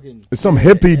just fucking. It's some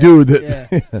hippie dude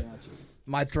that.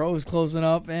 My throat was closing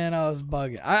up, and I was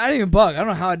bugging. I didn't even bug. I don't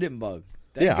know how I didn't bug.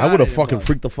 Thank God I would have fucking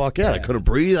freaked the fuck out. I couldn't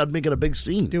breathe. I'd make it a big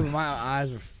scene. Dude, my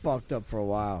eyes were fucked up for a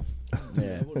while.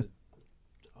 Yeah.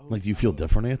 Like, do you feel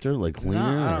different after? Like, cleaner?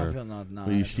 I don't feel nothing. No,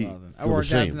 I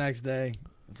worked out the next day.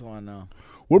 That's all I know.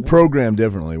 We're programmed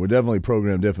differently. We're definitely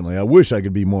programmed differently. I wish I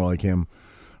could be more like him.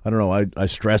 I don't know. I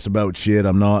stress about shit.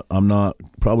 I'm not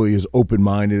probably as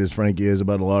open-minded as Frankie is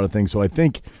about a lot of things. So I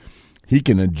think he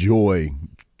can enjoy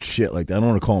shit like that. I don't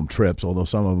want to call them trips, although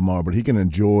some of them are, but he can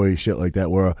enjoy shit like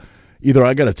that where either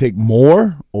I got to take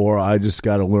more or I just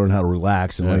got to learn how to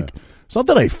relax. And like, it's not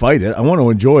that I fight it. I want to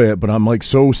enjoy it, but I'm like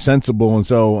so sensible. And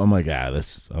so I'm like,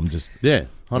 I'm just. Yeah.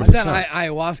 100%. I've done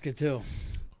ayahuasca too.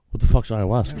 What the fuck's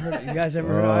ayahuasca? You guys ever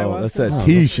heard of ayahuasca? That's that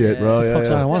tea shit, bro. What the fuck's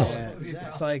ayahuasca? Yeah.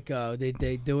 It's like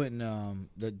they do it in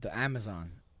the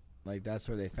Amazon. Like that's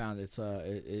where they found it. It's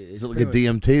is it like a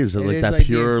DMT? Is it like that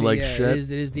pure DMT, shit?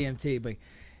 It is DMT, but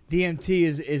DMT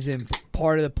is in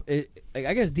part of the.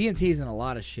 I guess DMT is in a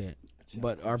lot of shit,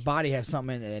 but our body has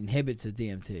something that inhibits the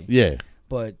DMT. Yeah.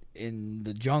 But in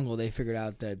the jungle, they figured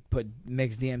out that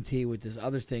mix DMT with this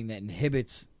other thing that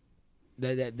inhibits.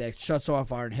 That shuts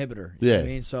off our inhibitor. You know what I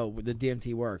mean? So the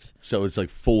DMT works. So it's like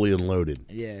fully unloaded.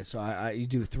 Yeah. So you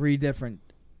do 3 different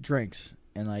drinks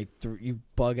and like you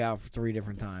bug out for 3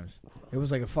 different times. It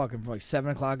was like from like 7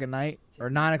 o'clock at night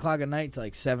or 9 o'clock at night to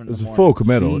like 7 in the morning. It was full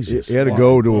committal. You had to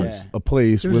go to a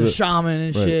place with a shaman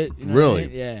and shit. You know really? I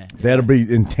mean? Yeah. They had to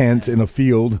be intense in a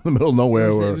field in the middle of nowhere.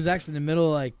 It was actually in the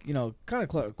middle, like kind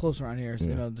of close around here.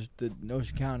 So, the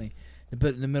Ocean County.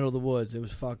 But in the middle of the woods, it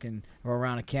was fucking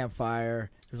around a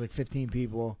campfire. There was like 15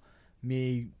 people,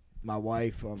 me, my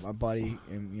wife, my buddy,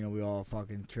 and we all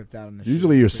fucking tripped out on the.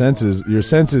 Usually, your senses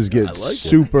get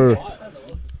super.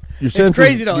 It's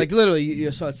crazy though. Like literally,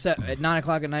 so at 9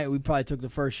 o'clock at night, we probably took the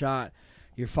first shot.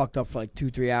 You're fucked up for like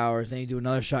 2-3 hours. Then you do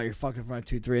another shot. You're fucked up for like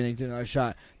 2-3. Then you do another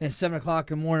shot. Then 7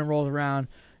 o'clock in the morning rolls around.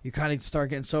 You kind of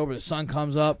start getting sober. The sun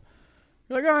comes up.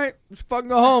 You're like, all right, let's fucking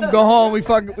go home. Go home. We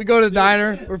go to the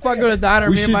diner. We're fucking go to the diner.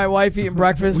 Me and my wife eating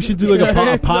breakfast. We should do like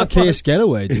a podcast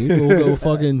getaway, dude. We'll go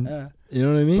fucking. You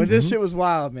know what I mean? But this shit was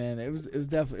wild, man. It was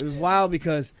definitely wild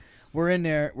because we're in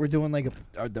there. We're doing like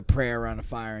the prayer around the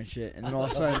fire and shit. And then all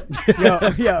of a sudden,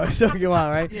 it's fucking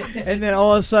wild, right? And then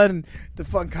all of a sudden, the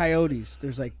fucking coyotes.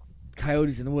 There's like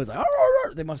coyotes in the woods. Like,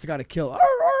 they must have got a kill.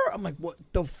 I'm like, what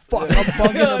the fuck? I'm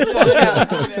bugging the fuck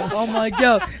out. I'm like,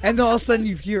 yo. And then all of a sudden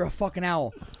you hear a fucking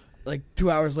owl. Like 2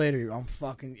 hours later, I'm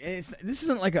fucking. This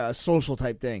isn't like a social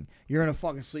type thing. You're in a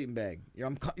fucking sleeping bag.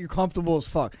 You're comfortable as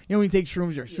fuck. You know when you take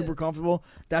shrooms, you're super comfortable.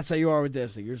 That's how you are with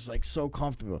this thing. You're just like so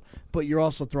comfortable, but you're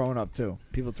also throwing up too.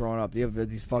 People throwing up. You have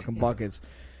these fucking buckets,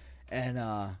 and then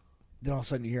all of a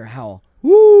sudden you hear a howl.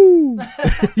 Woo!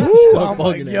 I'm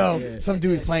like, yo, some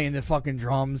dude's playing the fucking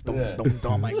drums.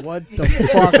 I'm like, what the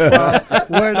fuck,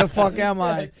 bro? Where the fuck am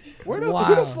I? Who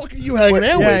the fuck are you hanging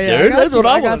out with, dude? That's what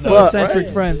I got some eccentric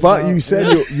friends. But you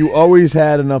said you always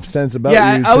had enough sense about you.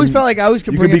 Yeah, I always felt like I always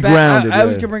could bring it back. Grounded, I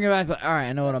always could bring it back. Like, all right,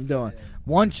 I know what I'm doing.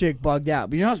 One chick bugged out,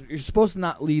 but you're supposed to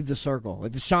not leave the circle.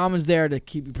 Like the shaman's there to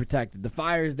keep you protected. The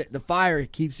fire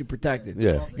keeps you protected.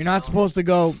 Yeah, you're not supposed to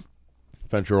go.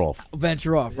 Venture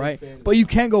off, right? But you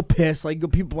can go piss. Like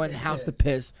people went in house to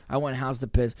piss. I went in house to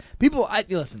piss. People,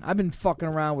 listen. I've been fucking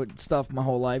around with stuff my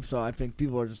whole life, so I think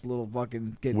people are just a little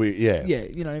fucking getting. Yeah.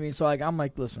 You know what I mean. So like, I'm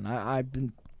like, listen, I've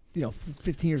been,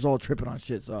 15 years old tripping on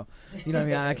shit. So you know what I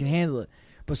mean. I can handle it.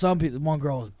 But some people, one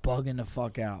girl was bugging the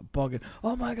fuck out, bugging.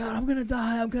 Oh my god, I'm gonna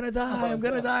die. I'm gonna die. I'm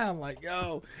gonna die. I'm like,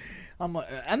 yo. I'm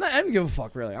like, I didn't give a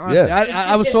fuck really. Honestly,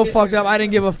 I was so fucked up. I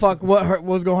didn't give a fuck what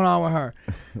was going on with her.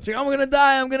 She's like, I'm gonna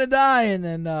die. And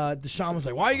then Deshaun was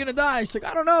like, why are you gonna die? She's like,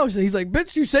 I don't know. He's like,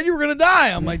 bitch, you said you were gonna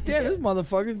die. I'm like, damn, this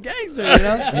motherfucker's gangster. You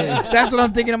know? That's what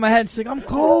I'm thinking in my head. She's like, I'm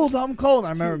cold. And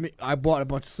I remember I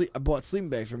bought sleeping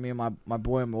bags for me and my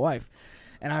boy and my wife.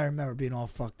 And I remember being all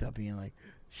fucked up, being like,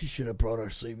 she should have brought our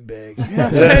sleeping bags.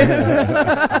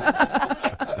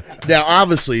 Now,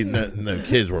 obviously, no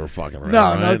kids were fucking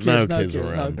around. No kids were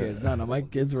around. No, my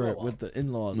kids were with the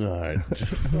in-laws. All right.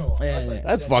 Yeah.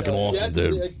 That's fucking awesome,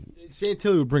 dude.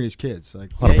 Santilli would bring his kids, like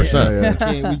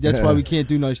 100%. That's why we can't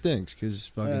do nice things, because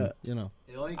fucking,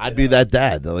 I'd be that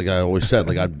dad. Like I always said,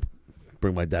 like I'd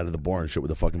bring my dad to the bar and shit with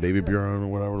the fucking baby bureau or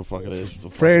whatever the fuck it is.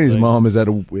 Franny's mom is at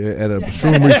a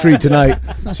shroom retreat tonight.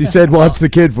 She said, "Watch the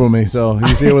kid for me," so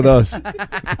he's here with us.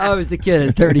 I was the kid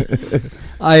at 30.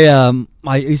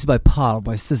 I used to buy pot with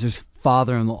my sister's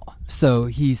father-in-law, so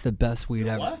he's the best weed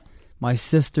ever. What? My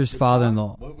sister's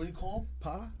father-in-law. What do you call him?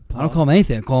 Pa? I don't call him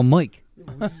anything. I call him Mike.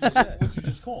 What'd you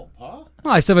just call him? Pa? No,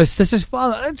 I said my sister's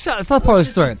father. It's not part of the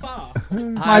story.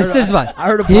 My sister's father. I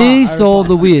heard a He sold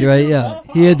the weed, right? Yeah.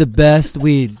 He had the best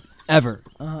weed ever.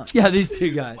 Yeah, these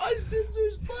two guys.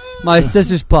 My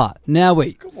sister's pot. Now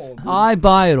wait. I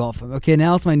buy it off him. Okay,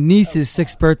 now it's my niece's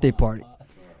 6th birthday party.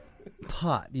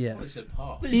 Pot, yeah.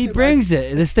 He brings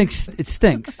it. It stinks.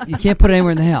 You can't put it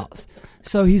anywhere in the house.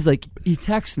 So he's like, he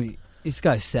texts me. This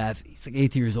guy's savvy. He's like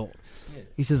 18 years old.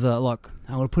 He says, look,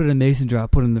 I'm going to put it in a mason jar,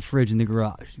 put it in the fridge in the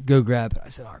garage. Go grab it. I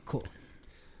said, all right, cool.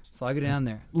 So I go down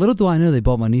there. Little do I know they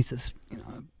bought my niece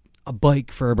a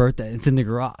bike for her birthday. It's in the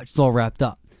garage. It's all wrapped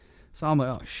up. So I'm like,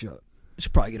 oh, shit. I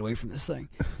should probably get away from this thing.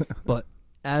 But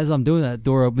as I'm doing that, the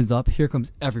door opens up. Here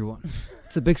comes everyone.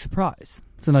 It's a big surprise.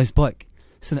 It's a nice bike.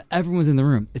 So now everyone's in the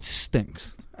room. It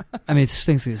stinks. I mean, it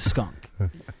stinks like a skunk.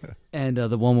 And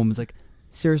the one woman's like,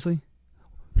 seriously?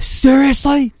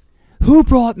 Seriously? Who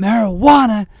brought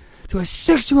marijuana to a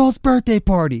 6-year-old's birthday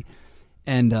party?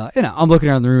 And, I'm looking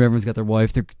around the room. Everyone's got their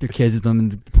wife, their kids with them,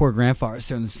 and the poor grandfather's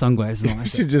sitting with sunglasses on. You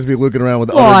should just be looking around with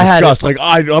disgust. Like,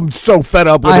 I'm so fed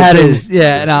up with it. I had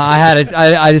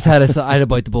to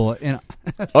bite the bullet. You know.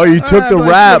 Oh, you took the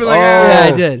rap.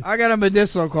 Yeah, I did. I got a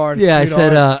medicinal card. Yeah, I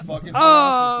said,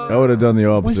 I would have done the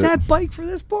opposite. Was that bike for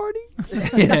this party?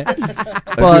 Yeah.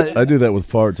 But I do that with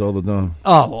farts all the time.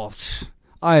 Oh, well,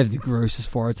 I have the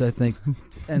grossest farts, I think.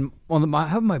 And I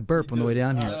have my burp on the way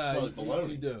down here.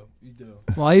 You do.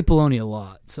 Well, I eat bologna a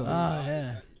lot. So.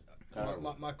 Yeah.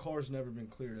 My car's never been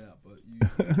cleared out, but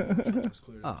it's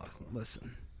cleared out. Oh,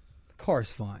 listen. The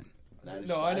car's fine.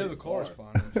 No, I know the car's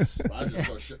fine. I just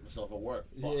start shitting myself at work.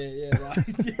 Yeah. Fuck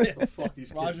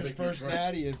these kids. Roger's first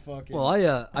natty and fucking. Well,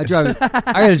 I drive. I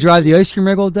got to drive the ice cream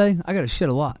rig all day. I got to shit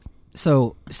a lot.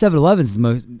 So 7-Eleven's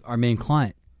is our main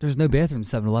client. There's no bathroom in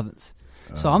 7-Elevens.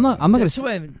 So I'm not going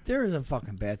to. There is a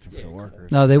fucking bathroom for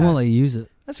workers. No, they won't let you use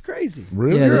it. That's crazy.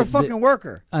 Really? Yeah, you're a fucking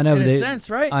worker. I know. In a sense,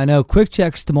 right? I know. Quick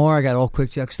Checks tomorrow. I got all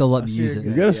Quick Checks. They'll let me use it.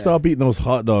 You got to stop eating those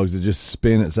hot dogs that just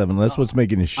spin at 7. That's what's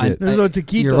making you shit. There's no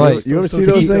taquitos. You're right. You ever see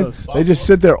those things? They just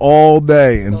sit there all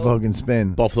day and fucking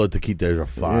spin. Buffalo taquitos are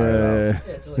fire.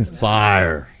 Yeah.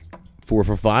 Fire. 4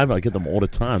 for $5. I get them all the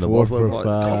time. 4 for $5.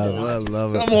 I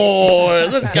love it. Come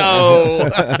on, let's go.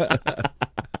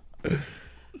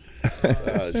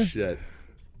 Oh shit.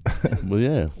 Well,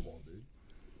 yeah.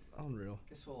 Unreal.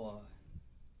 Guess we'll.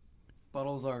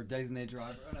 Buttles our designated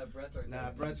driver. Oh, no, Brett's our.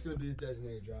 Nah, Brett's gonna be the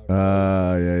designated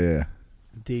driver. Yeah.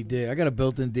 DD. I got a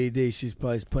built-in DD. She's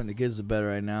probably putting the kids to bed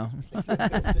right now. I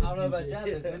don't know about that.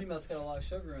 Those mini melts got a lot of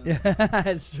sugar in them. Yeah,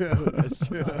 that's true. That's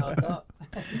true.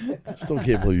 Still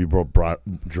can't believe you brought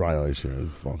dry ice here.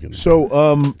 It's fucking.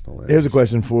 So, here's a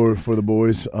question for the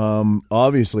boys.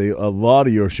 Obviously, a lot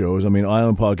of your shows. I mean,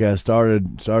 Island Podcast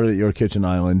started at your kitchen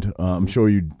island. I'm sure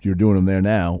you're doing them there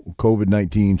now.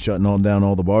 COVID-19 shutting down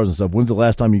all the bars and stuff. When's the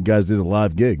last time you guys did a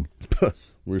live gig? We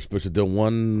were supposed to do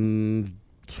one.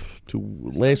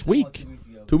 Last week,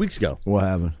 2 weeks ago. What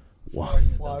happened? Wow.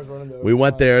 We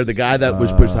went there. The guy that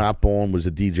was supposed to hop on was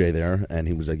a DJ there, and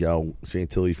he was like, "Yo,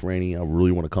 Santilli, Franny, I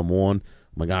really want to come on." I'm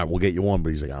like, "All right, we'll get you on,"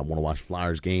 but he's like, "I want to watch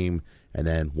Flyers game, and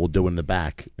then we'll do it in the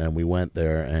back." And we went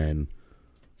there and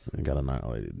got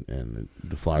annihilated. And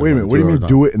the Flyers. Wait a minute. What do you mean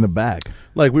do it in the back?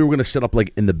 Like we were gonna set up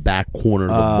like in the back corner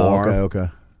of the bar. Okay.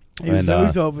 He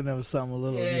was hoping there was something a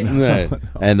little. Yeah.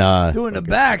 And doing the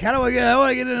back. How do I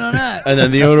get in on that? And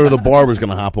then the owner of the bar was going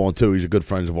to hop on too. He's a good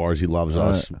friend of ours. He loves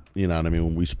us. You know what I mean?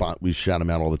 When we shout him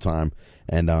out all the time.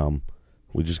 And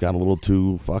we just got a little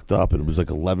too fucked up. And it was like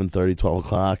 11:30, 12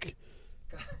 o'clock.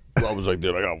 I was like,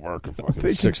 dude, I got work at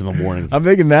fucking 6 in the morning. I'm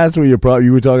thinking that's where you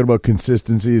were talking about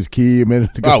consistency is key a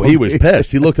minute ago. Oh, he was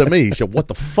pissed. He looked at me. He said, "What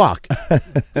the fuck?"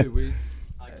 Dude,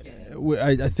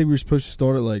 I think we were supposed to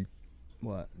start at like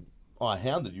what? Oh, I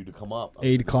hounded you to come up.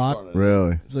 8 o'clock.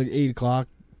 Really? It was like 8 o'clock.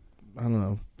 I don't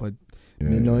know, but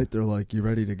midnight. They're like, "You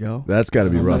ready to go?" That's got to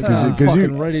be rough because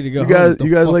you ready to go. You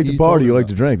guys like to party. You like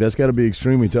to drink. That's got to be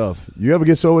extremely tough. You ever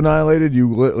get so annihilated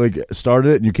you like started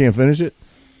it and you can't finish it?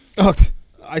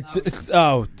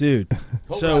 Dude.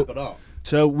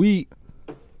 So we.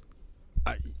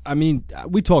 I mean,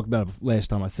 we talked about it last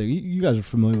time. I think you guys are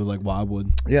familiar with like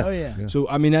Wildwood. Yeah. Oh yeah. So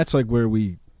I mean, that's like where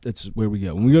we go.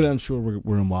 When we go down shore,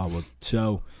 we're in Wildwood.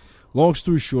 So, long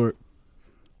story short,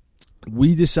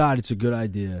 we decide it's a good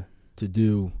idea to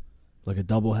do like a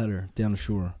doubleheader down the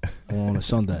shore on a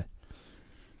Sunday.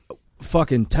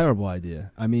 Fucking terrible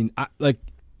idea. I mean,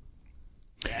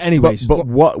 anyways, but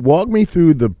walk me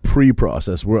through the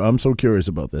pre-process. Where I'm so curious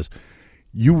about this.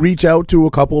 You reach out to a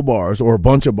couple of bars or a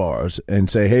bunch of bars and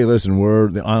say, "Hey, listen, we're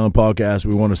the Island Podcast.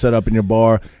 We want to set up in your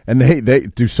bar." And they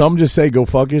do some just say, "Go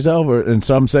fuck yourself," and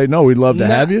some say, "No, we'd love to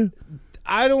have you."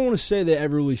 I don't want to say they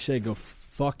ever really say, "Go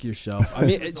fuck yourself." I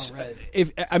mean,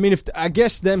 if I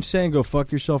guess them saying "go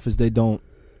fuck yourself" is they don't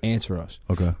answer us.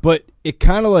 Okay, but it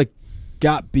kind of like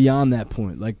got beyond that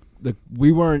point. Like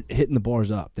we weren't hitting the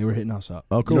bars up; they were hitting us up.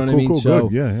 Oh, cool, you know what I mean? Cool, so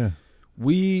good. Yeah.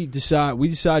 We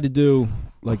decide to do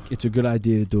like it's a good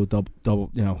idea to do a double.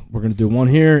 You know, we're gonna do one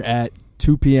here at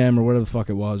 2 p.m. or whatever the fuck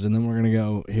it was, and then we're gonna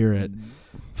go here at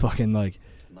fucking like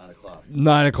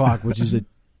 9 o'clock, which is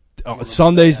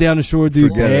Sundays down the shore,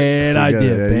 dude. Bad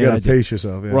idea. Yeah, you gotta pace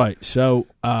yourself. Yeah. Right. So,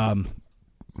 I'll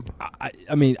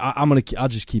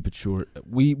just keep it short.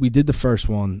 We did the first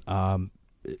one.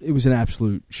 It was an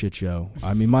absolute shit show.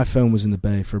 I mean, my phone was in the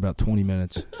bay for about 20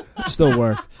 minutes. It still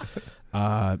worked.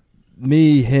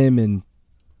 Me, him, and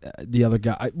the other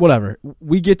guy, whatever.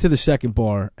 We get to the second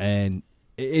bar, and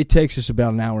it takes us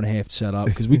about an hour and a half to set up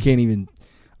because I can't even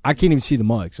see the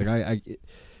mics. Like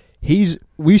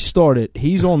we started.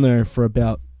 He's on there for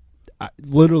about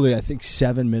literally, I think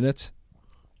 7 minutes,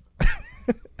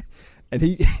 and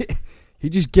he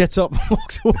just gets up and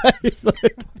walks away.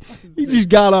 Like, he just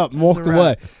got up and walked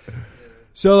away.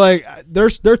 So like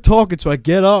they're talking, so I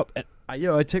get up and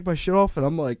I take my shit off and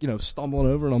I'm like, stumbling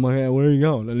over and I'm like, "Hey, where are you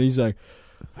going?" And he's like,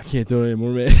 "I can't do it anymore,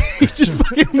 man." He just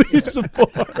fucking leaves the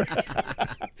bar.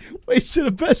 Wait, so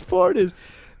the best part is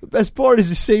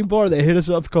the same bar that hit us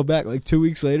up to come back like 2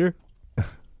 weeks later.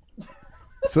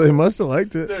 So they must have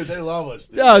liked it. Dude, they love us.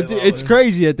 Dude. No, it's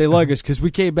crazy that they like us because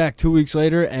we came back 2 weeks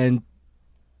later and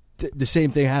the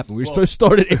same thing happened. We were supposed to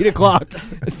start at 8 o'clock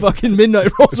and fucking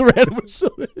midnight rolls around and we're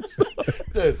still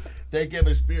Dude, they give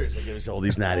us beers. They give us all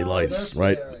these natty lights,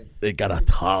 right? They got a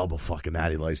tub of fucking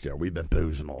natty lights there. We've been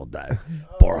boozing all day.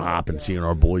 Bar hopping, seeing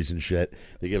our boys and shit.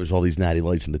 They give us all these natty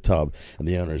lights in the tub. And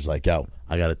the owner's like, "Yo,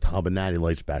 I got a tub of natty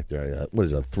lights back there." What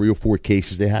is it, 3 or 4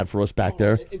 cases they had for us back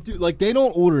there? Dude, like, they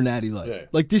don't order natty light. Yeah.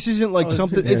 Like, this isn't like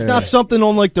something. It's not something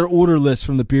on like their order list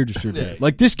from the beer distributor. Yeah.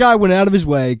 Like, this guy went out of his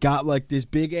way, got like this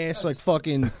big ass like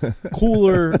fucking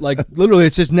cooler. Like, literally,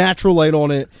 it says natural light on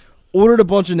it. Ordered a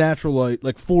bunch of natural light,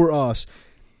 like, for us.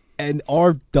 And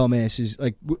our dumbasses,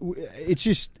 like, it's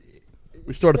just...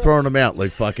 We started throwing them out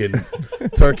like fucking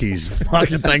turkeys,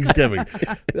 fucking Thanksgiving.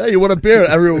 "Yeah, you want a beer?"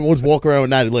 Everyone was walking around with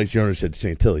natty lights. The owner said,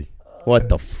 "St. Tilly, what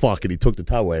the fuck?" And he took the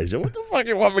towel away. He said, "What the fuck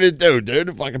you want me to do, dude?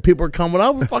 The fucking people are coming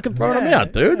up. We're fucking throwing them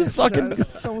out, dude. The fucking,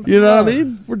 you know what I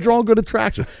mean? We're drawing good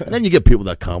attraction." And then you get people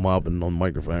that come up and on the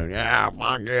microphone, "Yeah,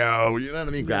 fuck you," you know what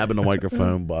I mean? Grabbing the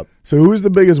microphone. But so who's the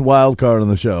biggest wild card on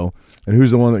the show, and who's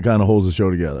the one that kind of holds the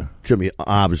show together? Jimmy,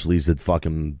 obviously, is the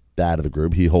fucking dad of the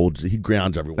group. He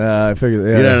grounds everyone. I figured.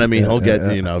 Yeah, you know what I mean? He'll get,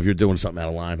 if you're doing something out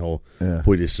of line, he'll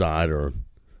put you aside or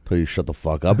tell you shut the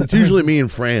fuck up. It's usually me and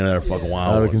Fran that are fucking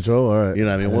wild. Out of control, all right. You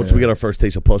know what I mean? Once we get our first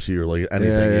taste of pussy or like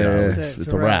anything,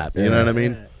 it's a wrap. You know what I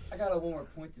mean? I got one more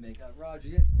point to make. Roger,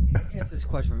 you answer this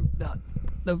question.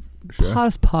 The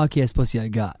hottest podcast pussy I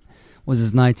got was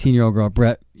this 19-year-old girl,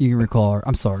 Brett. You can recall her.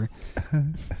 I'm sorry.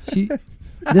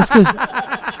 This goes...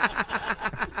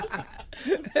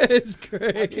 It's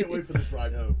great. I can't wait for this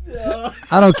ride home.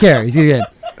 I don't care. He's gonna get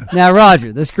it. Now,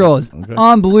 Roger, this girl is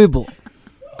unbelievable,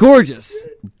 gorgeous,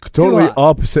 totally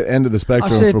opposite end of the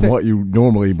spectrum from what you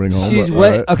normally bring home. She's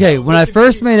wet. Right. Okay, when I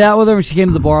first made out with her, when she came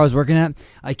to the bar I was working at,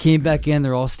 I came back in.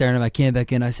 They're all staring at me. I came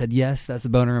back in. I said, "Yes, that's a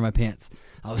boner in my pants."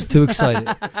 I was too excited.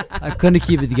 I couldn't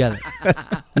keep it together.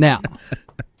 Now,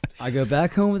 I go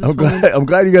back home with this woman. I'm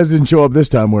glad you guys didn't show up this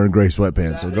time wearing gray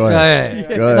sweatpants. So go ahead.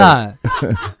 Go ahead.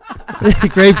 Nah.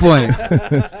 Great point.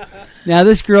 Now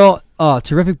this girl,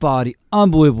 terrific body,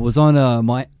 unbelievable. Was on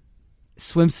my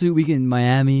swimsuit week in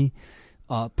Miami.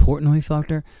 Portnoy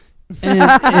fucked her.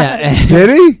 And, Did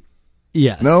he?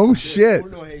 Yes. No shit.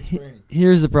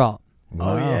 Here's the problem.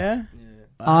 Wow. Oh yeah.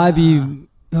 I'd be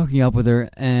hooking up with her,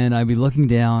 and I'd be looking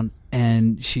down,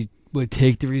 and she would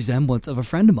take the resemblance of a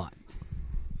friend of mine,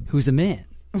 who's a man.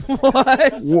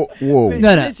 What? Whoa.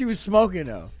 No. She was smoking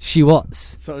though. She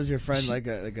was. So was your friend like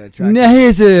a attractive? No,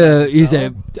 he's a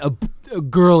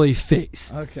girly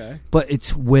face. Okay. But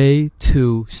it's way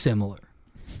too similar.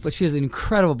 But she has an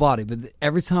incredible body. But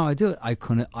every time I do it, I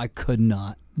could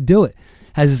not do it.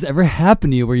 Has this ever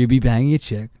happened to you where you'd be banging a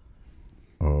chick?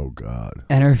 Oh God.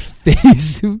 And her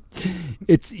face,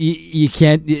 you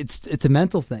can't. It's a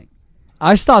mental thing.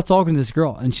 I stopped talking to this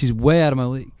girl, and she's way out of my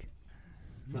league.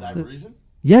 For that reason?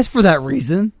 Yes, for that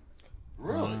reason.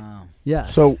 Really? Wow.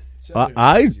 Yes. So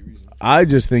I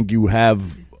just think you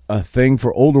have a thing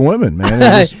for older women, man.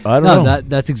 I don't know.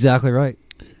 That's exactly right.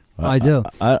 I do.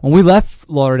 When we left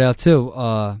Lauderdale too,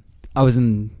 I was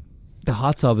in the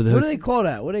hot tub of the What hotel. do they call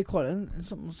that? What do they call it?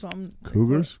 Something.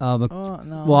 Cougars? No.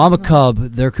 Well, I'm a Cub.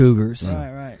 They're Cougars.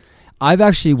 Right. I've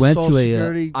actually went Social to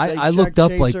Security, I looked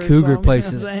up like chaser or Cougar something,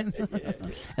 places, you know what I'm saying?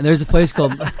 and there's a place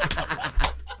called.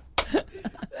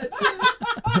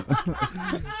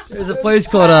 There's a place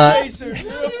called.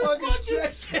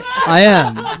 I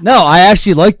am. No, I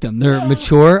actually like them. They're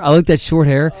mature. I like that short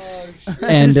hair.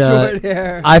 And Short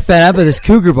hair. I found out about this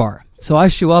Cougar bar. So I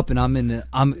show up and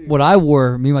what I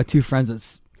wore, me and my two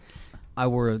friends, I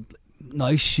wore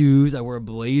nice shoes, I wore a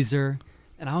blazer,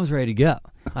 and I was ready to go.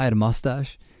 I had a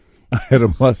mustache. I had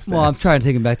a mustache. Well, I'm trying to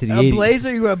take him back to the 80s. A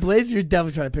blazer? You wear a blazer? You're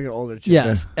definitely trying to pick an older chick.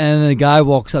 Yes. And then the guy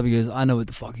walks up, he goes, I know what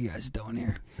the fuck you guys are doing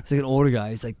here. He's like an older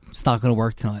guy. He's like, it's not going to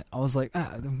work tonight. I was like,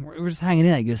 we're just hanging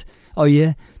out. He goes, oh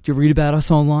yeah? Did you read about us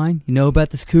online? You know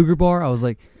about this Cougar bar? I was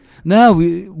like, no,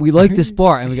 we like this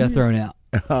bar, and we got thrown out.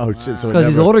 Oh shit! So because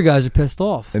these older guys are pissed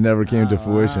off. It never came to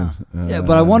fruition. Yeah,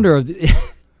 but I wonder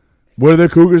if were there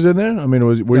Cougars in there? I mean, there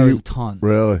was a ton,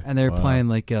 really? And they were playing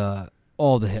like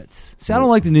all the hits. See, I don't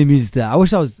like the new music. I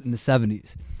wish I was in the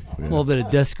 '70s. A little bit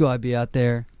of disco, I'd be out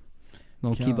there.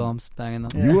 Little key bumps, banging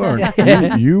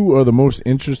them. You are the most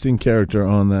interesting character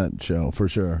on that show for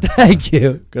sure. Thank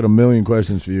you. Got a million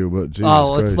questions for you, but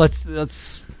Jesus Christ.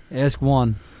 let's ask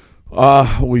one.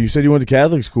 Well, you said you went to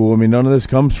Catholic school. I mean, none of this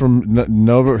comes from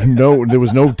no. There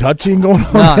was no touching going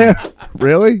on there.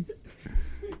 Really?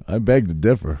 I beg to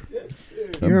differ.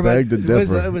 It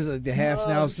was like the half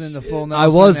Nelson, the full Nelson, I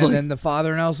was and like, then the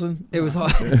father Nelson. It was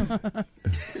hard.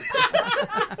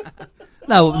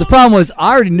 No, the problem was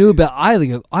I already knew about. I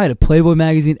had a Playboy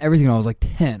magazine, everything. When I was like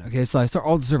 10. Okay, so I started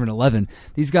all the serving at 11.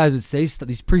 These guys would say stuff.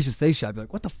 These priests would say shit. I'd be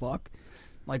like, what the fuck?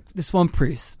 Like this one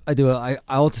priest, I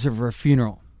altar serve for a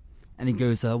funeral. And he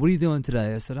goes, what are you doing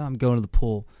today? I said, I'm going to the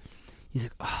pool. He's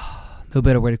like, no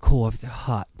better way to cool off. They're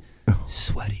hot,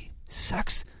 sweaty,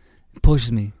 sex. He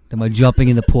pushes me. Then I'm jumping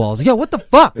in the pool. I was like, yo, what the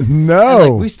fuck?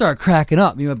 No. And, we start cracking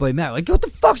up. Me and my buddy Matt, like, what the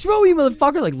fuck's wrong with you,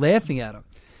 motherfucker? Like, laughing at him.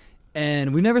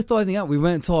 And we never thought anything out. We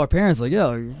went and told our parents, like,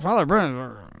 yo, Father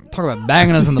Brennan, talking about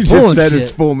banging us in the pool and said shit.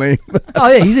 His full name.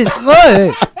 Oh, yeah, he's in.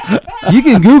 Hey, you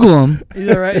can Google him.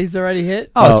 He's already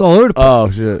hit? Oh, it's all over the place. Oh,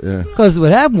 shit, yeah. Because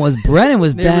what happened was Brennan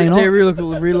was banging They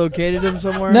relocated him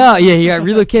somewhere? No, yeah, he got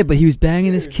relocated, but he was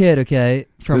banging this kid, okay,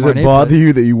 from Does our it bother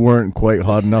you that you weren't quite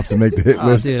hot enough to make the hit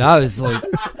list? Dude, I was like...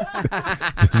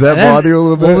 Does that bother you a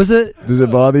little bit? What was it? Does it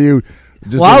bother you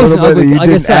just well, a little bit that you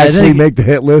didn't actually make the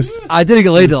hit list? I didn't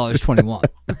get laid till I was 21.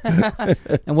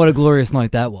 And what a glorious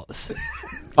night that was.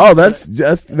 Oh,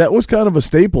 that was kind of a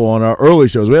staple on our early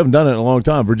shows. We haven't done it in a long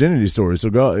time. Virginity Stories. So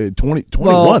go 21.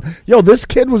 Well, yo, this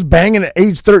kid was banging at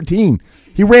age 13.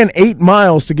 He ran 8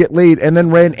 miles to get laid and then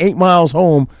ran 8 miles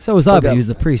home. So was I, but he was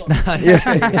the priest.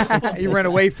 He ran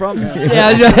away from him.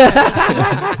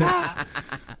 Yeah.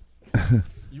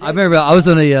 I remember I was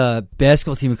on a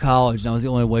basketball team in college, and I was the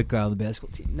only white guy on the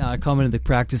basketball team. Now, I come into the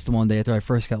practice the one day after I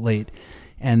first got laid,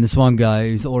 and this one guy,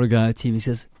 who's the older guy on the team, he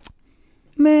says,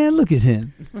 man, look at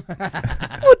him.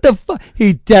 What the fuck?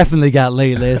 He definitely got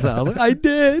laid last night. I was like, I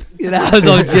did. I was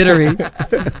all jittery.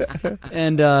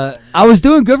 And I was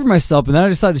doing good for myself, and then I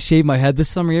decided to shave my head this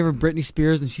summer. You ever Britney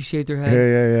Spears and she shaved her head?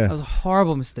 Yeah. That was a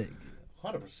horrible mistake.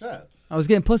 100%. I was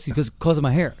getting pussy because of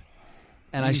my hair.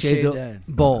 And I shaved it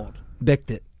bald. Bicked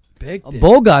it.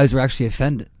 Bald guys were actually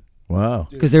offended. Wow.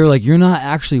 Because they were like, you're not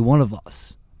actually one of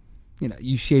us.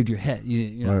 You shaved your head.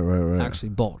 You're right. actually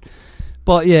bald.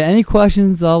 But yeah, any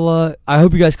questions? I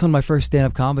hope you guys come to my first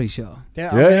stand-up comedy show.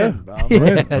 I'm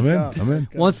in.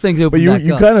 Once things open, but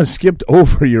you kind of skipped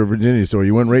over your virginity story.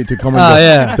 You went right to coming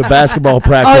to basketball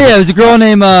practice. Oh yeah, it was a girl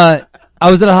named I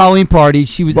was at a Halloween party.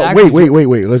 She was. But wait.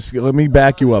 Let me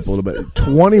back you up a little bit.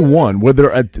 21. Were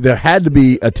there had to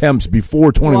be attempts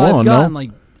before 21? Well, I've gotten,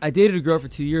 no. I dated a girl for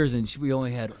 2 years, and we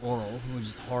only had oral, which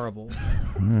is horrible.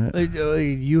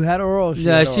 You had oral? She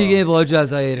gave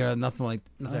blowjobs. I ate her. Nothing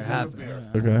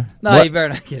happened. Okay. No, you better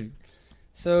not kidding.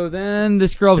 So then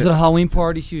this girl was at a Halloween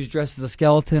party. She was dressed as a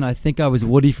skeleton. I think I was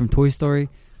Woody from Toy Story.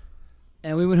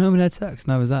 And we went home and had sex,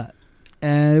 and that was that.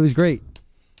 And it was great.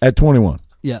 At 21?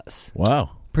 Yes. Wow.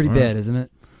 Pretty bad, isn't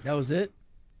it? That was it?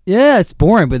 Yeah, it's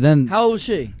boring, but then... How old was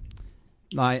she?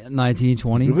 19,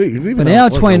 20. But now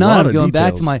at 29, I'm going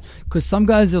back to my... Because some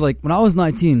guys are like... When I was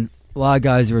 19, a lot of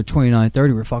guys who were 29,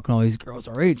 30 were fucking all these girls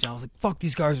our age. And I was like, fuck,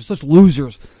 these guys are such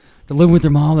losers. They're living with their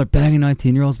mom, they're banging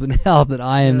 19-years-olds. But now that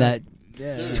I am that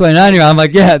 29-year-old, I'm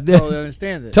like, yeah. Totally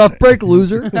understand it. Tough break,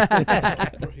 loser.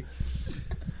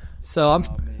 So I'm...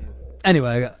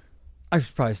 Anyway, I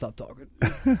should probably stop talking.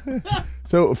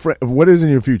 So, what is in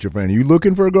your future, Franny? You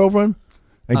looking for a girlfriend?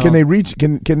 And can they reach?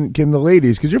 Can the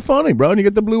ladies? Because you're funny, bro, and you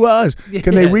get the blue eyes.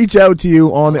 Can they reach out to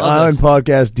you on the Island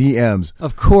Podcast DMs?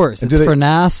 Of course, it's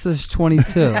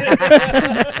Frnacis22.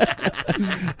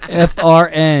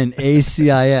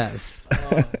 FRNACIS.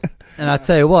 And I'll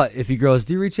tell you what, if you girls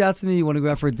do reach out to me, you want to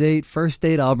go out for a date, first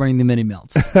date, I'll bring the mini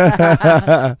melts. All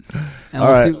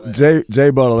right, Jay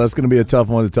Buttle, that's going to be a tough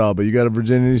one to tell, but you got a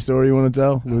virginity story you want to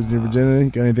tell? Losing your virginity?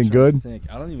 Got anything good?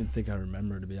 I don't even think I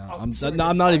remember, to be honest.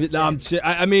 I'm not even. No,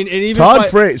 I mean, and even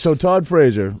Todd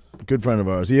Frazier, good friend of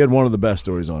ours, he had one of the best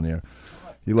stories on here.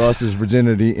 He lost his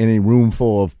virginity in a room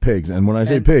full of pigs, and when I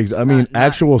say pigs, I mean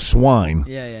actual swine.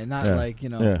 Yeah, not like,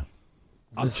 Yeah.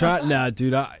 I'm trying. Nah,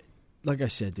 dude. Like I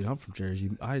said, dude, I'm from Jersey.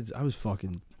 I was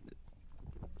fucking.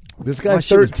 This guy's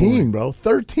 13, bro.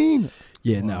 13.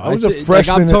 Yeah, no. I was a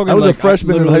freshman. I was a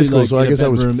freshman in high school, so I guess I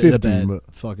was 15. But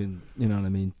fucking, you know what I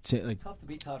mean? Like, tough to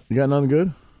beat Todd. You got nothing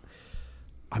good?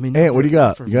 I mean, Ant, what do you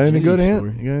got? You got anything good,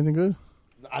 Ant? You got anything good?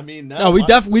 I mean, no, we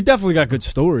definitely got good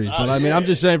stories, but I mean, I'm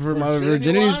just saying for my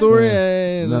virginity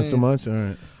story, not so much. All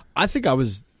right. I think I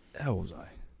was. How old was I?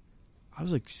 I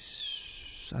was like,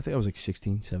 I think I was like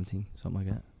 16, 17, something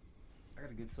like that.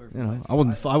 You know, I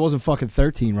wasn't fucking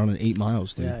 13 running 8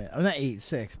 miles, dude. Yeah, I'm not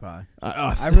 8'6", probably.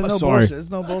 I'm sorry. Bullshit.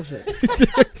 There's no bullshit.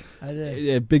 I did.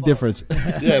 Yeah, big difference.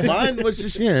 Yeah, mine was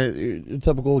just your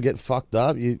typical get fucked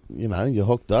up. You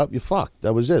hooked up, you fucked.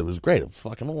 That was it. It was great. It was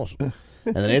fucking awesome.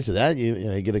 And then after that,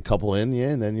 you get a couple in,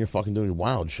 and then you're fucking doing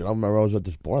wild shit. I remember I was at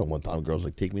this bar one time. Girls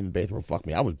like, take me in the bathroom and fuck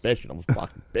me. I was bitching. I was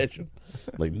fucking bitching.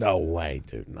 Like, no way,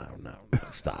 dude. No.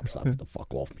 Stop. Get the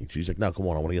fuck off me. She's like, no, come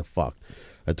on. I want to get fucked.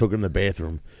 I took her in the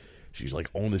bathroom. She's like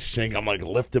on the sink. I'm like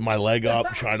lifting my leg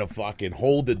up, trying to fucking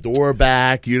hold the door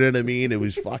back. You know what I mean? It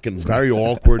was fucking very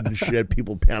awkward and shit.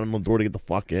 People pounding on the door to get the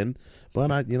fuck in.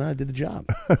 But I did the job.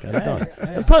 Got it done.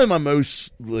 That's probably my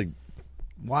most like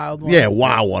wild one. Yeah,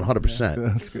 wow, 100%.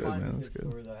 That's good, man. That's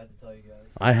good.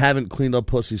 I haven't cleaned up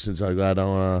pussy since I got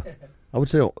on. I would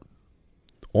say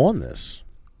on this.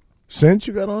 Since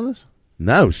you got on this?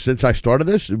 No, since I started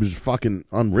this, it was fucking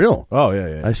unreal. Oh,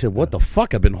 yeah. I said, what the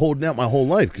fuck? I've been holding out my whole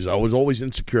life because I was always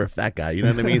insecure, fat guy. You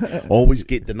know what I mean? Always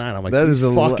get denied. I'm like, these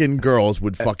fucking girls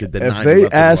would fucking deny me.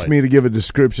 If they asked me to give a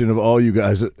description of all you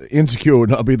guys, insecure would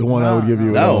not be the one I would give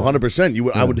you. No,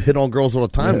 100%. I would hit on girls all the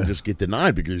time and just get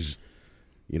denied because,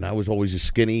 I was always a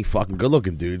skinny, fucking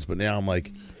good-looking dudes. But now I'm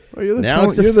like... Well, you're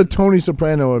the Tony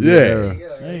Soprano of your era.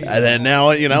 And then now,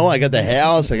 I got the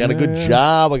house, I got a good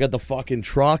job, I got the fucking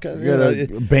truck. You got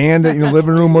a band at your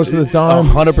living room most of the time.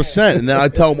 100%. And then I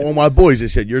tell all my boys, I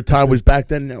said, your time was back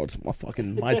then, now it's my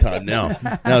time now.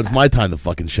 Now it's my time to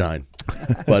fucking shine.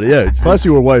 But yeah. Plus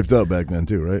you were wifed up back then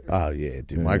too, right? Oh, yeah,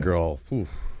 dude. My girl,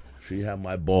 she had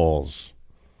my balls.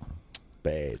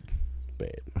 Bad.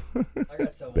 Bad.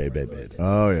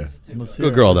 Oh, yeah.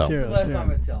 Good girl, though.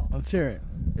 Let's hear it.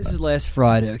 This is last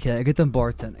Friday, okay? I get done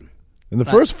bartending. In the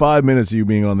first 5 minutes of you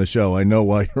being on the show, I know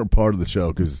why you're a part of the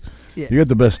show, because you got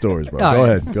the best stories, bro. Go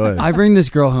ahead. I bring this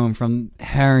girl home from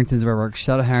Harrington's, where I work.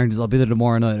 Shout out Harrington's. I'll be there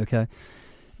tomorrow night, okay?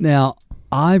 Now,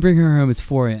 I bring her home. It's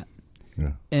 4 a.m.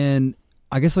 Yeah. And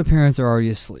I guess my parents are already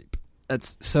asleep.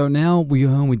 So now we go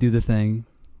home, we do the thing,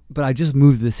 but I just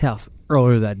moved this house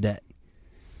earlier that day.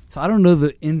 So I don't know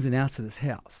the ins and outs of this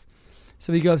house.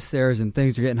 So we go upstairs and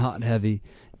things are getting hot and heavy.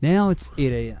 Now it's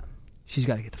 8 a.m. She's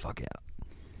got to get the fuck out.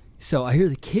 So I hear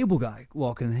the cable guy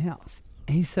walking in the house.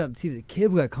 And he set up the TV. The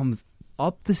cable guy comes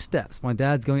up the steps. My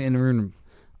dad's going in the room.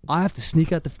 I have to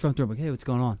sneak out the front door. I'm like, hey, what's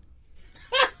going on?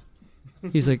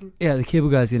 He's like, yeah, the cable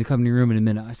guy's going to come in your room in a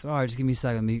minute. I said, all right, just give me a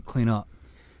second. Let me clean up.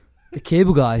 The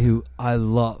cable guy, who I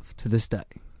love to this day,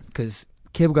 because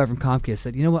cable guy from Comcast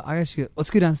said, you know what, let's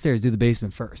go downstairs, do the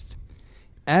basement first.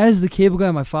 As the cable guy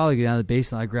and my father get down to the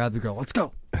basement, I grabbed the girl. Let's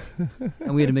go.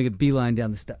 And we had to make a beeline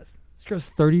down the steps. This girl's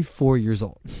 34 years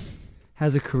old.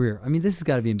 Has a career. I mean, this has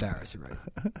got to be embarrassing, right?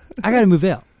 I got to move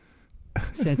out.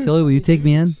 Santilli, will you take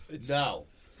me in? No.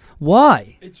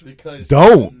 Why? It's because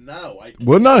don't. No,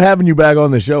 we're not having you back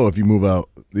on the show if you move out.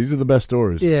 These are the best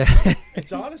stories. Yeah.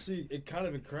 It's honestly kind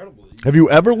of incredible. Have you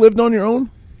ever lived on your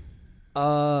own?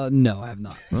 No, I have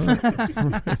not.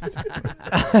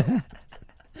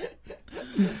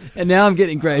 And now I'm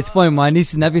getting great. It's funny. My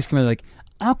niece and nephews come in like,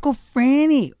 Uncle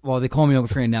Franny. Well, they call me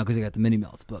Uncle Franny now because I got the mini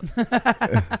melts. But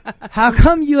how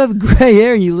come you have gray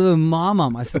hair and you live with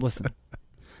Mom? I said, listen,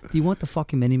 do you want the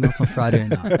fucking mini melts on Friday or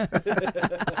not?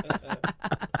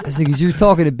 I said, because you're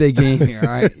talking a big game here, all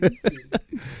right?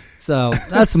 So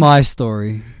that's my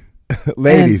story.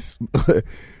 Ladies,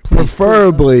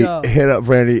 preferably hit up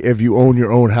Franny if you own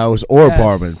your own house or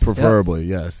apartment. Preferably,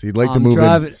 yes. He'd like to move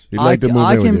in. He'd like to move in.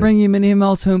 I can bring you mini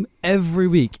melts home every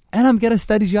week, and I'm getting a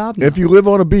steady job now. If you live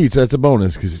on a beach, that's a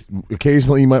bonus because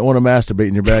occasionally you might want to masturbate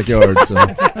in your backyard. So.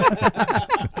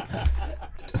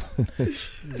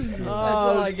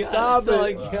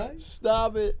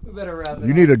 Stop it. We better wrap it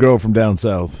You need a girl from down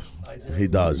south. He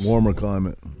does. Warmer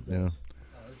climate. Yeah.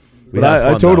 But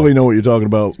I totally know what you're talking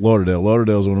about, Lauderdale.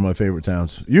 Lauderdale's one of my favorite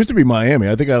towns. It used to be Miami.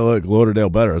 I think I like Lauderdale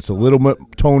better. It's a little bit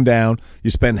toned down. You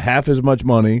spend half as much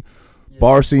money. Yeah.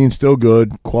 Bar scene's still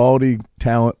good. Quality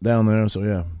talent down there. So,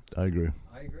 yeah, I agree.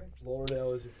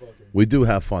 Lauderdale is a fucking... We do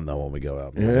have fun, though, when we go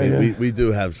out. Yeah, we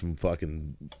do have some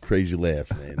fucking crazy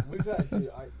laughs, man.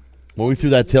 When we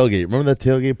threw that tailgate. Remember that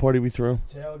tailgate party we threw?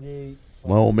 Tailgate.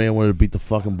 My old man wanted to beat the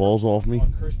fucking balls off me.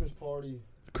 Christmas party.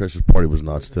 Christmas party was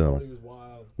nuts, too. Party was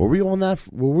wild. Were we on that?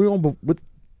 Were we on with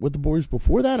the boys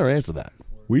before that or after that?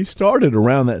 We started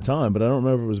around that time, but I don't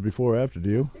remember if it was before or after. Do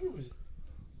you?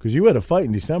 Because you had a fight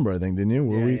in December, I think, didn't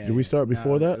you? Did we start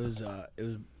before that? It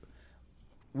was.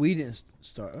 We didn't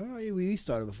start. Oh, yeah, we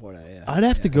started before that. Yeah. I'd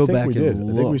have to go back we and did.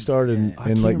 look. I think we started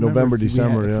in like November,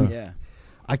 December. Yeah.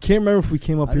 I can't remember if we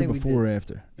came up here before or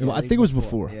after. Yeah, I think it was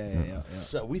before. Yeah.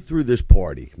 So we threw this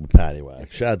party with Patty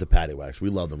Wax. Shout out to Patty Wax. We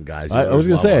love them guys. I was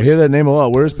going to say, I hear that name a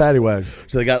lot. Where's Patty Wax?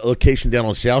 So they got a location down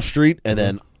on South Street and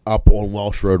then up on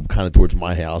Welsh Road, kind of towards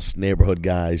my house. Neighborhood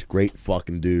guys, great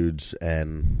fucking dudes,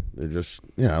 and they're just,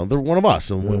 they're one of us.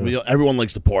 And everyone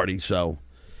likes to party, so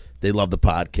they love the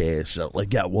podcast. So,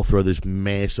 we'll throw this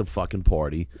massive fucking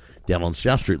party down on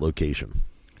South Street location.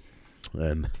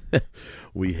 And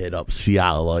we hit up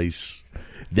Seattle Ice.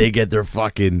 They get their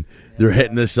fucking, they're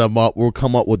hitting us up. We'll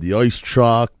come up with the ice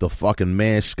truck, the fucking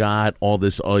mascot, all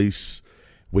this ice.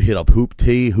 We hit up Hoop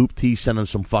T. Hoop T sending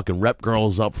some fucking rep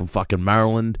girls up from fucking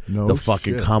Maryland to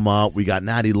fucking come up. We got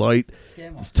Natty Light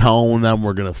telling them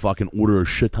we're going to fucking order a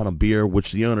shit ton of beer,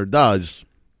 which the owner does.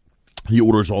 He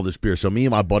orders all this beer. So me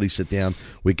and my buddy sit down.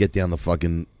 We get down the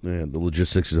fucking, the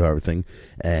logistics of everything.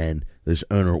 And this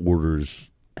owner orders,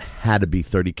 had to be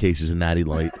 30 cases of Natty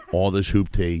Light, all this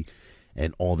Hoop Tea,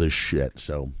 and all this shit.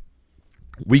 So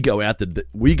we go out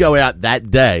that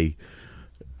day.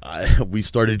 We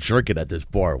started drinking at this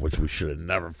bar, which we should have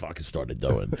never fucking started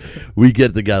doing. We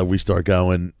get together, we start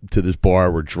going to this bar,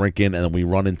 we're drinking, and then we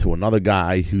run into another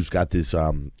guy who's got this. Shout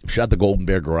out the Golden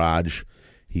Bear Garage.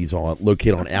 He's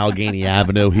located on Allegheny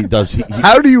Avenue. He does.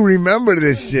 How do you remember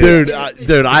this shit,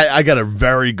 dude? I got a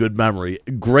very good memory.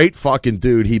 Great fucking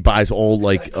dude. He buys old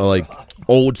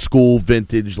old school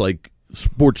vintage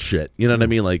sports shit. You know what I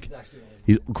mean?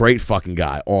 He's a great fucking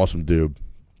guy. Awesome dude.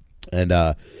 And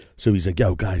so he's like,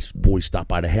 "Yo, guys, boys, stop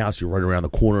by the house. You're right around the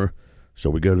corner." So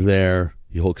we go there.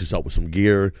 He hooks us up with some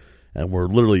gear, and we're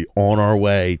literally on our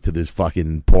way to this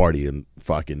fucking party and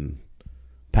fucking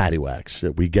Patty Wax.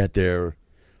 We get there.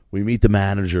 We meet the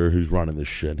manager who's running this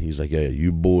shit. He's like, "Hey,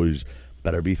 you boys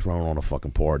better be thrown on a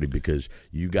fucking party because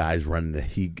you guys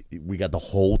we got the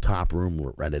whole top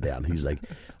room rented out." And he's like,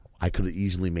 "I could have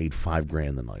easily made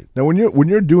 $5,000 the night." Now, when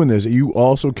you're doing this, are you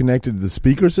also connected to the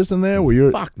speaker system there? Where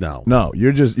you're fuck no, no,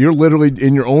 you're literally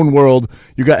in your own world.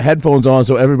 You got headphones on,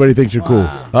 so everybody thinks you're cool.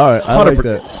 All right, I like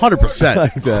that. 100%. I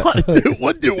like that.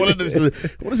 What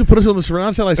does it put us on the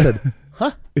surround sound? I said,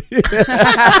 huh?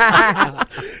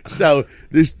 So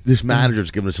this manager's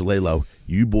giving us a lay low.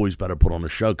 You boys better put on a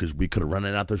show because we could have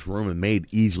rented out this room and made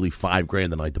easily $5,000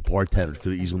 the night. The bartenders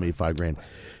could have easily made $5,000.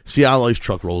 See how ice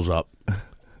truck rolls up,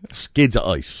 skids of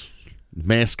ice,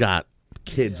 mascot,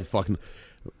 kids, fucking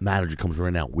manager comes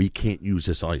right now. We can't use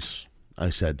this ice. I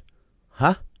said,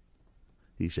 huh?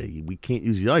 He said, we can't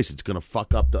use the ice. It's gonna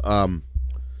fuck up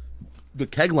the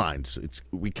keg lines.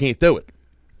 We can't do it.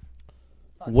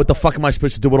 What the fuck am I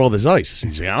supposed to do with all this ice?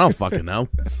 He's like, I don't fucking know.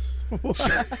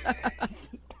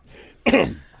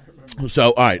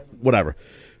 So, all right, whatever.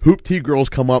 Hoop T girls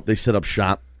come up. They set up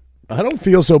shop. I don't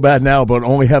feel so bad now about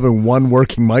only having one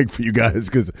working mic for you guys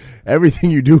because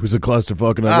everything you do is a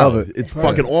clusterfuck, and I love it. It's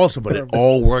fucking awesome, but it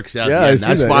all works out. Yeah,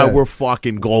 that's why we're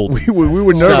fucking gold. We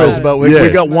were nervous about we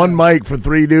got one mic for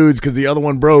 3 dudes because the other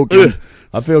one broke.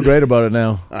 I feel great about it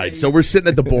now. All right, so we're sitting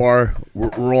at the bar.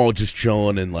 We're all just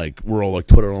chilling, and like we're all like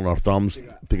twiddling our thumbs,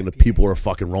 thinking that people are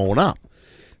fucking rolling up.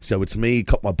 So it's me, a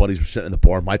couple of my buddies were sitting at the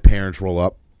bar. My parents roll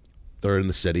up. They're in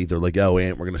the city. They're like, "Oh,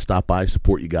 Aunt, we're gonna stop by,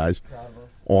 support you guys."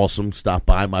 Awesome. Stop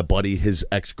by. My buddy, his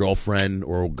ex-girlfriend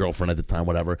or girlfriend at the time,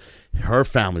 whatever, her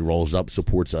family rolls up,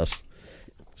 supports us.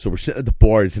 So we're sitting at the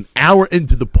bar. It's an hour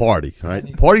into the party. All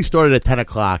right, party started at 10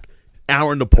 o'clock.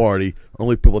 Hour in the party.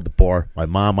 Only people at the bar: my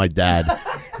mom, my dad,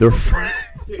 their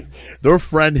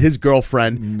friend, his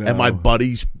girlfriend, and my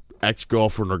buddy's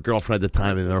ex-girlfriend or girlfriend at the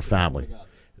time, and their family.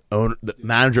 The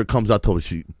manager comes out to us.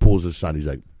 She pulls his son. He's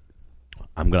like,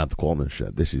 "I'm gonna have to call this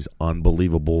shit. This is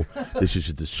unbelievable. This is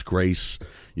a disgrace.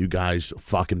 You guys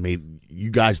you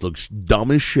guys look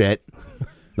dumb as shit.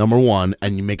 Number one,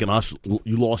 and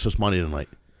you lost us money tonight."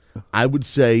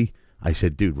 I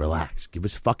said, "Dude, relax. Give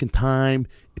us fucking time.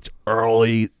 It's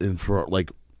early, and for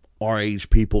like our age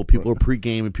people are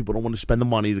pre-gaming. People don't want to spend the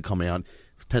money to come out.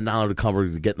 $10 to cover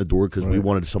to get in the door because we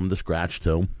wanted some of the scratch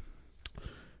too."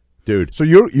 Dude, so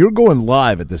you're going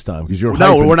live at this time because you're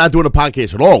no, we're not doing a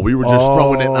podcast at all. We were just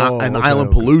throwing it an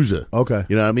Island Palooza. Okay,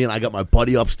 you know what I mean. I got my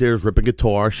buddy upstairs ripping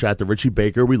guitar. Shout out to Richie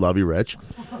Baker. We love you, Rich.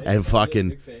 And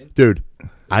fucking dude,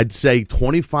 I'd say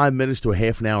 25 minutes to a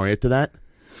half an hour after that,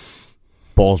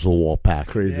 balls to the wall pack.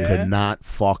 Crazy, could not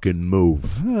fucking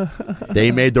move.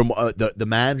 They made their the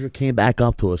manager came back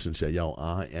up to us and said, "Yo,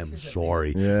 I am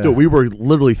sorry." Yeah. Dude, we were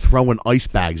literally throwing ice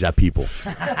bags at people.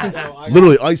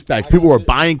 Literally ice bags. People were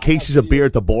buying cases of beer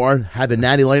at the bar, having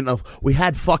Natty Light enough. We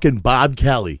had fucking Bob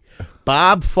Kelly.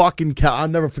 I'll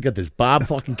never forget this. Bob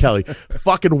fucking Kelly,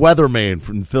 fucking weatherman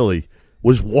from Philly,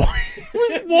 was walking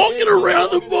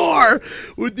around the bar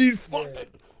with these fucking.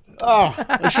 Oh,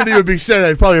 I shouldn't even be saying that.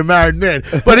 He's probably a married man.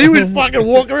 But he was fucking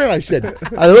walking around.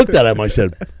 I looked at him. I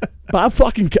said,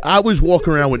 I was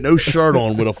walking around with no shirt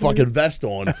on, with a fucking vest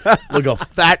on, like a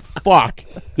fat fuck.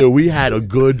 Dude, we had a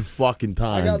good fucking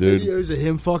time, I got dude. videos of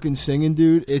him fucking singing,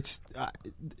 dude. It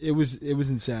was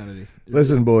insanity.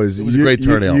 Listen, boys, it was a great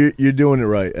turnout. You're doing it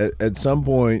right. At some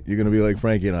point, you're going to be like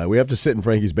Frankie and I. We have to sit in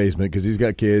Frankie's basement because he's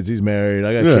got kids. He's married.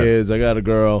 I got kids. I got a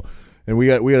girl. And we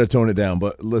got to tone it down.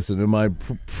 But listen, in my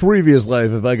previous life,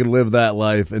 if I could live that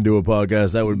life and do a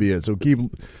podcast, that would be it. So keep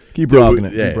rocking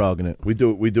it. Keep rocking it. We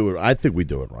do it. I think we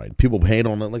do it right. People hate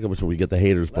on it. Like I was, we get the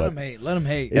haters, let them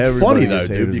hate. It's funny though,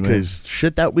 dude, because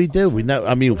shit that we do. We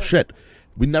shit.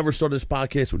 We never started this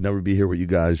podcast. We'd never be here with you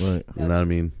guys. Right. You know what I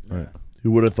mean? Right. Who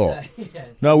would have thought?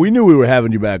 No, we knew we were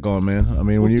having you back on, man. I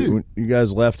mean, when you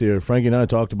guys left here, Frankie and I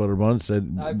talked about it a bunch.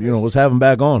 Said, let's have him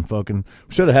back on. Fucking,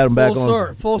 we should have had him back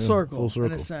on. Full circle,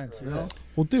 in a sense, you know.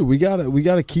 Well, dude, we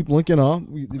gotta keep linking up.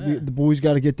 The boys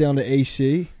got to get down to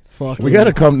AC. We got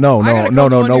to come. No.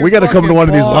 We got to come to one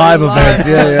of these live events.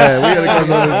 Yeah. We got to come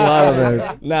to one of these live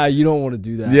events. Nah, you don't want to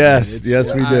do that.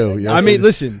 Yes, we do. Yes, I mean,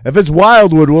 listen. If it's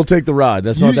Wildwood, we'll take the ride.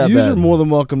 That's not that bad. You're more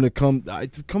than welcome to come.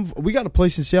 We got a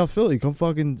place in South Philly. Come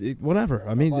fucking whatever.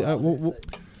 I mean,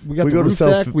 we got the roof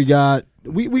deck. We got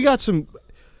some.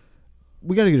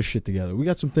 We got to get our shit together. We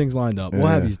got some things lined up. We'll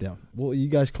have you down. Well, you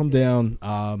guys come down.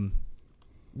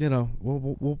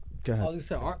 We'll. Go ahead.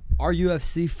 Our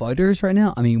UFC fighters right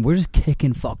now, I mean, we're just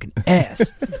kicking fucking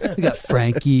ass. We got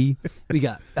Frankie, we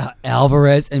got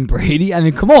Alvarez and Brady. I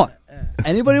mean, come on.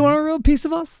 Anybody want a real piece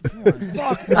of us?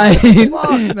 I don't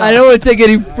want to take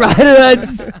any pride in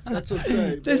that. That's what I'm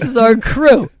saying. This is our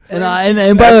crew. And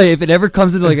by the way, if it ever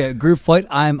comes into like a group fight,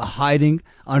 I'm hiding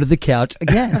under the couch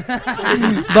again.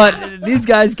 But these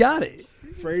guys got it.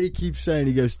 Brady keeps saying,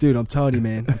 he goes, dude, I'm telling you,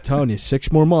 man. I'm telling you,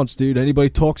 6 more months, dude. Anybody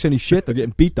talks any shit, they're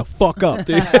getting beat the fuck up,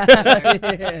 dude.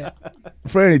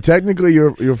 Franny, technically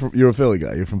you're a Philly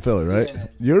guy. You're from Philly, right? Yeah.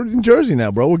 You're in Jersey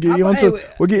now, bro. We'll get you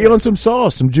on some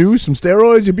sauce, some juice, some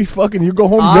steroids. You go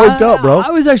home yoked up, bro. I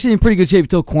was actually in pretty good shape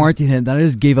until quarantine hit. Then I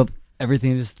just gave up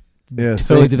everything.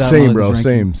 Same, bro.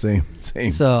 Same.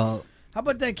 So. How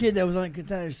about that kid that was on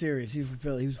Contender Series? He's from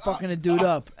Philly. He was fucking a dude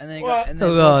up, and then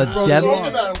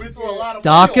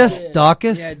Dawkins. Yeah,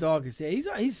 Dawkins. Yeah,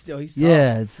 he's tough.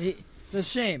 Yeah, it's a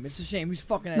shame. It's a shame. He's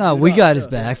fucking. No, we got his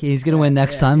back. He's gonna win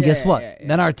next time. Guess what?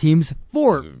 Then our team's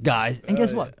 4 guys, and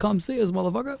guess what? Come see us,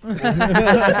 motherfucker.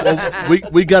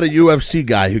 Well, we got a UFC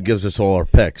guy who gives us all our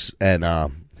picks, and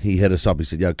he hit us up. He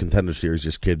said, "Yeah, Contender Series.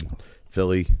 This kid,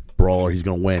 Philly." Brawler, he's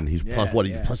gonna win. He's plus what?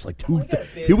 He's plus like 2.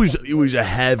 He was a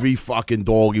heavy fucking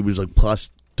dog. He was like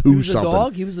plus +2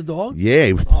 something. He was the dog? Yeah,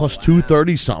 he was plus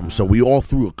 230 something. So we all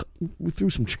threw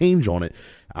some change on it.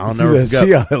 I'll never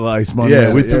forget. Cialis money.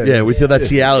 Yeah, we threw that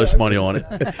Cialis money on it.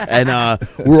 And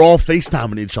we're all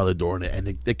FaceTiming each other during it.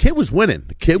 And the kid was winning.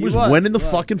 The kid was winning the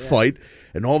fucking fight.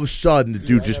 And all of a sudden, the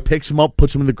dude just picks him up,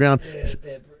 puts him in the ground,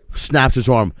 snaps his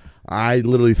arm. I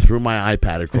literally threw my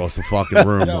iPad across the fucking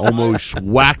room, almost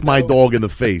whacked my dog in the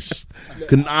face.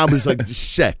 I was like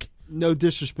sick. No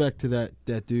disrespect to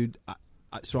that dude.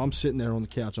 So I'm sitting there on the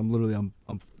couch. I'm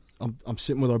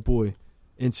sitting with our boy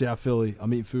in South Philly.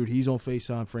 I'm eating food. He's on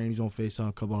FaceTime. Franny's on FaceTime.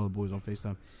 A couple other boys on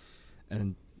FaceTime.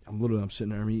 And I'm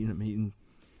sitting there. I'm eating.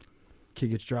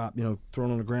 Kid gets dropped.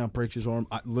 Thrown on the ground. Breaks his arm.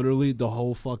 Literally the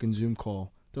whole fucking Zoom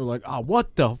call. They're like,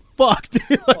 what the fuck,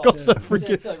 dude?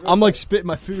 I'm like spitting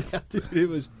my food out, dude. It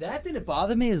was that didn't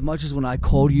bother me as much as when I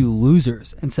called you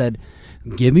losers and said,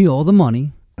 "Give me all the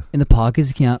money in the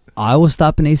Pockets account. I will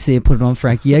stop an AC and put it on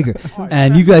Frankie Yeager."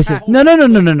 And you guys said, "No.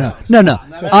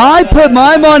 I put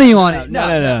my money on it."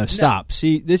 No. Stop.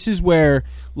 See, this is where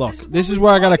this is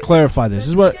where I got to clarify this.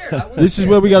 This is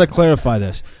where we got to clarify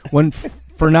this. When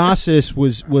Fernasis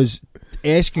was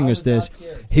asking us this,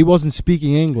 he wasn't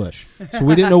speaking English, so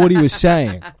we didn't know what he was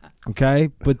saying.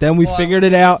 Okay, but then we figured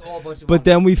it out.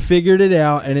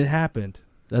 And it happened.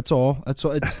 That's all. It's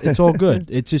all good.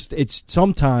 It's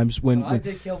sometimes when I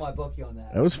did kill my bookie on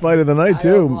that. That was fight of the night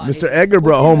too. Mr. Edgar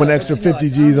brought home an extra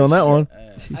 50 G's on that one.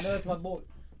 I know that's my boy.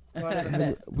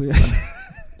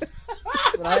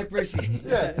 But I appreciate it.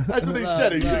 Yeah, that's what he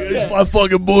said. He's my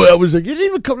fucking boy. I was like, you didn't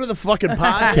even come to the fucking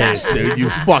podcast, dude, you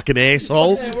fucking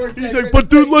asshole. He's like, but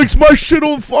dude likes my shit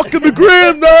on fucking the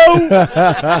gram, though.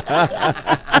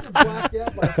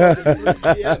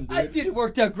 I did. It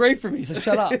worked out great for me, so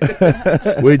shut up.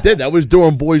 We did. That was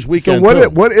during Boys Weekend. So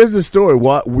what is the story?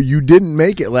 You didn't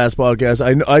make it last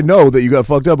podcast. I know that you got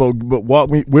fucked up, but walk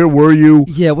me. Where were you?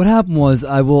 Yeah, what happened was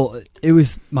it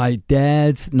was my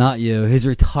dad's, not you, his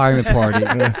retirement party.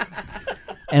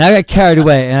 And I got carried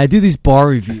away, and I do these bar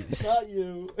reviews. Not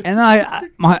you. And I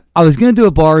was going to do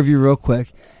a bar review real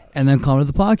quick and then come to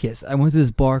the podcast. I went to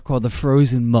this bar called the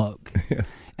Frozen Mug.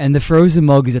 And the Frozen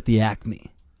Mug is at the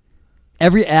Acme.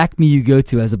 Every Acme you go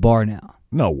to has a bar now.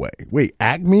 No way. Wait,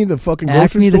 Acme, the fucking grocery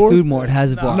store? Acme, the food mart,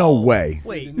 has a bar. No way.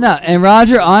 Wait. No, and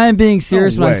Roger, I am being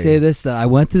serious when I say this, that I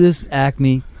went to this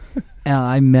Acme, and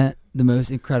I met the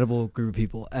most incredible group of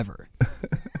people ever.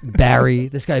 Barry,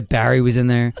 this guy Barry was in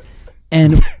there,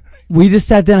 and we just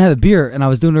sat down and had a beer, and I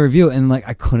was doing a review, and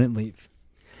I couldn't leave.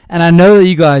 And I know that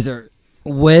you guys are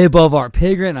way above our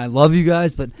pay grade, and I love you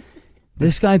guys, but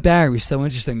this guy Barry was so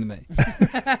interesting to me.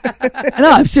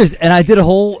 No, I'm serious. And I did a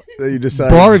whole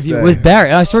bar review with Barry.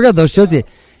 And I swear to God, those shows. And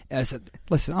I said,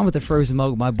 listen, I'm with the Frozen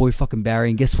Mug with my boy fucking Barry,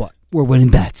 and guess what? We're winning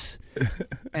bets.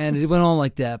 And it went on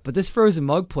like that. But this Frozen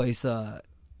Mug place,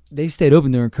 they stayed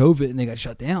open during COVID, and they got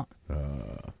shut down.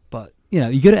 But,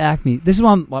 you go to Acme. This is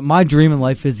what my dream in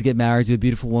life is, to get married to a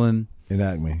beautiful woman. In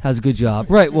Acme. Has a good job.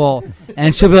 Right, well,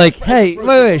 and she'll be like, hey,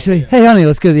 wait. Hey, honey,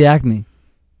 let's go to the Acme.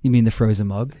 You mean the Frozen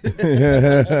Mug?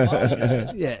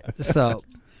 Yeah. So,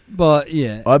 but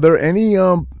yeah. Are there any?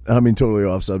 Totally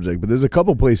off subject, but there's a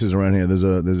couple places around here. There's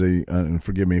a. And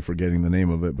forgive me for getting the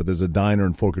name of it, but there's a diner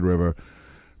in Forked River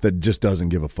that just doesn't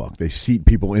give a fuck. They seat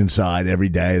people inside every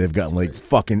day. They've gotten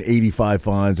fucking 85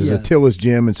 fines. There's a Tillis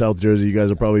Gym in South Jersey. You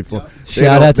guys are probably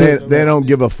they don't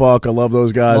give a fuck. I love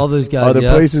those guys. Love those guys. Are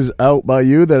there places out by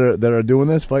you that are doing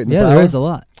this, fighting the power? Yeah, there is a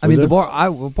lot. The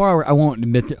bar I won't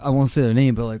admit. I won't say their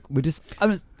name, but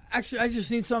Actually, I just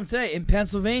seen something today in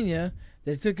Pennsylvania.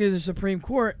 They took it to the Supreme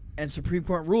Court, and Supreme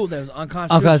Court ruled that it was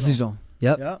unconstitutional.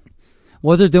 Yep.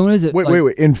 What they're doing is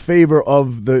wait, in favor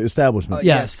of the establishment.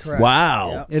 Yes, correct. Wow,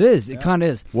 yep. It is. It kind of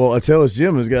is. Well, Tillis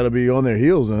Gym has got to be on their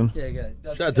heels then. Yeah, good.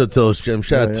 Shout out to Tillis Gym.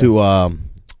 Shout out to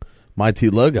My T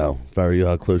Logo. Very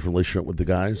close relationship with the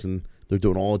guys, and they're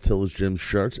doing all of Tillis Gym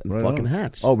shirts and fucking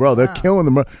hats. Oh, bro, they're killing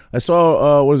them. I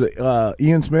saw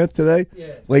Ian Smith today?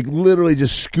 Yeah. Literally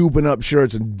just scooping up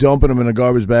shirts and dumping them in a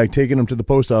garbage bag, taking them to the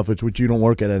post office, which you don't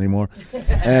work at anymore,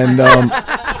 and.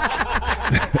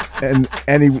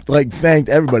 And he thanked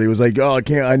everybody. He was like, "Oh,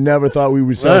 I never thought we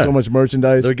would sell so much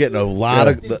merchandise." They're getting a lot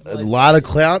of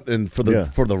clout, and for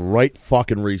the right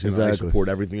fucking reason. Exactly. I support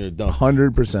everything they've done,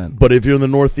 100%. But if you're in the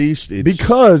Northeast,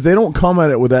 because they don't come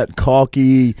at it with that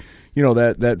cocky,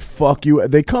 that fuck you.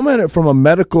 They come at it from a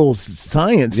medical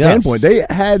science standpoint. They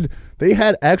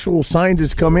had actual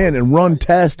scientists come in and run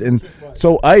tests, and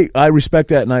so I respect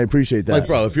that and I appreciate that.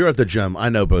 Bro, if you're at the gym, I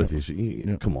know both of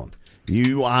you. Come on.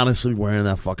 You honestly wearing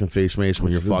that fucking face mask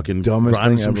when you're fucking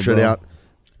grinding some shit out?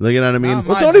 Like, you know what I mean?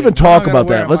 Let's not even talk about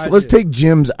that. Let's take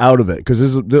gyms out of it, because this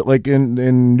is like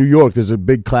in New York. There's a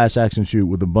big class action suit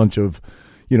with a bunch of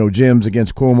gyms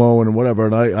against Cuomo and whatever.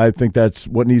 And I think that's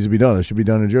what needs to be done. It should be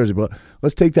done in Jersey. But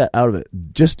let's take that out of it.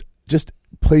 Just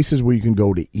places where you can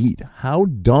go to eat. How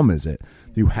dumb is it?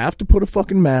 You have to put a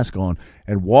fucking mask on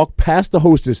and walk past the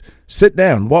hostess, sit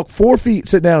down, walk 4 feet,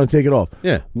 sit down, and take it off.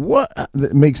 Yeah. What?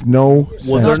 That makes no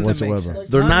sense whatsoever.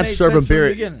 They're not serving beer.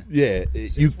 Yeah.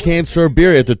 You can't serve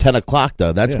beer after 10 o'clock,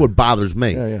 though. That's what bothers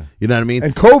me. Yeah. You know what I mean?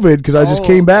 And COVID, because I just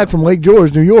came back from Lake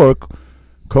George, New York,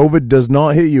 COVID does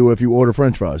not hit you if you order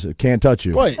French fries. It can't touch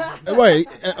you. Right.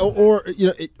 Or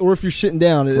if you're sitting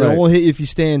down, it won't hit you if you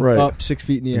stand up 6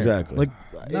 feet in the air. Exactly. Like,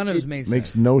 none of this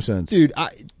makes no sense, dude.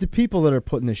 The people that are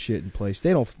putting this shit in place,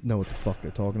 they don't know what the fuck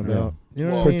they're talking about. You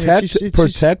know,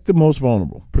 protect the most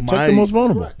vulnerable. Protect the most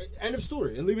vulnerable. Right. End of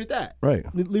story, and leave it at that. Right.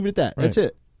 Leave it at that. Right. That's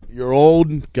it. You're old.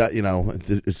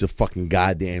 It's a fucking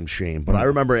goddamn shame. But I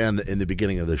remember in the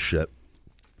beginning of this shit,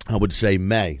 I would say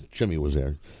Jimmy was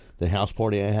there. The house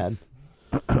party I had,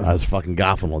 I was fucking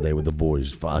golfing all day with the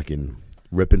boys, fucking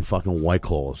ripping fucking White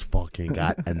Claws, fucking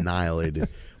got annihilated.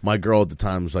 My girl at the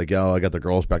time was like, yo, I got the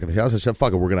girls back at the house. I said,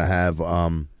 fuck it, we're going to have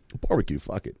barbecue,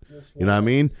 fuck it. You know what I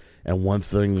mean? And one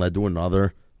thing led to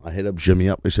another. I hit up Jimmy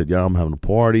up. I said, yo, I'm having a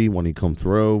party. When he come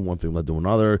through, one thing led to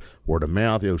another. Word of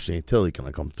mouth. Yo, St. Tilly, can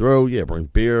I come through? Yeah, bring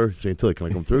beer. St. Tilly, can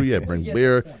I come through? Yeah, bring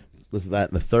beer. This, that,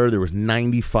 and the third. There was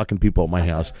 90 fucking people at my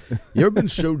house. You ever been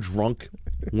so drunk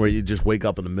where you just wake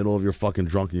up in the middle of your fucking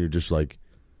drunk and you're just like,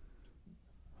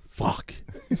 fuck.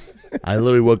 I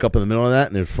literally woke up in the middle of that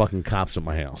and there's fucking cops at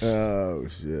my house. Oh,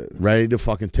 shit. Ready to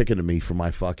fucking ticket me for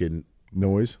my fucking...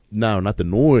 Noise? No, not the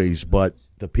noise, but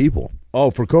the people.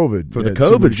 Oh, for COVID. For the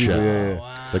COVID shit. Yeah.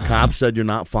 Wow. The cops said you're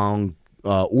not following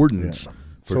ordinance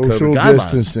for social COVID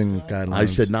distancing guidelines. I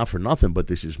said not for nothing, but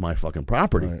this is my fucking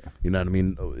property. Right. You know what I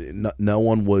mean? No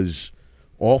one was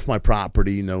off my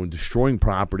property, destroying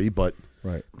property, but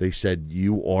they said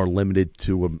you are limited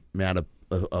to a amount of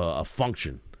a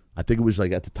function. I think it was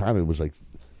like at the time it was like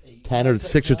 10 or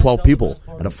 6 or 12 people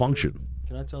at a function.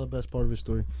 Can I tell the best part of his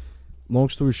story? Long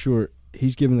story short,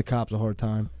 he's giving the cops a hard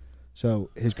time. So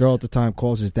his girl at the time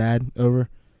calls his dad over,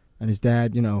 and his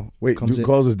dad,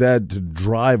 calls his dad to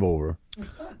drive over.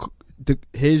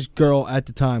 His girl at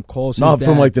the time calls his dad. Not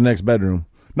from like the next bedroom.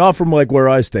 Not from like where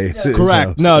I stay. Yeah.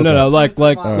 Correct. No. Like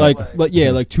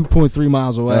 2.3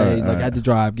 miles away. Had to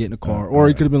drive, get in a car, or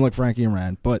he could have been like Frankie and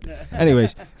Rand. But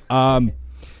anyways,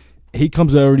 he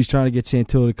comes over. He's trying to get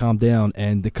Santillo to calm down,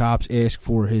 and the cops ask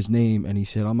for his name, and he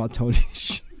said, "I'm not telling you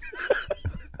shit."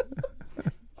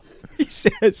 He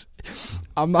says,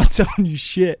 "I'm not telling you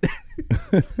shit."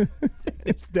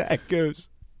 His dad goes,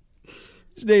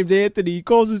 his name's Anthony. He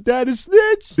calls his dad a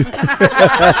snitch.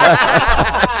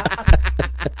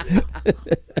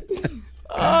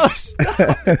 Oh, stop.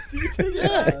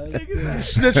 Take it back.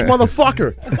 Snitch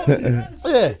motherfucker.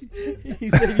 He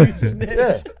said you snitch.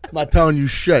 Yeah. I'm not telling you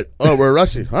shit. Oh, we're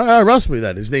arresting. All right, arrest me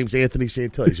then. His name's Anthony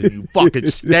Santilli. He said, you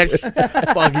fucking snitch.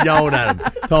 Fucking yelling at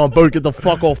him. Tell him, both get the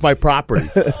fuck off my property.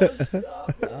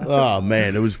 Oh,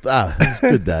 man. It was a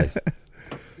good day.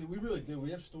 Dude, we really do.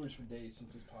 We have stories for days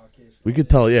since this podcast. We could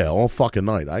tell, all fucking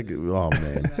night. Oh,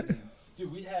 man.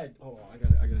 Dude, we had... Hold on. I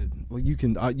gotta. Well, you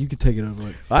can take it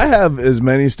over. I have as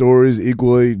many stories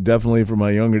equally, definitely from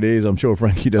my younger days. I'm sure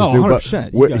Frankie does too.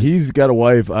 100%. But he's got a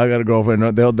wife. I got a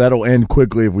girlfriend. That'll end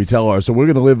quickly if we tell ours. So we're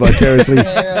gonna live vicariously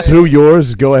through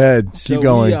yours. Go ahead, keep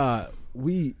going. I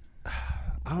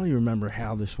don't even remember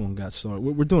how this one got started.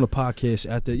 We're doing a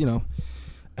podcast at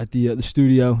the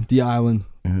studio, the Island,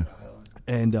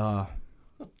 and I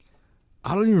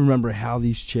don't even remember how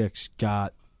these chicks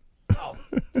got.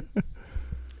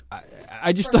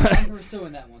 I just don't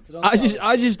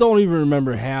even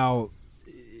remember how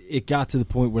it got to the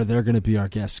point where they're going to be our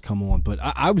guests come on. But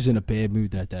I was in a bad mood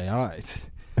that day. All right.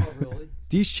 Oh, really?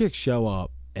 These chicks show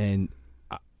up, and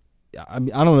I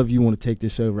mean, I don't know if you want to take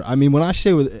this over. I mean, when I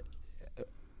say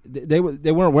they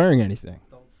weren't wearing anything.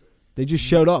 They just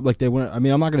showed up like they weren't. I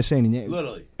mean, I'm not going to say any names.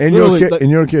 Literally. In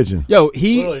your kitchen. Yo,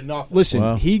 literally nothing. Listen,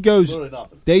 wow. He goes. Literally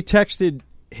nothing. They texted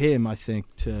him, I think,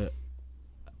 to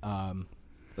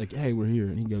like, hey, we're here,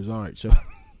 and he goes, all right. So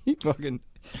he fucking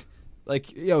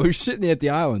we're sitting at the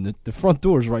Island. The front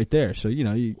door's right there. So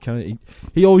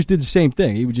he always did the same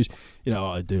thing. He would just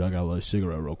oh, dude, I got to light a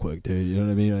cigarette real quick, dude. You know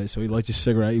what I mean? So he lights a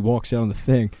cigarette. He walks out on the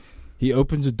thing. He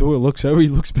opens the door, looks over, he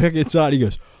looks back inside. He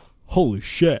goes, holy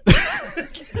shit.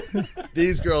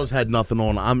 These girls had nothing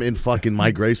on. I'm in fucking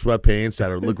my gray sweatpants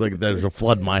that look like there's a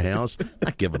flood in my house.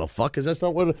 Not giving a fuck, because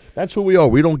that's who we are.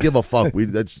 We don't give a fuck.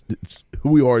 That's who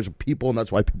we are as people, and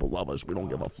that's why people love us. We don't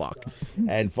give a fuck.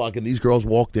 And fucking these girls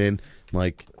walked in,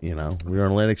 like, you know, we were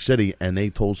in Atlantic City, and they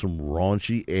told some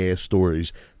raunchy ass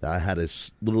stories that I had to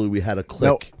literally, we had to click.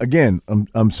 Now, again,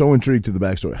 I'm so intrigued to the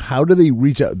backstory. How do they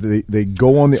reach out? Do they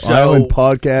go on the Island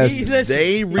podcast?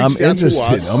 They reached out to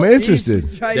us. I'm interested.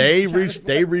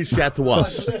 They reached out to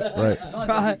us.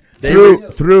 Right.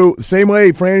 Through same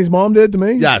way Franny's mom did to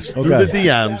me? Yes, through the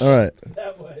DMs. All right.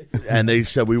 And they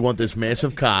said, we want this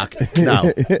massive cock.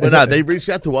 No. But no, they reached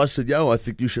out to us and said, yo, I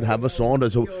think you should have us on.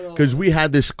 Because we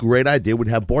had this great idea. We'd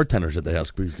have bartenders at the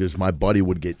house because my buddy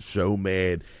would get so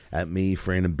mad at me,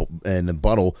 Fran, and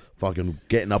Buttle fucking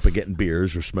getting up and getting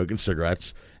beers or smoking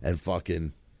cigarettes. And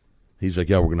fucking, he's like,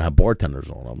 yeah, we're going to have bartenders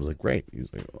on. I was like, great. He's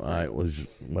like, all right,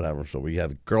 whatever. So we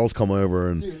have girls come over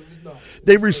and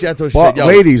they reached out to us and said, yo,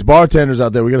 ladies, bartenders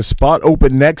out there, we got a spot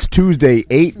open next Tuesday,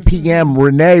 8 p.m.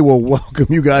 Renee will welcome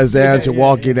you guys down to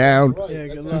walk you down. Yeah,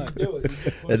 good luck.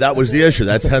 And that was the issue.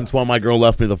 That's hence why my girl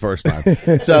left me the first time.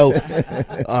 So,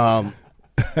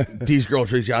 these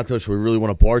girls reached out to us. We really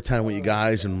want to bartend with you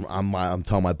guys, and I'm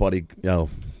telling my buddy, yo,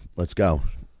 let's go.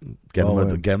 Get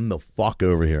them the fuck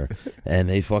over here. And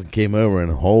they fucking came over,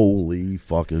 and holy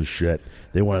fucking shit.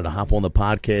 They wanted to hop on the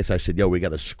podcast. I said, yo, we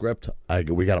got a script.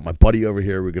 We got my buddy over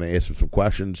here. We're going to ask him some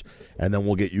questions, and then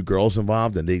we'll get you girls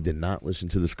involved. And they did not listen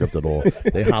to the script at all.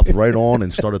 They hopped right on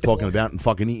and started talking about and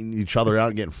fucking eating each other out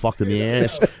and getting fucked in the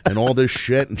ass and all this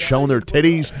shit and showing their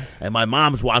titties. And my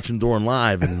mom's watching during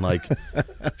live, and like,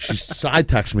 she side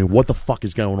texts me, what the fuck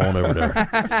is going on over there?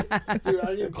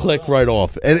 Dude, click right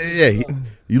off. And yeah,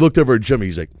 you looked over at Jimmy.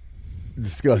 He's like,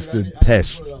 disgusted,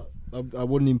 pissed. I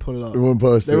wouldn't even put it up. We wouldn't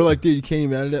post They were like, dude, you can't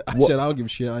even edit it. I said, I don't give a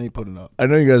shit. I ain't putting it up. I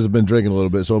know you guys have been drinking a little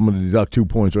bit, so I'm going to deduct 2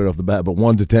 points right off the bat. But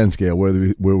 1 to 10 scale,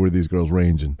 where were these girls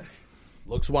ranging?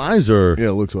 Looks wise or?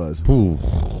 Yeah, looks wise.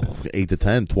 8 to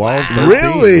 10, 12, 13.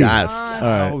 Really? Yes. All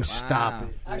right. Oh, stop it.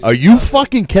 Are you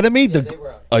fucking kidding me? 6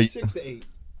 to 8.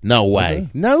 No way.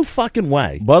 No fucking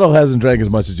way. Buttle hasn't drank as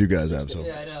much as you guys have, so.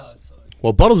 Yeah, I know.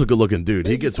 Well, Buttle's a good-looking dude.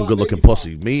 He gets some good-looking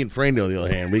pussy. Me and Franny, on the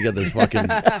other hand, we got this fucking...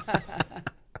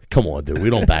 Come on, dude. We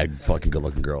don't bag fucking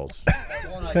good-looking girls. The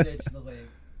one I did, she's a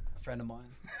friend of mine.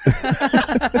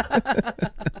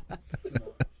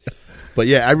 But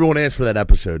yeah, everyone asked for that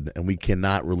episode, and we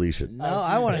cannot release it. No,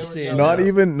 I want to see it. Not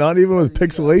even with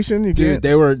pixelation. You Dude,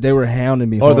 can't. they were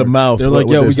hounding me. Or hard. the mouth. They're like,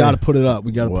 yo, we got to saying. put it up.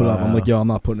 We got to put it up. I'm like, yo, I'm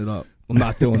not putting it up. I'm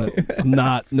not doing it. I'm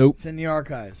not. Nope. It's in the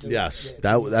archives. Yes,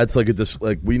 that's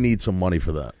like we need some money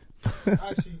for that.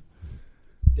 Actually,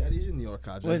 that is in the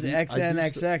archives. What is it?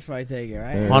 XNXX might take it,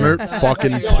 right?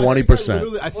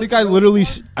 120%. I think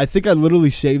I literally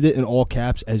saved it in all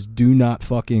caps as "do not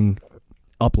fucking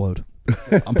upload."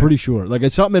 I'm pretty sure. Like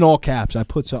it's something in all caps. I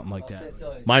put something like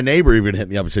that. My neighbor even hit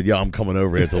me up and said, "Yo, I'm coming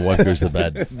over after the wife goes to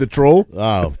bed." The troll?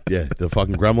 Oh yeah, the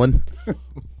fucking gremlin.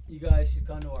 You guys should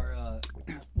come to our.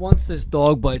 Once this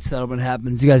dog bite settlement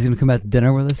happens, you guys gonna come out to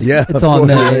dinner with us? Yeah, it's on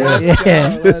there. Yeah.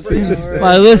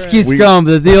 My list keeps growing,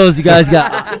 but the deal is you guys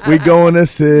got. We going to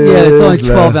Sizzler. Yeah, it's only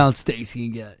 12-ounce steaks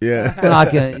you can get. Yeah. We're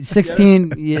not gonna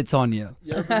 16. Yeah, it's on you.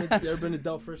 You ever been to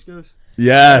Del Frisco's?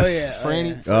 Yes.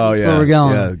 Franny. Oh yeah. Where we're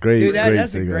going. Yeah, great. Dude, great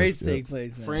that's a great steakhouse. steak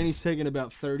place. Man. Franny's taking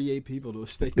about 38 people to a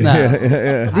steak. Nah.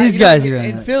 Yeah. These guys are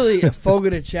in Philly.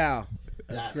 Fogo de Chao.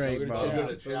 That's great,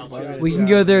 bro. We can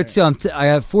go there too. I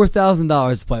have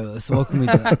 $4,000 to play with, so what can we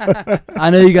do? I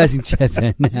know you guys can chip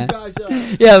in.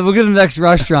 Yeah, we'll go to the next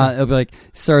restaurant. It'll be like,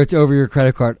 sir, it's over your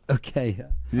credit card. Okay,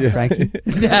 Frankie.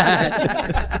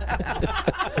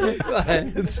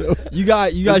 You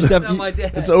guys definitely.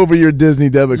 It's over your Disney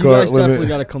debit You card guys limit. definitely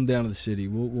got to come down to the city.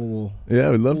 We'll Yeah,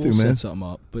 we'd love to, set man. something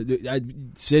up. But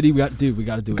city, we got to do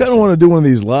it. Kind of want to do one of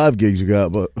these live gigs you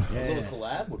got, but A little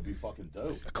collab would be fucking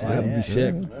dope. Collab would be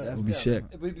sick. It would be sick.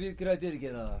 It would be a good idea to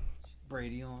get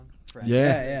Brady on. Frank.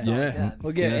 Yeah.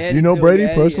 We'll get Eddie, you know too. Brady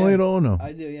Eddie, personally yeah. at all? Or no.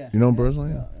 I do, yeah. You know him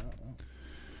personally?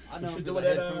 I know should him do because it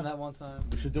I at, hit from that one time.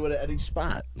 We should do it at Eddie's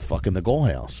spot. Fucking the Goal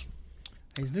House.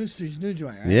 His new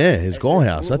joint, right? Yeah, his Goal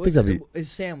House. I think that'd be. It's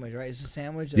sandwich, right? It's a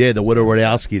sandwich. Yeah, the Widow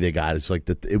Rodowski they got. It's like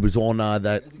it was on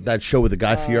that show with the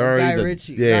Guy Fieri. Guy the,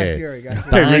 Ritchie. Yeah. Guy Fieri.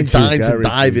 Dines Guy and Ritchie,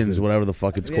 Dive-ins, whatever the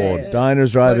fuck it's Yeah, called. yeah.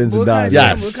 Diners, drive-ins, and What kind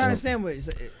dives. of Yes. What kind of sandwich?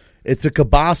 It's a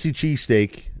kibasi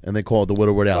cheesesteak, and they call it the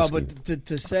Widow Oh, Rodowski. but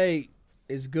to say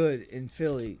it's good in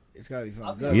Philly, it's gotta be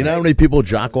fucking good. You know right? how many people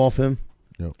jock off him?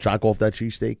 Yep. Jock off that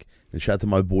cheesesteak? And shout out to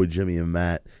my boy Jimmy and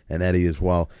Matt and Eddie as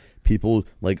well. People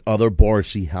like other bars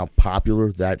see how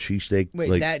popular that cheesesteak.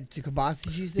 Wait, like, that kibasi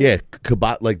cheesesteak? yeah,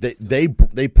 like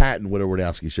they patent Widow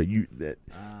Rodowski. So you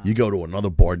go to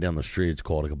another bar down the street, it's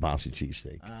called a kibasi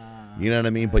cheesesteak. You know what I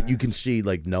mean? But you can see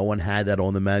like no one had that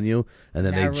on the menu, and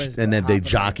then they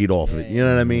jockeyed off it. You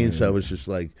know what I mean? So it's just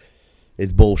like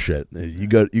it's bullshit. You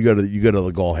go to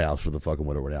the Gall House for the fucking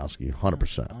Witowski,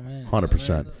 100%,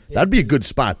 100%. That'd be a good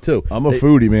spot too. I'm a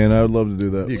foodie, man. I would love to do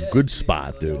that. Be a good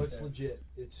spot, dude. No, it's legit.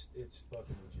 It's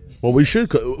fucking legit. Well, we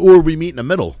should, or we meet in the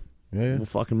middle. Yeah. We'll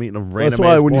fucking meet in a random. That's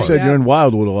why when you bar. said you're in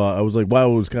Wildwood a lot, I was like,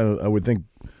 Wildwood's kind of, I would think,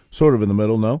 sort of in the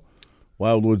middle. No,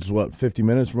 Wildwood's what, 50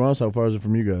 minutes from us? How far is it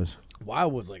from you guys?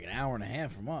 Wildwood's like an hour and a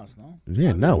half from us, no?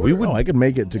 Yeah, no, we would. No, I could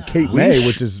make it to Cape May,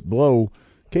 which is below.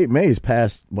 Cape May is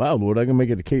past Wildwood. I can make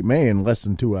it to Cape May in less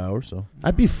than 2 hours. So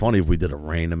That'd be funny if we did a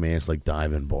random ass like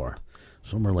dive-in bar,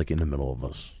 somewhere like in the middle of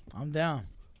us. I'm down.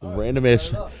 Random ass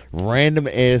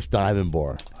dive-in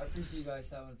bar. I appreciate you guys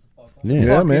having some fun. Yeah,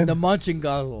 Fucking man. the Munching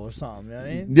Guzzle or something, you know what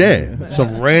I mean? Yeah,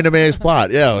 some random ass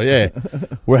spot. Yeah.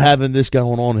 We're having this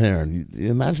going on here, and you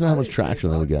imagine how much traction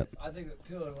that would get. I think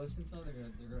people are listening to them.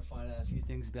 They're gonna find out a few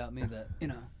things about me that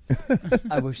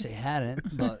I wish they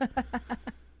hadn't. But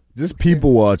just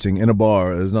people watching in a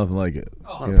bar is nothing like it.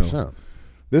 100%.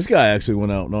 This guy actually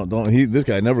went out. This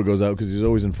guy never goes out because he's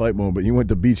always in fight mode. But you went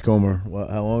to Beachcomber.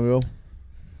 How long ago?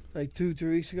 Like 2-3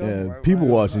 weeks ago. Yeah, people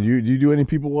watching. Do you do any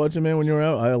people watching, man? When you're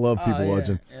out, I love people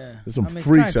watching. Yeah. There's some it's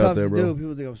freaks kinda out there, tough to bro. do.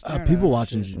 People think I'm staring People at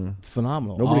them. watching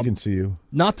phenomenal. Nobody can see you.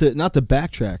 Not to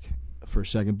backtrack for a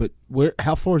second, but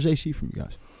how far is AC from you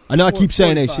guys? I know I keep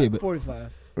saying 45, AC, but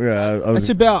 45. Yeah, it's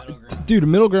about, dude. The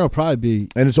middle ground will probably be,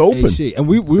 and it's open. AC. And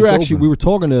we were It's actually open. we were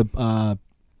talking to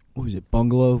what was it,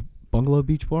 Bungalow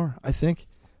Beach Bar, I think,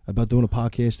 about doing a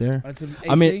podcast there. That's an AC?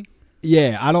 I mean,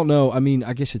 yeah, I don't know. I mean,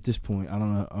 I guess at this point, I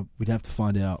don't know. We'd have to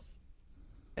find out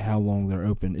how long they're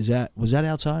open. Was that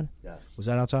outside? Yes. Was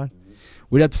that outside?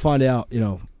 We'd have to find out.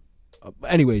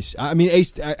 Anyways, I mean,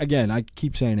 again, I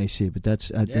keep saying AC, but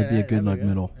that'd be a good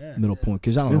middle point,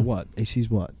 because I don't know what AC's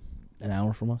what, an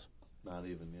hour from us. Not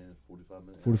even 45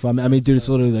 minutes. 45 minutes. I mean, dude, it's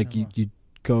literally like you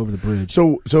go over the bridge.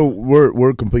 So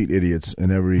we're complete idiots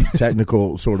in every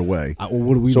technical sort of way. Well,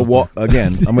 what do we? So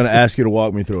again, I'm going to ask you to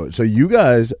walk me through it. So you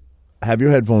guys have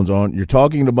your headphones on. You're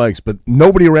talking to mics, but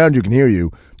nobody around you can hear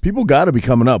you. People got to be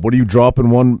coming up. What are you dropping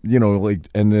one?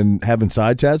 And then having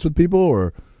side chats with people,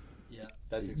 or?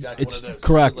 That's exactly It's what it is.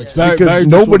 correct. It's very, Because very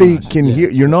nobody disorganized. can hear.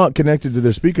 You're not connected to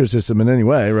their speaker system in any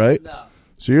way, right? no.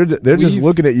 So they're just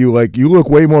looking at you like you look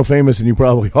way more famous than you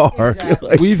probably are. Exactly.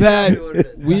 Like, We've had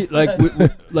we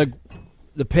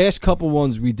the past couple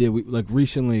ones we did. We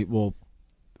recently. Well,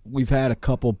 we've had a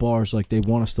couple bars like they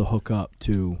want us to hook up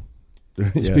to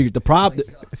the yeah. speaker. The problem,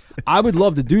 I would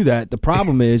love to do that. The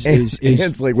problem is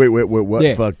it's like wait, what?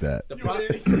 Yeah. Fuck that.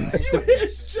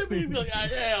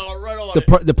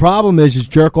 The problem is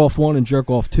Jerk Off 1 and Jerk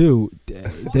Off 2.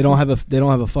 They don't have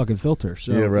a fucking filter.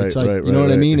 So Yeah, right, it's like, right, you know right,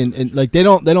 what I right. mean, and like they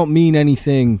don't mean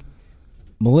anything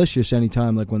malicious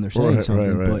anytime like when they're saying Right,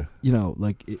 something. right. But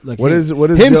like What him, is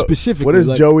him Joe- specifically? What is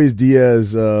like, Joey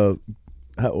Diaz? I'm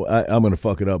gonna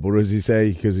fuck it up. What does he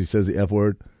say? Because he says the F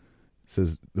word.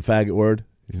 Says the faggot word.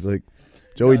 He's like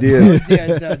Joey Diaz.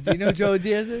 Do you know who Joey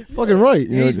Diaz is? fucking right?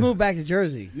 Yeah, he's moved back to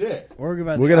Jersey. Yeah. We're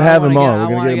gonna have him on.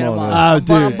 We're gonna get him on. Oh,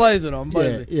 dude. I'm buddies with him. I'm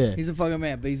buddies with him. Yeah. He's a fucking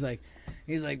man. But he's like,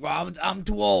 well, I'm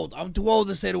too old. I'm too old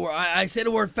to say the word. I say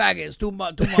the word faggot. It's too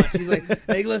much. He's like,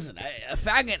 listen, a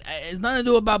faggot. It's nothing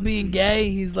to do about being gay.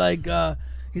 He's like,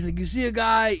 you see a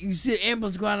guy, you see an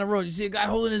ambulance going on the road. You see a guy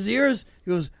holding his ears. He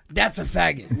goes, that's a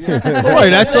faggot. Right,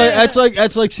 that's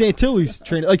like Santilli's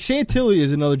trainer. Like Santilli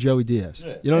is another Joey Diaz.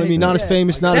 You know what I mean? Not as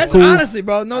famous, not as That's cool. honestly,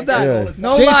 bro, no doubt. Yeah.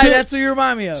 No Santilli- lie, that's what you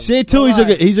remind me of. Santilli's No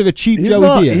like he's like a cheap He's Joey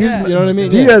not- Diaz. he's- You know what I mean?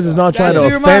 Diaz is not trying That's to what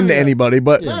you remind offend me of. anybody,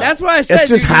 but That's why I said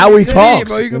just you can how be he a comedian, talks,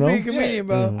 bro. You can you be know? a comedian,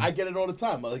 bro. I get it all the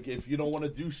time. Like, if you don't want to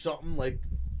do something, like,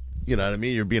 you know what I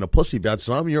mean? You're being a pussy about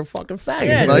something, you're a fucking faggot.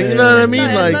 Yeah, like, yeah, you know what I mean?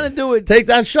 It's Like, nothing to do with. take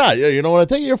that shot. Yeah, you know what I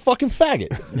think? You're a fucking faggot.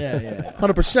 Yeah.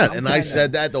 100%. And I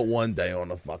said that the one day on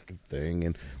the fucking thing,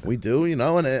 and we do, and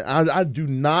I do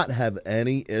not have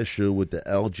any issue with the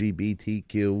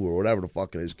LGBTQ or whatever the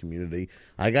fuck it is community.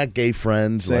 I got gay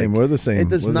friends. Same, like, we're the same. It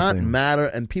does We're the not same. matter,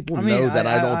 and people know that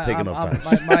I don't take an offense.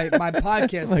 My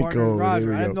podcast Like, partner, oh, Roger, there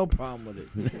we I have go. no problem with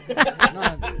it.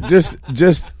 None.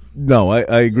 just no.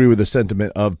 I agree with the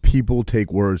sentiment of people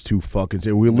take words too fucking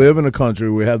serious. We live in a country.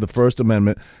 We have the First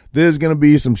Amendment. There's gonna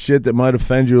be some shit that might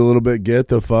offend you a little bit. Get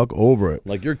the fuck over it.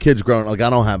 Like, your kids growing, like, I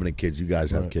don't have any kids. You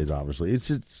guys have kids, obviously.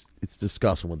 It's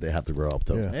disgusting what they have to grow up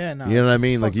to. Yeah. Yeah, no. You know what I it's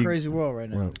mean? a Like, crazy world right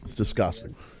now. It's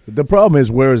disgusting. The problem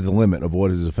is, where is the limit of what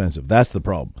is offensive? That's the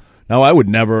problem. Now, I would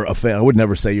never offend. I would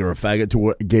never say you're a faggot to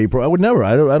a gay pro. I would never.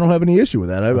 I don't have any issue with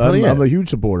that. I'm a huge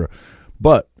supporter.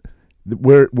 But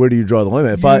Where do you draw the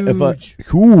limit?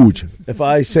 If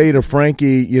I say to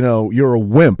Frankie, you're a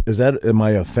wimp, am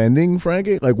I offending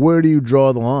Frankie? Like, where do you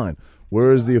draw the line?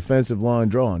 Where is the offensive line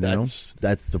drawn? That's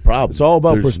the problem. It's all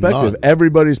about perspective.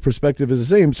 Everybody's perspective is the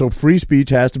same, so free speech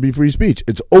has to be free speech.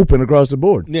 It's open across the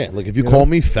board. Yeah, like if you call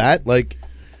me fat, like,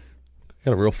 I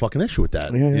got a real fucking issue with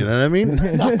that. Yeah. You know what I mean?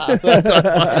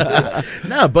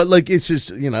 No, but like it's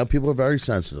just people are very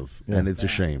sensitive, and it's a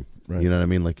shame. Right. You know what I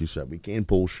mean? Like you said, we can't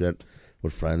bullshit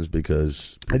with friends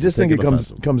because I just think it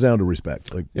comes down to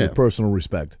respect, like personal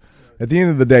respect. At the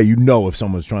end of the day, if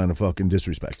someone's trying to fucking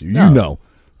disrespect you,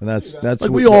 and that's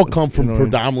like we all come from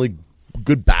predominantly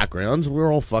good backgrounds.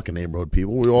 We're all fucking neighborhood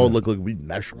people. We all look like we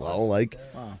mesh well. Like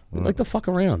we like to fuck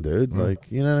around, dude. Like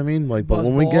you know what I mean? Like, but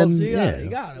when we get you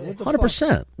got it.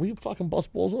 100%. We fucking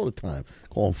bust balls all the time.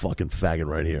 Call him fucking faggot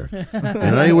right here.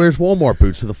 And he wears Walmart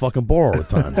boots to the fucking bar all the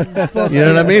time. You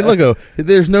know what I mean? Look,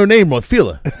 there's no name on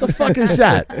Fila. The fuck is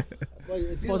that?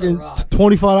 Fucking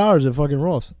 25 hours at fucking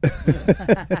Ross.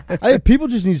 I think people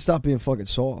just need to stop being fucking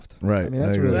soft. Right. I mean,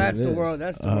 that's the world.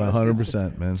 That's the world.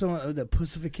 100%, man. The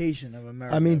pussification of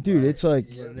America. I mean, dude, it's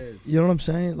like, you know what I'm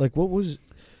saying? Like, what was...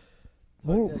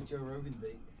 Like Joe Rogan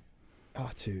bait. Oh,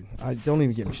 dude, don't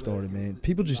even get me started, man.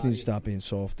 People just need to stop being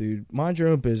soft, dude. Mind your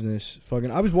own business.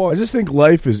 Fucking, I just think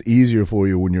life is easier for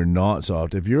you when you're not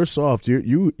soft. If you're soft,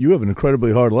 you have an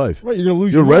incredibly hard life. Right, you're gonna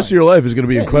lose your rest of your life is gonna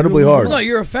be incredibly hard. No,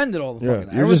 you're offended all the fucking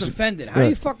time. Everyone's offended. How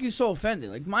are you so offended?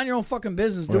 Like, mind your own fucking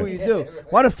business. Do what you do.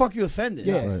 Why the fuck are you offended?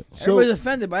 Yeah, right. Everybody's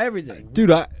offended by everything,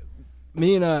 dude.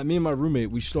 Me and my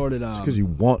roommate, we started. Because you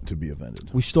want to be offended.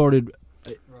 We started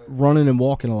running and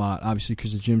walking a lot, obviously,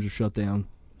 because the gyms were shut down.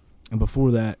 And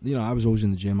before that, I was always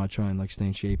in the gym. I try and like stay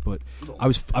in shape, but I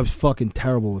was fucking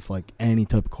terrible with like any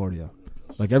type of cardio.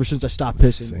 Like ever since I stopped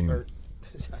pissing.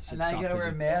 And now you gotta wear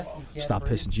a mask. Stop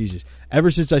pissing, Jesus. Ever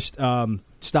since I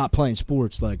stopped playing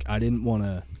sports, like I didn't want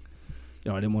to,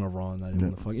 I didn't want to run. I didn't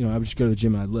want to fuck. I would just go to the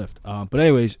gym and I'd lift. But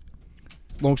anyways,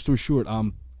 long story short,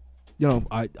 I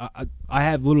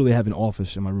literally have an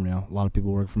office in my room now. A lot of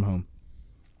people work from home,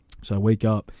 so I wake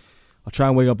up. I'll try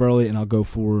and wake up early, and I'll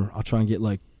try and get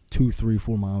like 2, 3,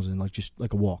 4 miles in, like just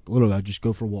like a walk. Literally, I just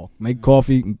go for a walk, make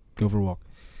coffee, and go for a walk.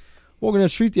 Walking down the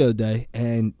street the other day,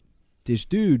 and this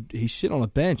dude, he's sitting on a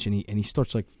bench, and he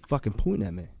starts like fucking pointing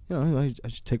at me. I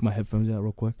just take my headphones out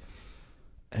real quick,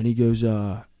 and he goes,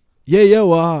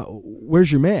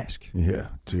 where's your mask? Yeah,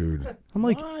 dude. I'm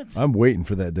like, what? I'm waiting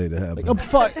for that day to happen.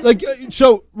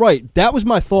 Right. That was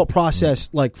my thought process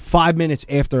like 5 minutes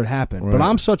after it happened. Right. But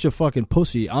I'm such a fucking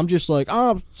pussy. I'm just like,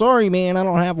 oh, sorry, man, I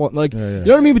don't have one. Like, you know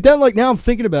what I mean? But then, like, now I'm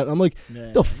thinking about it. I'm like,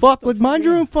 the fuck? Like, mind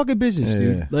your own fucking business,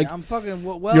 dude. Yeah. Like, I'm fucking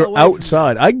you're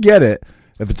outside. I get it.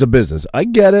 If it's a business, I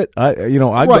get it. I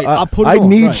need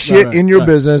need shit in your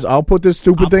business. I'll put this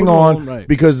stupid thing on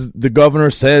because the governor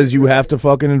says you have to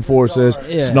fucking enforce this.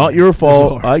 It's not your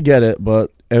fault. I get it,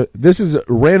 but this is a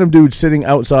random dude sitting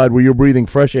outside where you're breathing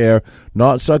fresh air,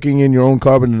 not sucking in your own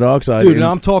carbon dioxide. Dude, and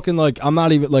I'm talking like I'm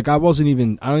not even like I don't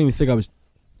even think I was.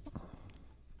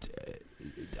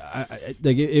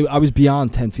 I was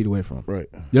beyond 10 feet away from him. Right.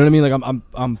 You know what I mean? Like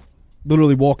I'm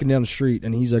literally walking down the street,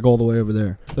 and he's like all the way over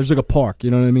there. There's like a park, you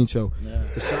know what I mean? So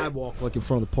the sidewalk, like in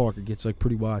front of the park, it gets like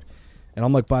pretty wide, and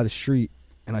I'm like by the street,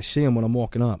 and I see him when I'm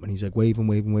walking up, and he's like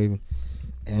waving,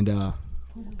 and go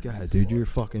ahead, dude, you're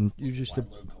just a.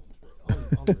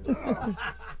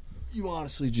 You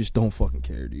honestly just don't fucking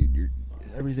care, dude.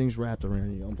 Everything's wrapped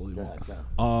around you, unbelievable.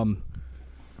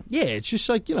 Yeah, it's just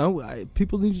like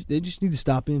people they just need to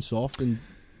stop being soft, and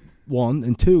one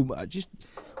and two, just.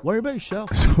 Worry about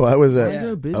yourself. So I was at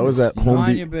Home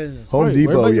Depot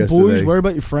yesterday. Boys, worry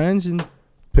about your friends, and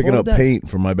picking up paint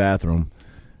for my bathroom,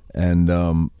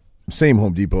 and same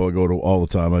Home Depot I go to all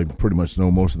the time. I pretty much know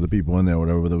most of the people in there.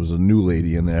 Whatever. There was a new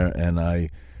lady in there, and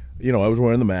I was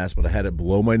wearing the mask, but I had it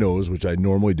below my nose, which I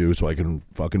normally do, so I can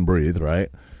fucking breathe, right?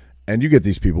 And you get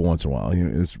these people once in a while.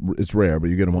 It's rare,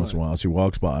 but you get them once in a while. She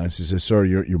walks by and she says, "Sir,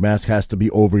 your mask has to be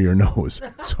over your nose."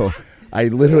 So. I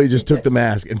literally just took the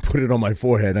mask and put it on my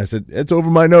forehead. I said, "It's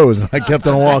over my nose," and I kept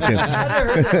on walking.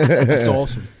 That's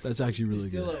awesome. That's actually really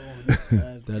good.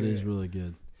 That is really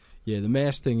good. Yeah, the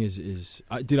mask thing is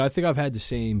dude, I think I've had the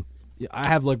same. I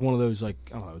have like one of those, like,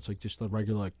 I don't know, it's like just a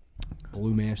regular like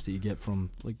blue mask that you get from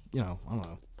like, I don't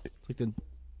know. It's like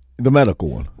the medical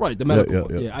one. Right, the medical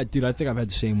one. Yeah, I think I've had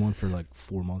the same one for like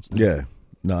 4 months now. Yeah.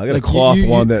 No, I got a cloth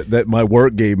one that my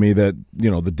work gave me that,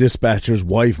 the dispatcher's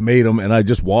wife made them, and I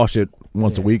just wash it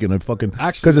once a week, and I fucking,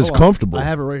 because it's comfortable. I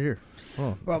have it right here.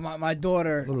 Well, my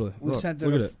daughter, we sent her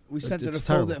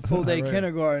the full day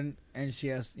kindergarten, and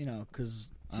she asked, because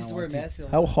Just wear a mask.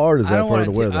 How hard is that for her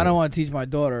to wear that? I don't want to teach my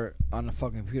daughter on the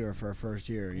fucking computer for her first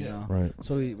year, you know. Right.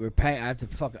 So we're paying. I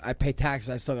pay taxes.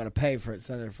 I still got to pay for it.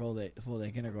 Send her full day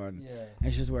kindergarten. Yeah.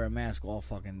 And she just wear a mask all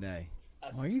fucking day.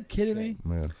 Are you kidding me?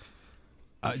 Man.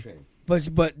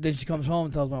 But then she comes home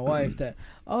and tells my wife that,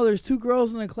 there's 2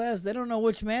 girls in the class. They don't know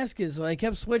which mask is, so I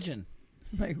kept switching.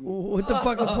 Like, what the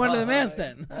fuck is the point of the mask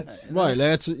then? Right,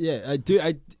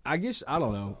 I guess, I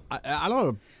don't know. I don't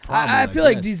know. I feel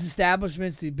like these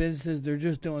establishments, these businesses, they're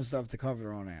just doing stuff to cover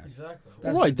their own ass.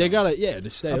 Exactly. Right, they gotta, to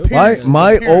stay open.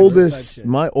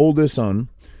 My oldest son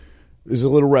is a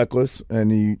little reckless,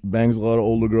 and he bangs a lot of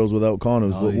older girls without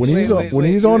condoms. But when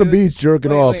he's on the beach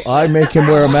jerking off, I make him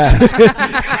wear a mask.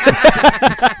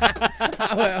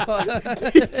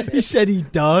 He said he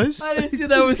does. I didn't see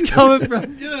that was coming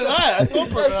from.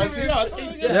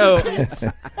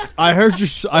 I heard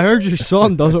your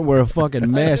son doesn't wear a fucking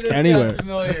mask anywhere.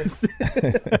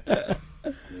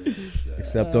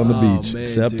 Except on the beach. Man,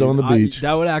 Except dude, on the beach.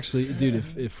 That would actually, dude.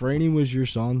 If Franny was your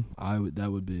son, that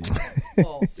would be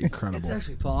incredible. It's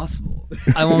actually possible.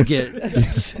 I won't get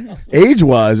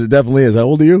Age-wise, it definitely is. How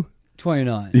old are you?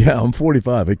 29. Yeah, I'm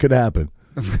 45. It could happen.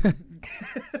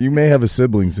 You may have a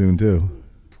sibling soon too.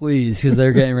 Please, because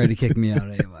they're getting ready to kick me out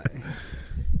anyway.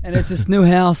 And it's this new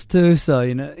house too,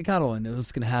 so God only knows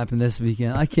what's gonna happen this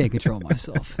weekend. I can't control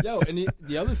myself. Yo, and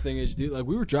the other thing is, dude, like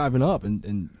we were driving up,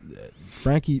 and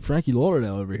Frankie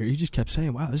Lauderdale over here, he just kept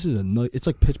saying, "Wow, this is a nice." It's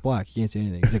like pitch black; you can't see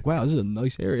anything. He's like, "Wow, this is a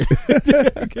nice area."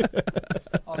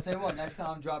 I'll tell you what. Next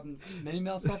time I'm dropping mini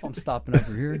melts off, I'm stopping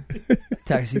over here.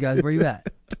 Text you guys, where you at?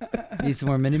 Need some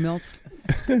more mini melts?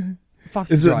 Fuck.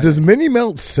 Does mini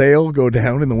melt sale go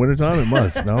down in the wintertime? It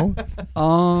must. No.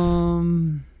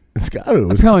 It's got to.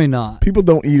 Apparently not. People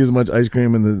don't eat as much ice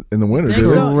cream in the winter, do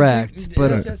they? Correct,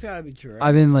 but that's gotta be true. Right?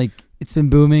 I've been it's been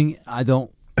booming. I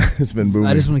don't. It's been booming.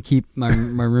 I just want to keep my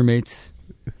roommates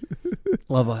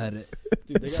level-headed.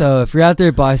 So if you're out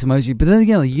there, buy some ice cream. But then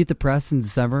again, you get depressed in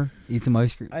December, eat some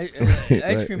ice cream.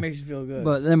 Ice cream makes you feel good.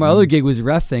 But then my other gig was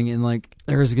reffing, and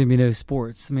there's gonna be no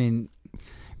sports. I mean,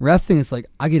 reffing, it's like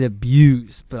I get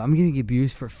abused, but I'm getting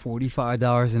abused for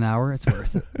 $45 an hour. It's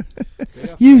worth it.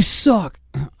 You suck.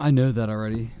 I know that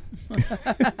already.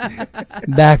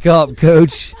 Back up,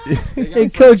 coach. Hey,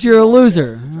 coach, you're a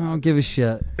loser. I don't give a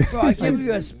shit. Bro, I can't believe you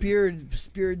got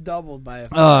speared doubled by a.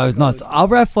 Oh, it was nuts. I'll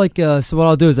ref so what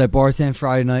I'll do is I bartend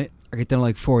Friday night. I get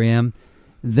done 4 a.m.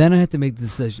 Then I have to make the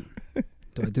decision.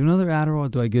 Do I do another Adderall or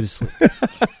do I go to sleep?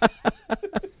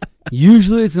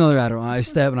 Usually it's another Adderall. I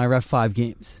stay up and I ref 5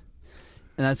 games.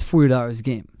 And that's $40 a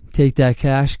game. Take that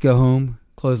cash, go home,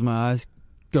 close my eyes,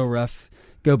 go ref,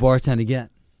 go bartend again.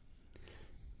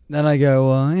 Then I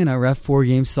go, ref 4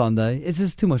 games Sunday. It's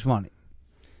just too much money.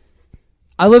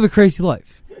 I live a crazy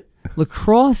life.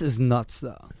 Lacrosse is nuts,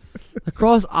 though.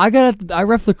 Lacrosse, I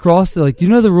ref lacrosse. They're like, do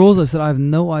you know the rules? I said, I have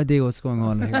no idea what's going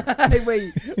on here.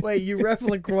 wait, you ref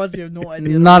lacrosse, you have no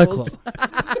idea. Not a clue.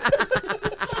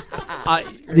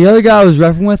 The other guy I was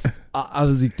reffing with, I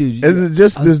was like, dude. Is it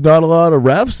just there's not a lot of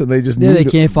refs and they just need they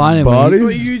can't find him.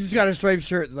 Bodies? You just got a striped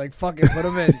shirt. Like, fuck it, put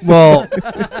him in. Well,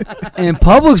 in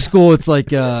public school, it's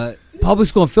public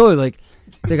school in Philly,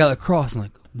 they got lacrosse. I'm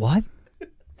like, what?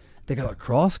 They got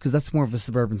lacrosse? Because that's more of a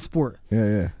suburban sport.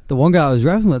 Yeah. The one guy I was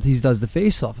reffing with, he does the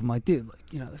face-off. I'm like, dude,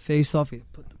 the face-off, you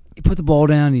put the ball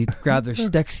down, you grab their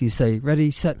sticks, you say,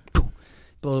 ready, set,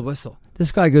 blow the whistle.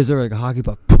 This guy goes over like a hockey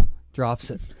puck, drops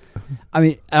it. I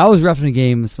mean, I was reffing a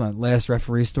game. It's my last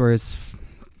referee story. It's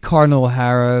Cardinal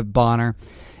O'Hara, Bonner,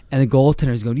 and the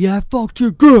goaltender's going, "Yeah, I fucked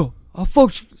your girl. I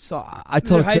fucked you." So I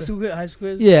told high school.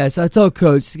 Yeah, so I told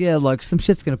coach, "Yeah, look, some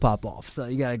shit's gonna pop off. So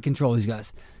you gotta control these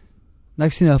guys."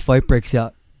 Next thing you know, a fight breaks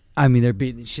out. I mean, they're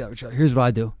beating the shit out of each other. Here's what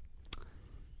I do: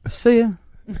 see ya.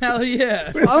 Hell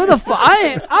yeah. I'm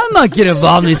not getting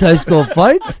involved in these high school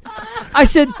fights. I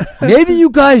said, maybe you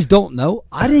guys don't know,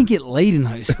 I didn't get laid in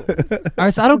high school. All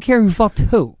right, so I don't care who fucked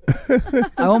who.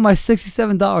 I owe my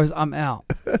 $67. I'm out.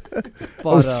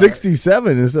 But,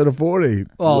 67 instead of 40.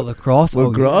 Oh, lacrosse.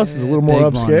 Lacrosse is a little more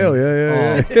upscale.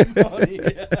 Yeah.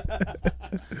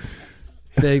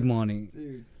 Big money.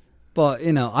 But,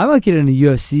 I might get in a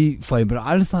UFC fight, but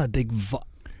I'm just not a big...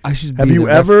 Have you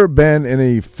ever been in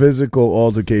a physical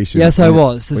altercation? Yes, I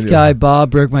was. This guy,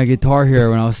 Bob, broke my guitar here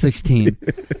when I was 16.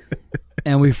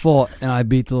 And we fought, and I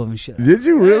beat the living shit. Did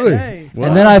you really? Hey. Wow.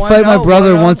 And then I fight my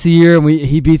brother once a year, and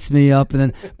he beats me up.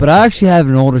 But I actually have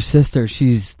an older sister.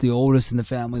 She's the oldest in the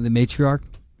family, the matriarch.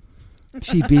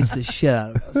 She beats the shit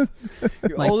out of us.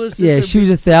 Your oldest sister? Yeah, she was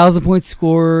a 1,000-point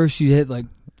scorer. She hit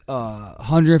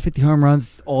 150 home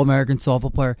runs, All-American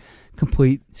softball player,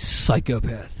 complete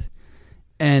psychopath.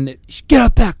 And she'd get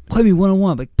up back, play me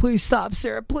one-on-one. Like, please stop,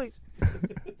 Sarah, please.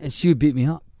 And she would beat me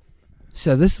up.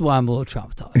 So this is why I'm a little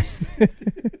traumatized.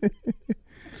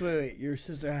 So wait, your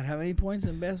sister had how many points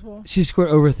in basketball? She scored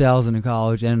over 1,000 in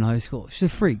college and in high school. She's a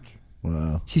freak.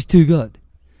 Wow. She's too good.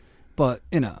 But,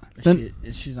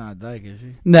 She's not a dyke, is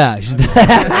she? Nah, she's not.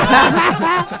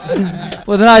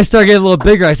 Well, then I start getting a little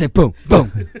bigger. I say, boom,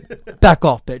 boom. Back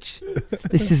off, bitch.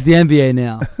 This is the NBA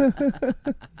now.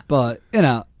 But,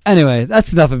 anyway,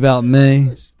 that's enough about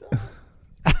me.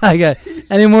 I got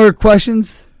any more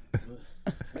questions?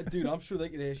 Dude, I'm sure they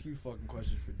could ask you fucking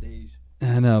questions for days.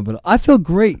 I know, but I feel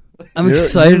great. I'm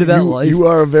excited about life. You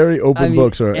are a very open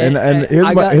book, sir. And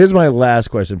here's my last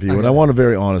question for you, and I want a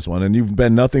very honest one. And you've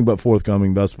been nothing but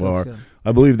forthcoming thus far.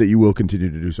 I believe that you will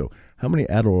continue to do so. How many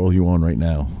Adderall are you on right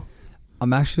now?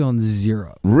 I'm actually on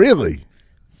 0. Really?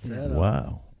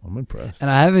 Wow. I'm impressed. And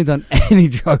I haven't done any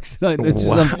drugs tonight. It's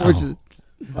just unfortunate.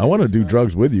 I want to do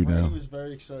drugs with you now. He was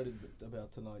very excited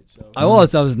about tonight. So I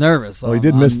was nervous. Well, he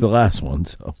did miss the last one,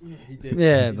 so. Yeah, he did.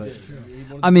 Yeah, but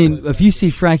I mean, if you see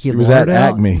Frankie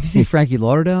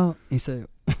Lauderdale, you say,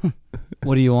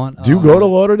 "What do you want?" Do you go to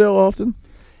Lauderdale often?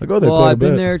 I go there quite a bit. Well, I've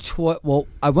been there.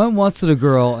 I went once with a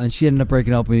girl, and she ended up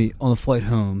breaking up with me on the flight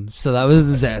home. So that was a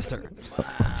disaster.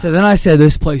 So then I said,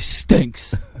 "This place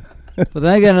stinks." But then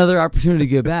I got another opportunity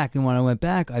to go back, and when I went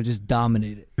back, I just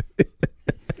dominated.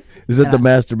 Is it the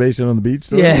masturbation on the beach?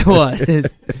 Though? Yeah, it was.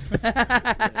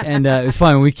 And it was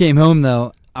fun. When we came home,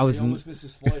 though, I was in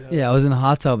the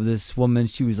hot tub with this woman.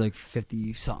 She was like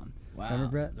 50-something. Wow.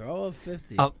 Remember, Brett? They're all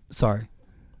 50. Oh, sorry.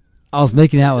 I was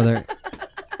making out with her.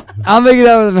 I'm making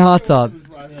out with her in the hot tub.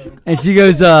 And she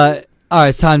goes, all right,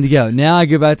 it's time to go. Now I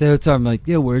go back to the hotel. I'm like,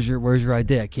 where's your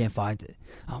ID? I can't find it.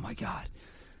 Oh, my God.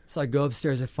 So I go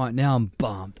upstairs. I find now I'm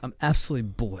bummed. I'm absolutely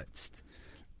blitzed.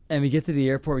 And we get to the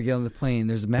airport, we get on the plane.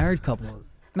 There's a married couple.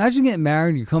 Imagine getting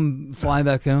married, you come flying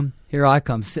back home. Here I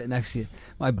come, sitting next to you.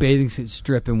 My bathing suit's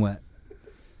dripping wet.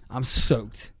 I'm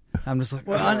soaked. I'm just like,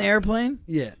 on an airplane?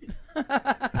 Yeah.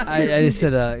 I just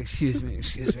said, excuse me.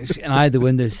 And I had the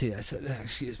window seat. I said,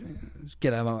 excuse me. Just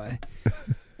get out of my way.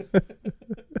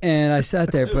 And I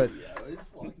sat there, but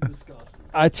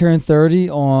I turned 30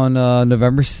 on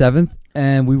November 7th,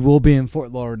 and we will be in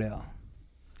Fort Lauderdale.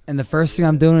 And the first thing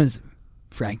I'm doing is,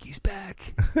 Frankie's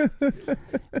back.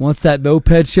 Once that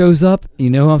moped shows up, you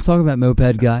know who I'm talking about,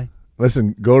 moped guy.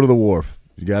 Listen, go to the wharf.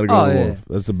 You got to go to the wharf.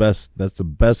 That's the best. That's the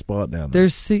best spot down there.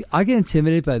 I get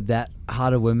intimidated by that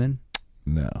hot of women.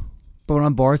 No. But when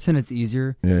I'm bartending, it's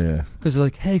easier. Yeah. Because they're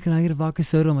like, hey, can I get a vodka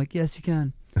soda? I'm like, yes, you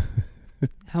can.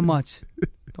 How much?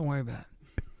 Don't worry about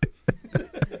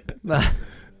it. But,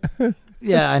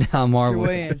 yeah, I know. I'm horrible.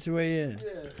 It's your way in.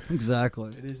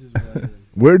 Exactly. It is his way.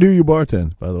 Where do you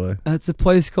bartend, by the way? It's a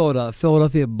place called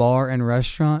Philadelphia Bar and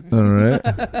Restaurant. All right.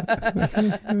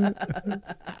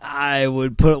 I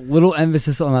would put a little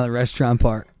emphasis on that restaurant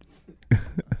part.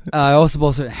 I also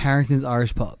bolster at Harrington's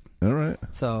Irish Pub. All right.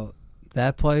 So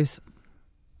that place,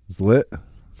 it's lit.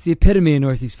 It's the epitome of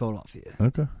Northeast Philadelphia.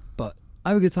 Okay. But I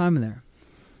have a good time in there.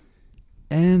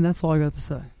 And that's all I got to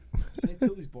say. St.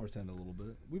 Tilly's bartend a little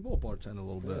bit. We both bartend a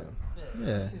little bit.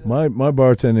 Yeah. My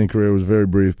bartending career was very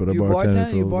brief, but I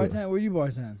bartended for a little bit. Where you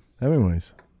bartend?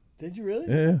 Hemingway's. Did you really?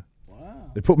 Yeah.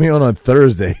 Wow. They put me on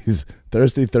Thursdays.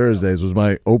 Thursdays was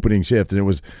my opening shift, and it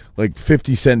was like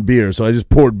 50-cent beer. So I just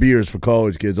poured beers for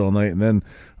college kids all night, and then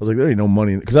I was like, there ain't no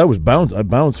money. Because I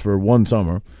bounced for one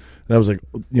summer. And I was like,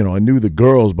 I knew the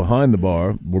girls behind the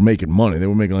bar were making money. They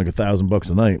were making like $1,000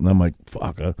 a night. And I'm like,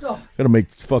 fuck, I got to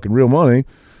make fucking real money.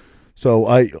 So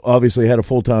I obviously had a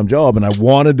full-time job, and I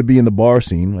wanted to be in the bar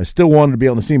scene. I still wanted to be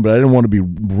on the scene, but I didn't want to be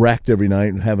wrecked every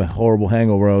night and have a horrible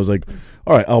hangover. I was like,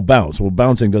 all right, I'll bounce. Well,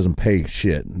 bouncing doesn't pay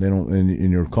shit. They don't,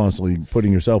 and you're constantly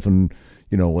putting yourself in,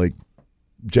 like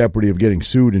jeopardy of getting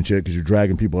sued and shit because you're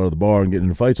dragging people out of the bar and getting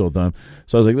into fights all the time.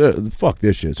 So I was like, fuck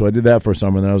this shit. So I did that for a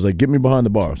summer, and then I was like, get me behind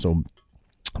the bar. So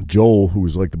Joel, who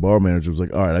was like the bar manager, was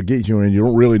like, all right, I'll get you in. You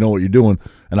don't really know what you're doing.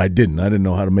 And I didn't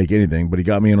know how to make anything, but he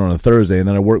got me in on a Thursday, and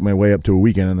then I worked my way up to a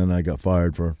weekend, and then I got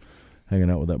fired for hanging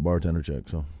out with that bartender chick.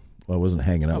 So I wasn't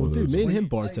hanging out with her. Dude, me and him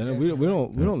bartending. We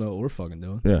don't know what we're fucking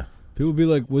doing. Yeah. People be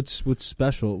like, "What's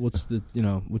special? What's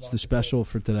the special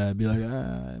for today?" I'd be like,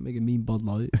 make a mean Bud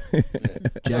Light,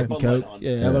 Jack and Coke.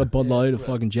 How about a Bud Light, a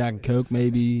fucking Jack and Coke,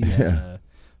 maybe,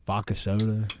 vodka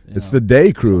soda. It's the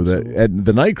day crew at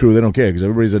the night crew. They don't care because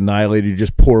everybody's annihilated. You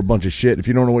just pour a bunch of shit. If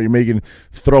you don't know what you're making,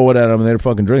 throw it at them, and they're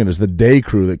fucking drinking. It's the day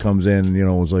crew that comes in.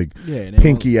 And, it's like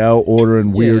pinky out,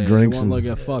 ordering weird drinks, and like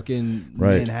a fucking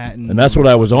Manhattan. And that's what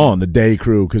I was on, the day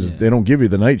crew, because they don't give you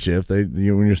the night shift. When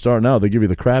you're starting out, they give you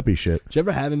the crappy shit. Did you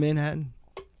ever have a Manhattan?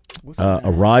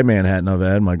 A rye Manhattan I've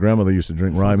had. My grandmother used to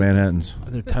drink rye Manhattans.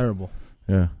 They're terrible.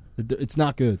 Yeah. It's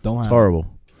not good. Don't have it. It's horrible.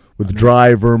 With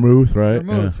dry vermouth, right?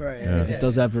 Vermouth, right. Yeah. It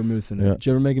does have vermouth in it. Did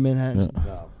you ever make a Manhattan?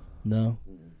 No.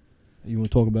 You want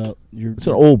to talk about your... It's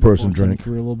an old person drink.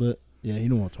 Career a little bit? Yeah, he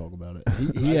don't want to talk about it.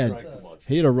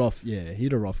 He had a rough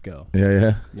go.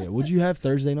 Yeah. What'd you have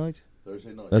Thursday nights?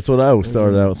 Thursday night. That's what I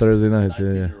started out with, Thursday nights.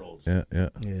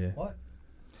 Yeah. What?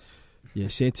 Yeah,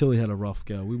 Chantilly had a rough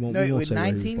go. We won't with say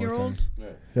 19-year-olds?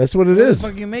 That's what it is. How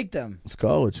the fuck you make them? It's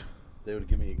college. They would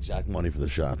give me exact money for the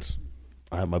shots.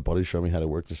 I had my buddy show me how to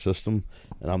work the system,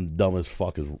 and I'm dumb as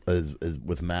fuck as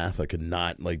with math. I could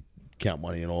not count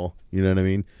money and all. You know what I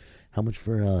mean? How much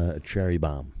for a cherry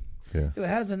bomb? Yeah. Dude,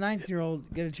 how's a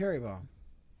 19-year-old get a cherry bomb?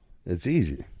 It's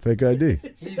easy. Fake ID.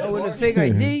 Oh, with a fake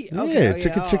ID? Okay,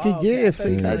 yeah,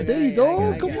 fake ID,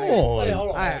 dog. Come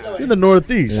on. Right. You're in the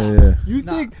Northeast. Yeah.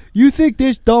 You think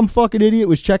this dumb fucking idiot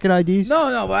was checking IDs?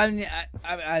 No, but I mean,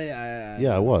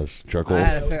 I was. Jerk I off.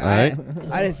 had a fake. All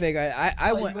right? I didn't fake.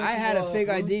 I had a fake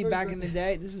ID back in the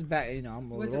day. This is back.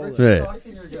 I'm a little older. Yeah.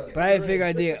 But I had a fake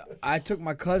ID. I took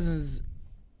my cousin's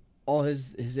all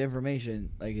his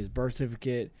information, like his birth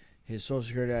certificate, his social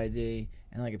security ID,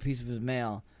 and like a piece of his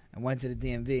mail, and went to the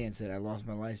DMV and said I lost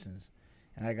my license,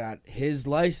 and I got his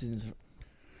license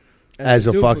as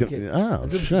a duplicate.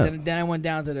 fucking shit. Then I went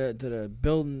down to the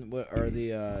building or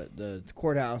the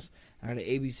courthouse. I had an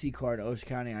ABC card, an Ocean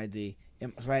County ID,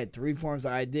 so I had 3 forms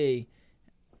of ID.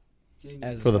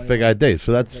 For the fake ID,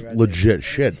 so that's legit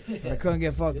shit. I couldn't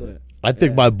get fucked with it. I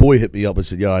think my boy hit me up and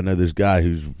said, "Yo, I know this guy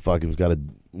who's fucking got a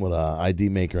ID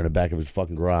maker in the back of his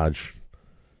fucking garage,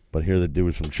 but here the dude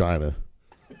was from China."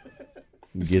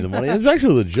 You gave the money. It was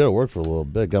actually legit. It worked for a little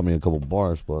bit. Got me a couple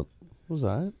bars, but it was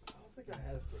alright. I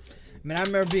mean, I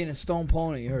remember being a Stone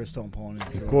Pony. You heard of Stone Pony?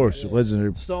 Of course,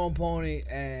 legendary. Stone Pony,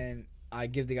 and I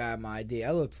give the guy my ID.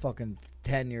 I looked fucking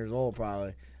 10 years old,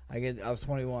 probably. I was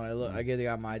 21. I give the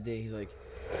guy my ID.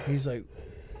 He's like,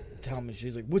 tell me.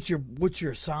 She's like, what's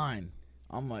your sign?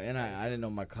 I'm like, and I didn't know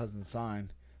my cousin's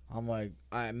sign. I'm like,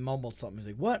 I mumbled something. He's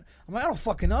like, what? I'm like, I don't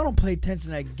fucking know. I don't pay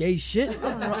attention to that gay shit.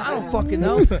 I don't fucking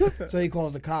know. So he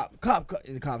calls the cop.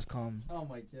 The cops come. Oh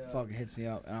my god. Fucking hits me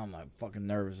up, and I'm like fucking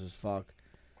nervous as fuck.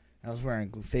 And I was wearing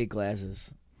fake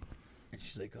glasses, and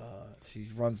she's like, she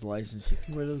runs the license. She's like,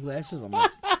 you wear those glasses? I'm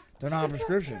like, they're not on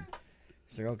prescription.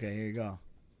 She's like, okay, here you go.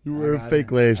 You were fake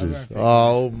glasses.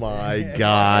 Oh my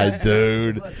god,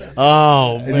 dude.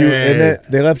 Oh man. And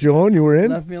they left you alone. You were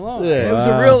in. Left me alone. Yeah.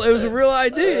 It was a real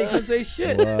ID. They couldn't say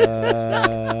shit.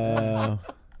 Wow.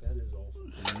 That is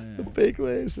awesome. Yeah. Fake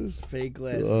glasses. Fake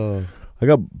glasses. I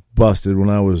got busted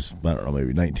when I was, I don't know,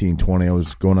 maybe 19, 20. I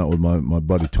was going out with my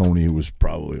buddy Tony, who was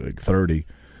probably like 30.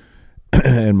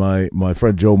 And my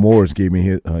friend Joe Morris gave me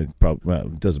his,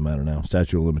 it doesn't matter now,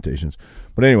 statute of limitations.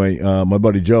 But anyway, my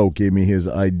buddy Joe gave me his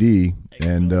ID,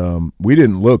 and we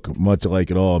didn't look much alike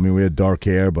at all. I mean, we had dark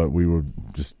hair, but we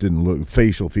just didn't look,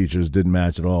 facial features didn't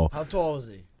match at all. How tall was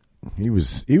he? He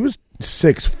was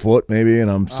 6 foot maybe, and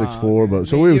I'm 6'4", okay. but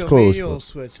so we was close. You'll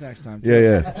switch next time.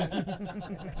 Yeah.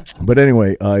 But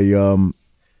anyway,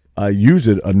 I used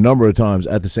it a number of times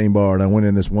at the same bar, and I went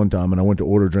in this one time, and I went to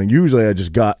order a drink. Usually I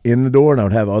just got in the door, and I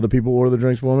would have other people order the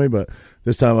drinks for me, but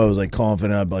this time I was like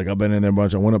confident. I've been in there a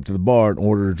bunch. I went up to the bar and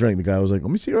ordered a drink. The guy was like, let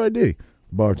me see your ID, the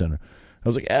bartender. I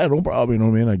was like, yeah, no problem, you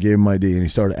know what I mean? I gave him my ID, and he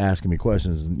started asking me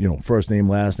questions, and, first name,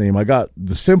 last name. I got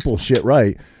the simple shit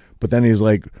right, but then he's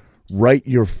like, write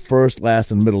your first,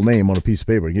 last, and middle name on a piece of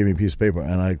paper. He gave me a piece of paper,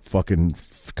 and I fucking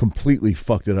completely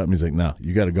fucked it up, and he's like, no,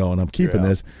 you got to go, and I'm keeping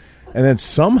this. And then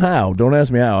somehow, don't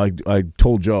ask me how, I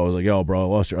told Joe, I was like, yo, bro, I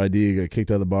lost your ID. You got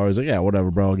kicked out of the bar. He's like, yeah,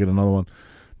 whatever, bro, I'll get another one.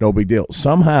 No big deal.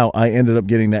 Somehow, I ended up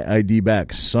getting that ID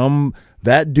back.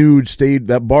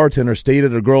 That bartender stayed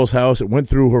at a girl's house. It went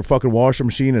through her fucking washer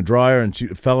machine and dryer, and she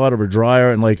fell out of her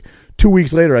dryer. And like 2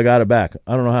 weeks later, I got it back.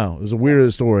 I don't know how. It was a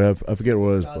weird story. I forget what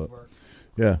it was, but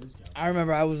yeah. I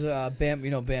remember I was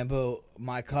Bamboo.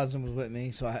 My cousin was with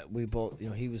me, so we both,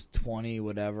 he was 20,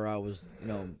 whatever. I was,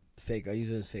 fake. I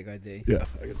used it as fake ID. Yeah.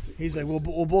 He's like, we'll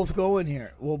both go in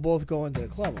here. We'll both go into the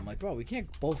club. I'm like, bro, we can't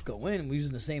both go in. We're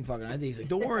using the same fucking ID. He's like,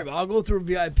 don't worry about it. I'll go through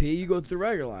VIP. You go through the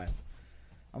regular line.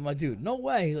 I'm like, dude, no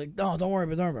way. He's like, no, don't worry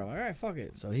about it. I'm like, all right, fuck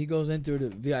it. So he goes in through the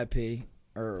VIP. He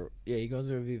goes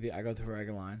through the VIP. I go through the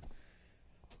regular line.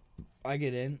 I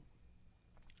get in.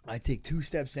 I take 2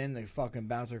 steps in. The fucking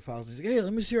bouncer follows me. He's like, hey,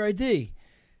 let me see your ID.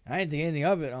 And I didn't think anything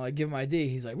of it. I give him my ID.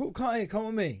 He's like, whoa, come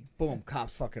with me. Boom,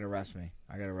 cops fucking arrest me.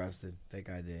 I got arrested. Fake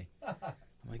ID. I'm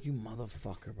like, you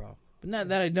motherfucker, bro. But not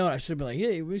that I know it, I should have been like,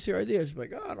 hey, let me see your ID. I should be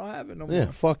like, oh, I don't have it no more. Yeah,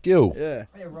 fuck you. Yeah.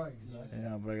 Yeah, right. Exactly.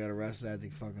 Yeah, but I got arrested. I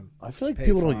think fucking. I feel like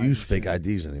people don't use fake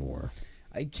IDs anymore.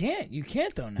 I can't. You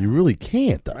can't though now. You really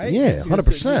can't. Though. Right? Yeah,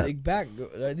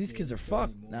 100%. These kids are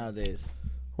fucked nowadays.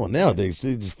 Well, nowadays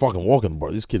they just fucking walk in the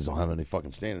bar. These kids don't have any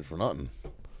fucking standards for nothing.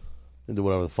 They do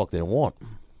whatever the fuck they want.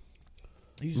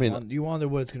 You wonder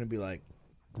what it's gonna be like.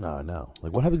 No, no.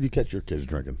 Like, what happens if you catch your kids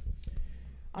drinking?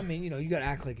 I mean, you gotta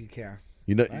act like you care.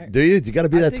 You know, right? Do you? You got to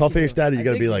be that tough ass dad. Or you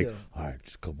got to be like, do. all right,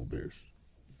 just a couple beers.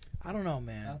 I don't know,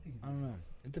 man. I don't know.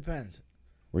 It depends.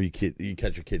 Or you catch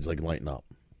your kids like lighten up.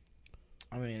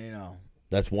 I mean,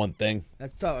 that's one thing.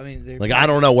 That's tough. I mean, like I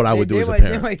don't know what I would do as a parent.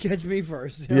 parent. They might catch me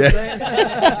first. You know what I'm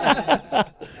saying?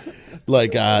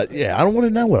 Like, I don't want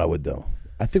to know what I would do.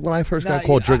 I think when I first got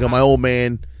caught drinking, my old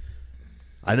man.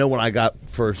 I know when I got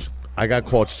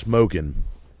caught smoking,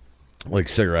 like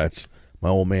cigarettes. My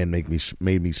old man made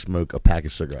me smoke a pack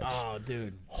of cigarettes. Oh,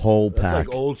 dude. Whole That's pack.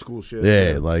 like old school shit.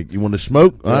 Yeah, like, you want to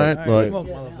smoke? All right. Like, smoke,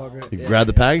 motherfucker. He grabbed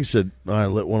the pack. He said, all right,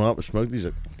 lit one up and smoked. He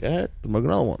said, go ahead, smoke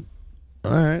another one.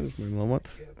 All right, smoke another one.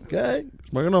 Okay,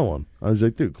 smoke another one. I was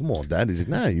like, dude, come on, Dad. He's like,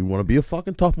 nah, you want to be a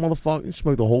fucking tough motherfucker? You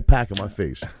smoked the whole pack in my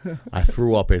face. I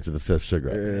threw up after the 5th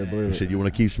cigarette. Yeah, he said, you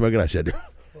want to keep smoking? I said,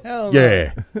 hell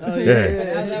yeah. No.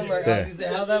 Yeah. How'd that work? I was gonna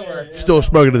say, how'd that work? Still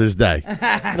smoking to this day.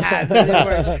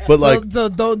 But like, so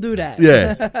don't do that.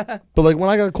 Yeah. But like when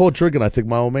I got caught drinking, I think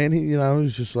my old man, he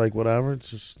was just like, whatever. It's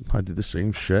just, I did the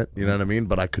same shit. You know what I mean?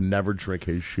 But I could never drink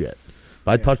his shit. If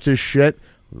I touched his shit,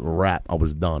 rap, I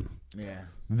was done. Yeah.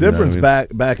 Difference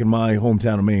back in my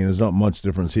hometown of Maine, there's not much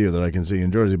difference here that I can see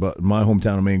in Jersey, but in my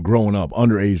hometown of Maine, growing up,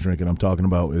 underage drinking I'm talking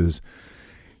about is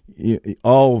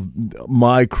all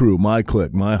my crew, my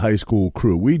clique, my high school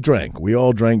crew. We drank. We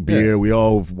all drank beer. Yeah. We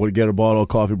all would get a bottle of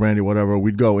coffee, brandy, whatever.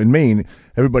 We'd go. In Maine,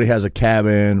 everybody has a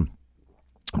cabin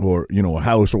or, a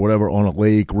house or whatever on a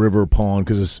lake, river, pond,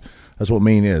 because that's what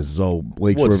Maine is. It's all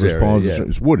lakes, rivers, ponds. Yeah.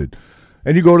 It's wooded.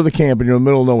 And you go to the camp and you're in the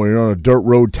middle of nowhere. You're on a dirt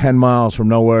road 10 miles from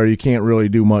nowhere. You can't really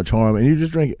do much harm. And you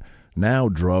just drink it. Now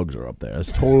drugs are up there. It's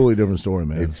a totally different story,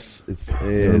 man. It's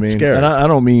scary. And I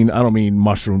don't mean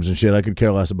mushrooms and shit. I could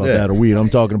care less about that or weed. I'm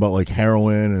talking about like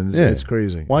heroin and it's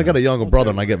crazy. Well, I got a younger brother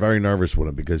and I get very nervous with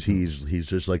him because he's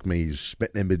just like me. He's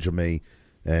spitting image of me,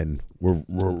 and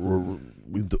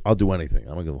I'll do anything.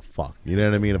 I don't give a fuck. You know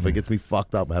what I mean? If it gets me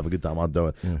fucked up, I have a good time, I'll do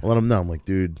it. Yeah. I'll let him know. I'm like,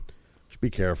 dude, just be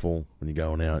careful when you're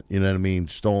going out. You know what I mean?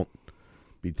 Just don't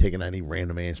be taking any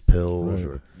random ass pills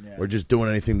or just doing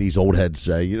anything these old heads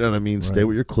say. You know what I mean? Stay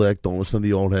with your clique. Don't listen to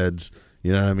the old heads.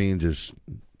 You know what I mean? Just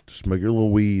smoke your little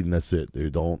weed and that's it,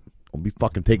 dude. Don't be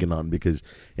fucking taking nothing, because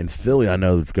in Philly, I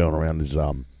know what's going around is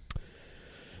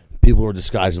people are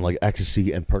disguising like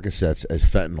ecstasy and Percocets as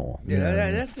fentanyl.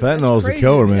 Yeah, fentanyl's the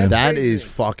killer, man. That is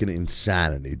fucking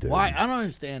insanity, dude. Why? I don't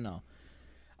understand though.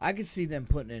 I could see them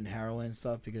putting in heroin and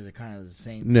stuff because it kind of the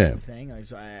same thing. Like,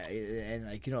 so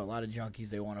a lot of junkies,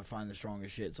 they want to find the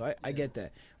strongest shit. So I get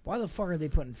that. Why the fuck are they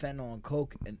putting fentanyl and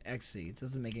coke and ecstasy? It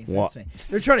doesn't make any sense to me.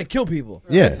 They're trying to kill people.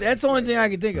 Yeah, that's the only thing I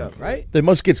can think of. Right? They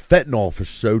must get fentanyl for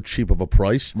so cheap of a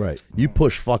price. Right. You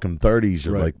push fucking 30s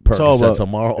or like Percocets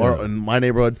tomorrow, or in my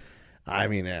neighborhood. I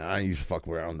mean, I used to fuck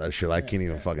around that shit. I can't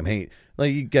even fucking hate.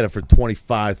 Like, you get it for $25,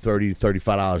 $30,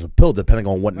 $35 a pill, depending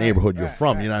on what neighborhood you're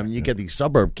from. You know what I mean? You get these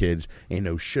suburb kids, ain't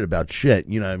know shit about shit.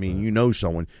 You know what I mean? You know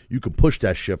someone, you can push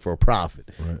that shit for a profit.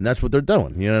 Right. And that's what they're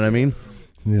doing. You know what I mean?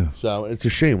 Yeah. So it's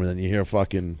a shame when then you hear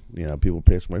fucking, people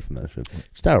pass away from that shit.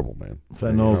 It's terrible, man.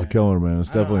 Fentanyl's a killer, man. It's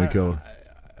definitely a killer.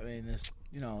 I mean, it's,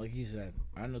 like he said,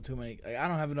 I know too many. I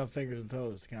don't have enough fingers and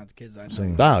toes to count the kids I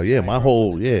know.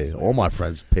 Oh, yeah. All my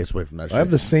friends pass away from that shit. I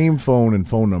have the same phone and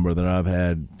phone number that I've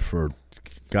had for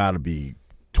gotta be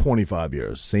 25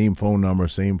 years. Same phone number,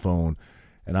 same phone.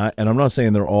 And I'm not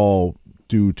saying they're all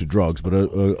due to drugs, but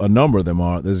a number of them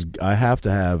are. I have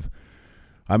to have,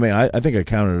 I mean, I think I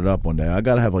counted it up one day. I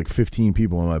got to have like 15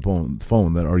 people on my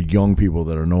phone that are young people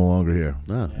that are no longer here.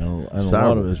 Yeah. And a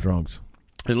lot of it is drunks.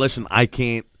 And listen, I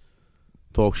can't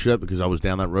talk shit because I was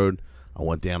down that road. I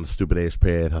went down the stupid ass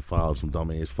path. I followed some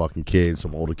dumb ass fucking kids,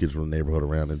 some older kids from the neighborhood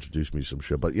around, introduced me to some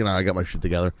shit. But, I got my shit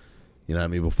together. You know what I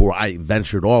mean? Before I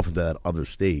ventured off into that other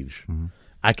stage,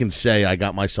 I can say I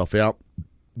got myself out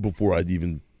before I'd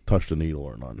even touched a needle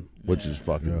or none, which is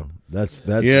fucking. Yeah. That's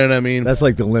you know what I mean? That's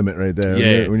like the limit right there.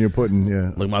 Yeah. When you're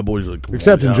putting, like my boys are like,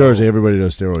 except in Jersey, everybody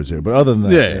does steroids here. But other than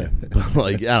that, But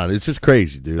like, I don't know, it's just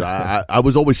crazy, dude. I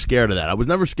was always scared of that. I was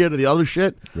never scared of the other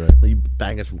shit. Right. Like, you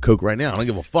bang us some coke right now, I don't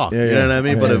give a fuck. You know what I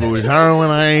mean? But if it was heroin,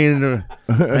 I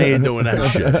ain't doing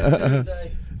that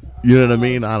shit. You know what I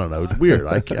mean? I don't know. It's weird.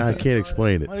 I can't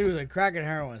explain it. Well, he was like cracking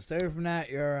heroin. Stay away from that.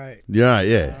 You're all right.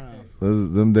 Yeah.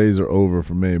 Them days are over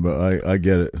for me, but I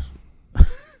get it.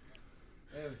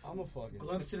 I'm a fucking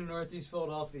glimpse into Northeast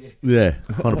Philadelphia. Yeah,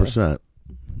 100%.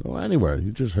 No, anywhere.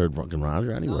 You just heard fucking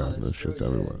Roger. Anywhere. This shit's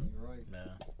everywhere.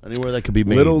 Anywhere that could be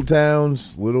made. Little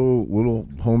towns, little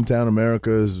hometown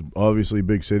America is obviously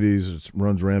big cities. It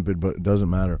runs rampant, but it doesn't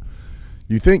matter.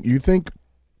 You think.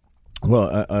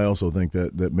 Well, I also think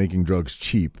that making drugs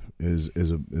cheap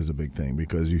is a big thing,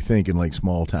 because you think in like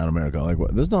small town America, like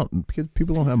what? There's not,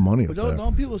 people don't have money up there.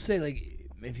 Don't people say like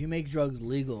if you make drugs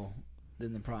legal,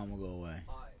 then the problem will go away?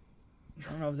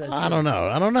 I don't know if that's true. I don't know.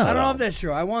 I don't know if that's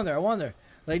true. I wonder.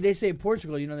 Like they say in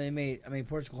Portugal,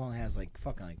 Portugal only has like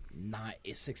fucking like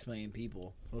 6 million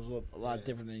people. So it's a lot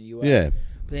different than the U.S. Yeah.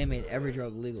 But they made every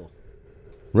drug legal.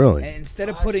 Really? And instead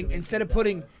of putting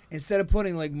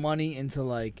like money into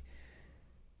like,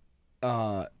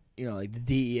 like the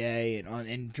DEA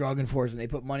and drug enforcement, they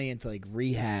put money into like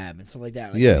rehab and stuff like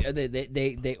that. Like, yeah.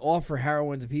 They offer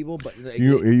heroin to people, but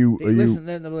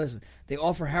listen. They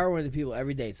offer heroin to people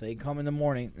every day, so they come in the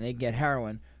morning and they get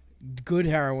heroin. Good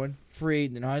heroin, free.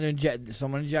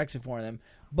 Someone injects it for them.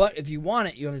 But if you want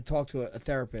it, you have to talk to a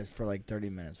therapist for like 30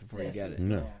 minutes before you get it.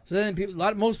 No. So then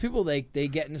most people they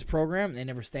get in this program, and they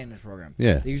never stay in this program.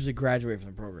 Yeah. They usually graduate from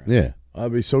the program. Yeah.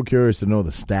 I'd be so curious to know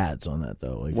the stats on that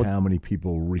though, like how many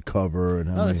people recover and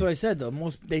how many. That's what I said though.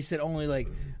 They said only like,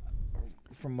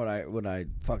 from what I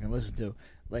fucking listened to,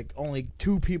 like only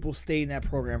 2 people stayed in that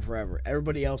program forever.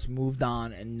 Everybody else moved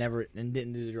on and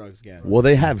didn't do the drugs again. Well,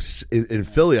 they have in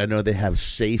Philly. I know they have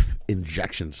safe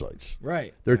injection sites.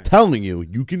 Right. They're telling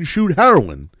you can shoot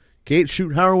heroin. Can't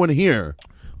shoot heroin here,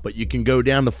 but you can go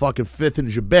down the fucking 5th and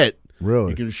Jabet. Really?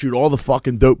 You can shoot all the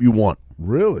fucking dope you want.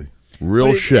 Really?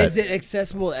 Real shit. Is it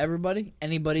accessible to everybody?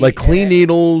 Anybody? Like clean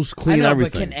needles, clean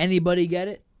everything. But can anybody get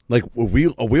it? Like we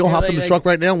all hopped in the truck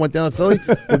right now and went down to Philly.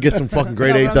 We'll get some fucking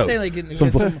grade A dope.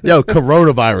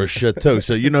 Coronavirus shit too.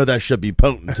 So that should be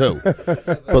potent too.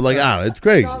 But like, I don't know, it's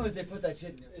crazy. The problem is they put that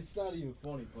shit. It's not even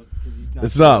funny, but because he's not.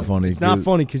 It's not funny. It's not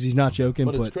funny because he's not joking.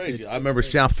 But it's crazy. I remember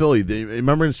South Philly.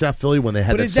 Remember in South Philly when they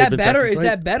had. But is that better? Is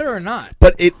that better or not?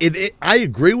 But it I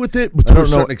agree with it to a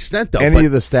certain extent though. Any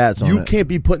of the stats on you it. can't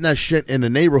be putting that shit in a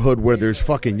neighborhood where there's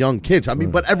fucking young kids. I mean,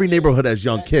 but every neighborhood has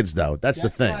young kids though. That's the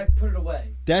thing. Why I put it away.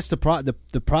 That's the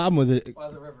problem with it.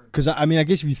 Because I mean, I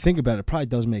guess if you think about it, it probably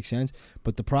does make sense.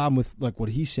 But the problem with like what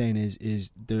he's saying is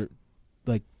they're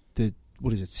like the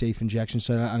what is it? Safe injection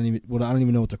site. I don't even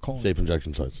know what they're calling. Safe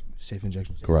injection sites. Safe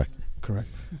injection sites. Correct.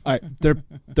 All right,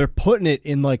 they're putting it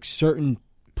in like certain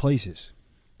places,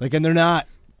 like, and they're not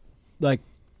like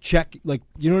check, like,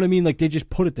 you know what I mean? Like they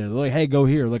just put it there. They're like, hey, go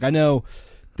here. Like I know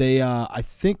they I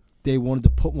think they wanted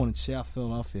to put one in South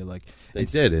Philadelphia. Like they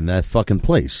did in that fucking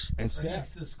place. Next to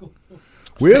the school.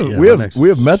 We have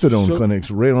methadone clinics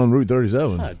right on Route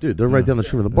 37. Dude, they're right down the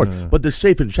street of the board. But the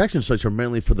safe injection sites are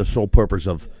mainly for the sole purpose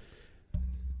of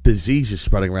diseases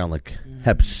spreading around, like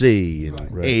Hep C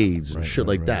and AIDS and shit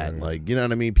like that. Like, you know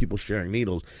what I mean? People sharing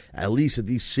needles. At least at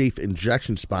these safe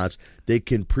injection spots, they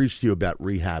can preach to you about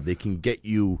rehab. They can get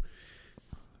you,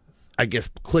 I guess,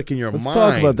 click in your mind. Let's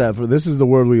talk about that. This is the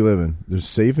world we live in. There's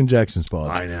safe injection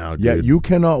spots. I know, dude. Yeah, you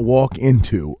cannot walk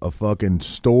into a fucking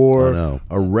store,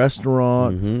 a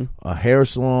restaurant, a hair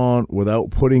salon without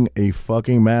putting a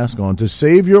fucking mask on to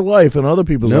save your life and other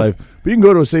people's life. But you can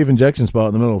go to a safe injection spot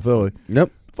in the middle of Philly. Yep.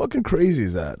 Fucking crazy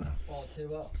is that?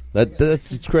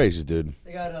 That's it's crazy, dude.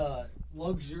 They got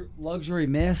luxury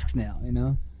masks now, you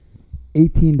know?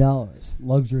 $18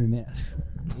 luxury masks.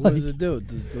 What does it do?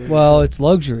 Well, it's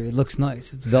luxury. It looks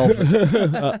nice. It's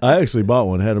velvet. I actually bought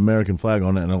one. It had American flag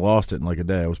on it, and I lost it in like a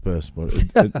day. I was pissed, but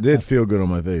it did feel good on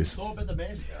my face.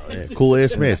 Yeah, cool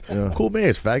ass mask. Yeah. Cool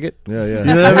mask, faggot. Yeah. You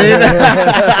know what I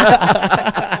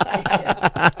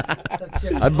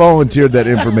mean? I volunteered that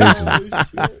information.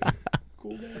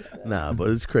 Nah, but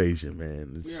it's crazy,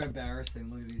 man. We're embarrassing.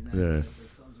 Look at these Yeah.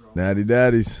 Natty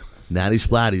daddies. Natty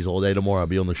splatties all day tomorrow. I'll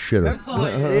be on the shitter.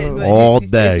 All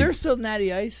day. Is there still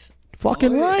Natty Ice?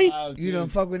 Fucking right. You don't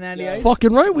fuck with Natty Ice?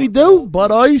 Fucking right we do.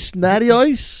 Bud Ice, Natty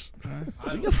Ice.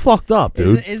 You get fucked up,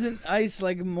 dude. Isn't Ice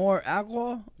like more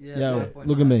alcohol? Yeah,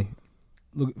 look at me.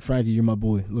 Look, Frankie, you're my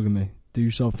boy. Look at me. Do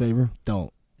yourself a favor.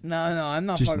 Don't. No, I'm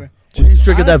not fucking. He's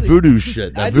drinking that voodoo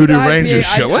shit, that Voodoo Ranger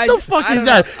shit. What the fuck is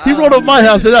that? He rolled up my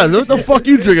house and that. What the fuck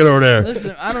you drinking over there?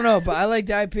 Listen, I don't know, but I like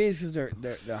the IPAs because they're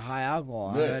high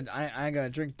alcohol. Yeah. I ain't got to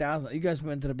drink thousands. You guys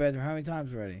been to the bathroom how many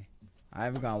times already? I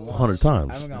haven't gone once. 100 times.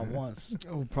 I haven't gone once.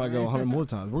 We'll probably go 100 more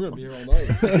times. We're going to be here all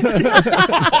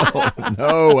night.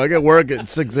 No, I got work at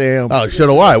 6 a.m. Oh, shit,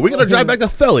 why? We're going to drive back to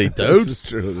Philly, dude. This is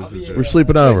true. We're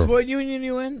sleeping over. What union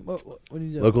you in? What do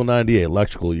you do? Local 98,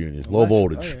 electrical union. Low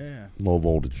voltage. Oh, yeah. Low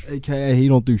voltage. AKA, he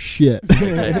don't do shit.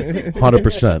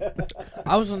 100%.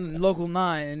 I was on Local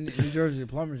 9 in New Jersey, the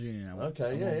Plumbers Union.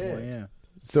 Okay, yeah.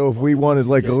 So if we wanted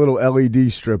like a little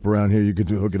LED strip around here, you could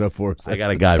hook it up for us. I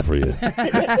got a guy for you.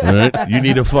 All right? You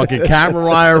need a fucking camera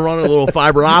wire running, a little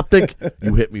fiber optic.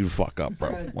 You hit me the fuck up,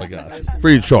 bro. My God.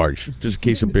 Free of charge. Just a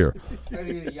case of beer.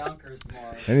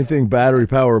 Anything battery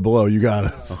power below, you got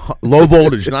us. Low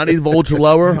voltage, 90 volts or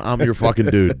lower, I'm your fucking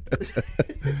dude.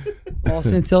 Well,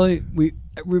 Santelli, we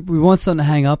want something to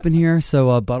hang up in here,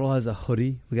 so Buttle has a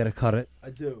hoodie. We got to cut it.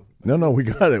 I do. No, we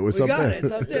got it. We got it.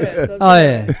 It's up there. Oh,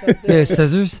 yeah. Yeah,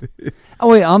 scissors. Oh,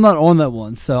 wait, I'm not on that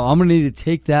one, so I'm going to need to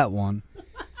take that one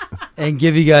and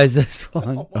give you guys this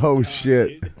one. Oh,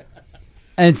 shit.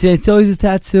 And Santelli's a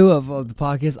tattoo of the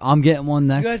podcast. I'm getting one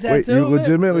next. You guys Wait, you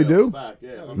legitimately do?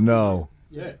 No.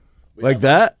 Yeah. Like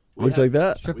that? Looks like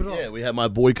that? Yeah, we had my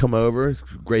boy come over.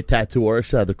 Great tattoo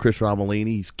artist. The Chris Romolini.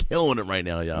 He's killing it right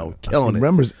now, yo. Killing it.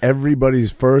 Remembers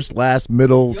everybody's first, last,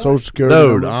 middle, social security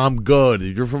Dude, number. I'm good.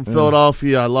 If you're from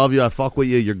Philadelphia, I love you. I fuck with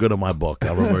you. You're good in my book. I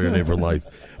remember your name for life.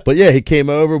 But yeah, he came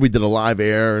over. We did a live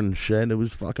air and shit. And it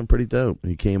was fucking pretty dope.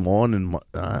 He came on and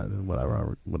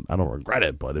whatever. I don't regret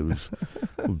it, but it was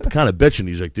kind of bitching.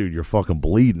 He's like, dude, you're fucking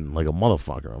bleeding like a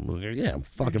motherfucker. I'm like, yeah, I'm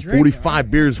fucking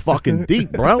 45 beers fucking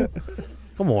deep, bro.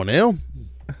 Come on now.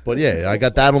 But yeah, I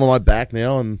got that on my back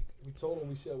now. And we told him,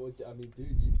 we said, well, I mean,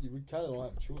 dude, we kind of don't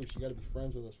have a choice. You got to be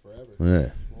friends with us forever.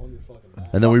 Yeah. We're on your fucking back.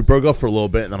 And then we broke up for a little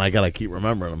bit, and then I got to keep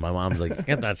remembering. And my mom's like,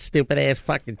 get that stupid ass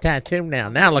fucking tattoo now.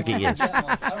 Now look at you.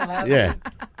 Yeah.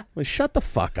 Well, shut the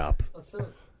fuck up.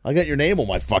 I got your name on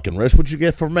my fucking wrist. What'd you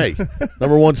get from me?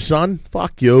 Number one son?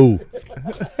 Fuck you.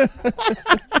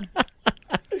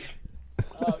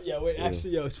 Yeah, wait,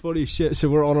 actually, it's funny as shit. So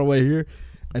we're on our way here,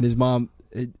 and his mom,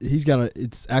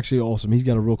 it's actually awesome. He's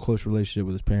got a real close relationship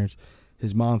with his parents.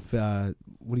 His mom, what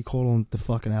do you call them? The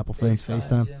fucking Apple fans,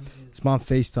 FaceTime. His mom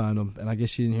FaceTimed him, and I guess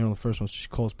she didn't hear on the first one, so she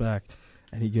calls back,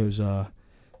 and he goes,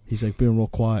 he's like being real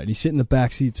quiet, and he's sitting in the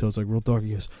back seat, so it's like real dark.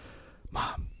 He goes,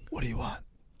 Mom, what do you want?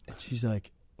 And she's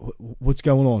like, what's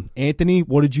going on? Anthony,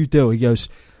 what did you do? He goes,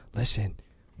 listen,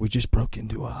 we broke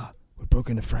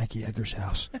into Frankie Edgar's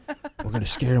house. We're going to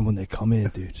scare them when they come in,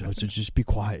 dude, so just be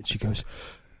quiet. She goes,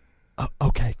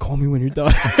 okay, call me when you're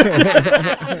done.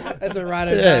 That's a ride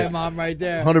or die mom right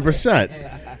there.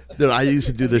 100%. Dude, I used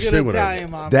to do this thing with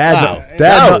her.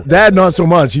 Dad, not so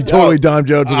much. He totally dimed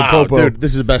you out to the popo. Dude,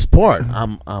 this is the best part.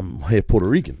 I'm half Puerto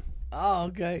Rican. Oh,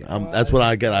 okay. That's what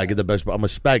I get. I get the best. I'm a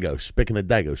Spago, spick and a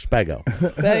dago, Spago.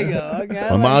 Spago, okay.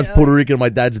 My mom's Puerto Rican, my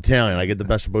dad's Italian. I get the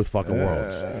best of both fucking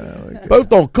worlds. Both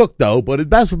don't cook though, but it's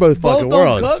best for both fucking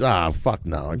worlds. Cook? Fuck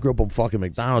no. I grew up on fucking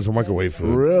McDonald's and microwave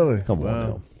food. Really? Come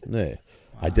on. Yeah.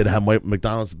 I did have my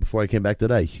McDonald's before I came back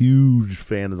today. Huge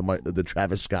fan of the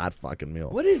Travis Scott fucking meal.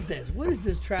 What is this? What is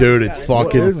this Travis Dude, Scott?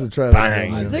 it's fucking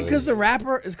bang. Is it because the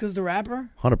rapper? Is because the rapper?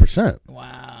 100%.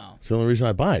 Wow. It's the only reason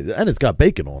I buy it. And it's got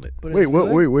bacon on it. Wait,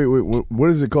 what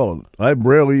is it called? I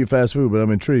rarely eat fast food, but I'm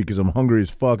intrigued because I'm hungry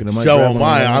as fuck. And So am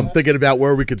I. I'm thinking about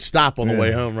where we could stop on the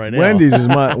way home right now. Wendy's is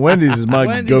my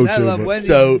go-to. I love Wendy's.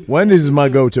 So Wendy's is my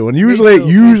go-to, and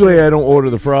usually I don't order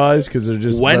the fries because they're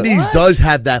just Wendy's does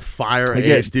have that fire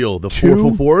ass deal. The 4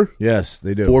 for 4. Yes,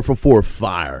 they do. 4 for 4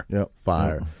 fire. Yep.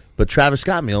 Fire. Yep. But Travis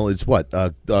Scott meal, it's what?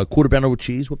 Quarter pounder with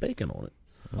cheese with bacon on it.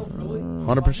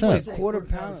 100%. Quarter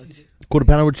pounder. Quarter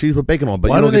pounder with cheese with bacon on it. But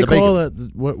why you don't do they get the call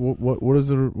bacon.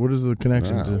 that? What is the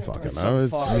connection to? Fucking know.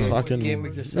 It's fucking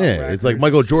yeah. It's like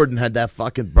Michael Jordan had that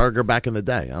fucking burger back in the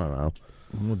day. I don't know.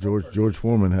 Well, George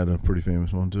Foreman had a pretty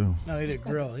famous one too. No, he did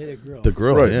grill. The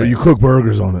grill, right? Yeah. But you cook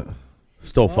burgers on it.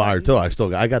 Still fire too. I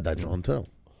got that John too.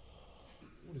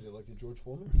 What is it, like the George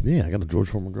Foreman? Yeah, I got a George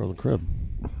Foreman grill in the crib.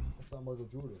 That's not Michael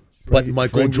Jordan. But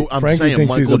Michael Jordan, Frankie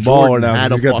thinks he's a baller now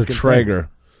because he's got the Traeger.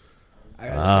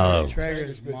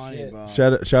 Traeger's money, bro.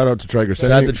 Shout out to Traeger.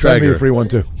 Send me Traeger. a free one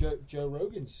too. Joe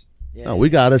Rogan's. Yeah. No, we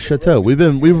got it. Shit too. We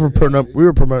were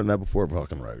promoting that before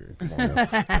fucking Rogan. Come on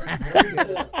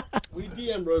now. We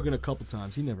DM'd Rogan a couple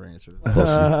times. He never answered.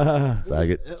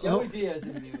 Faggot. Joey Diaz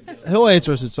didn't even do it. He'll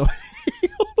answer us at some.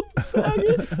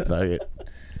 Faggot.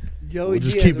 Joey We'll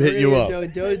just Diaz, keep hitting you up. Joey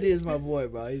Diaz is my boy,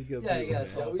 bro. He's good.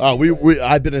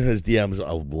 I've been in his DMs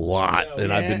a lot,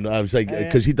 and I was like,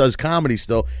 because he does comedy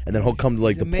still, and then he'll come to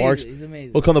like the parks. He's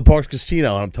amazing. He'll come to Parks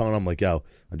Casino, and I'm telling him like, yo,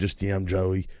 I just DM'd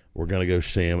Joey. We're gonna go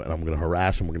see him, and I'm gonna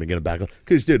harass him. We're gonna get him back on.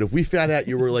 Because dude, if we found out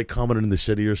you were like coming in the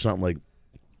city or something, like,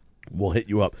 we'll hit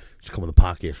you up. Just come on the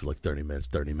podcast for like 30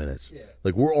 minutes. Yeah.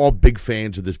 Like, we're all big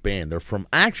fans of this band. They're from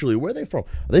where are they from?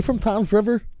 Are they from Toms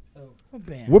River?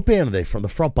 What band are they from? The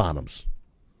Front Bottoms.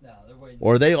 No, they're way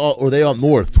Or are they up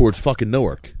north towards fucking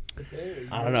Newark?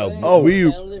 I don't know.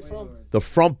 The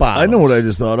Front Bottoms. I know what I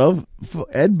just thought of.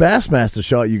 Ed Bassmaster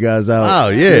shot you guys out. Oh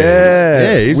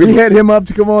yeah. We hit him up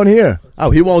to come on here. Oh,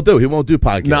 he won't do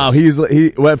podcasts. No,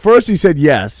 well, at first he said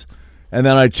yes. And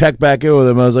then I checked back in with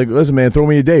him. I was like, listen, man, throw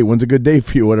me a date. When's a good date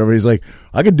for you? Whatever. He's like,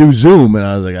 I could do Zoom. And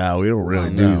I was like, we don't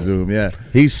really do Zoom. Yeah.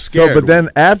 He's scared. So, but then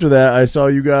after that, I saw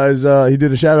you guys. He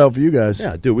did a shout out for you guys.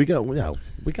 Yeah, dude, we got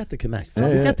the connect. We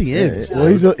got the ends. Well,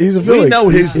 he's a Philly. We know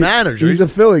his manager. He's a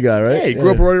Philly guy, right? Yeah, he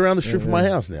grew up right around the street from my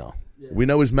house now. We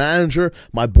know his manager.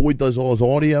 My boy does all his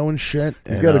audio and shit.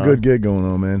 He's got a good gig going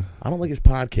on, man. I don't like his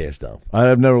podcast, though.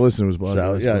 I've never listened to his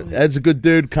podcast. So, yeah, Ed's a good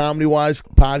dude, comedy-wise,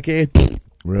 podcast.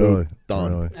 Really?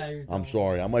 Done. Really? I'm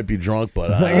sorry. I might be drunk,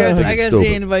 but I guess he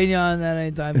ain't inviting you on that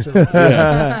anytime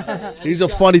soon. He's a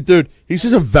funny dude. He's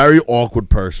just a very awkward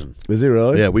person. Is he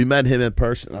really? Yeah, we met him in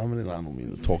person. I don't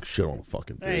mean to talk shit on the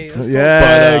fucking thing.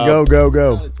 Hey,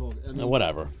 go.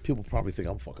 Whatever. People probably think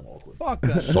I'm fucking awkward. Fuck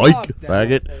us. Psych,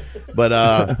 faggot. But,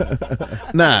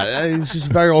 he's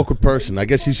just a very awkward person. I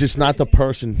guess he's just not the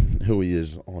person who he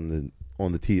is on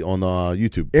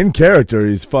YouTube. In character,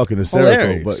 he's fucking hysterical.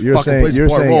 Hilarious. But you're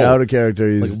saying out of character,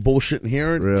 he's like bullshitting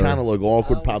here, really? Kind of like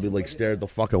awkward. Probably like stare at the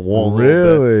fucking wall.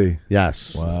 Really?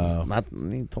 Yes. Wow. Not I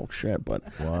mean, talk shit, but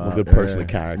wow. I'm a good person of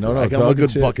character. No, I'm a good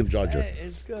shit. fucking judger.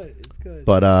 It's good.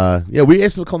 But we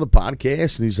asked him to come to the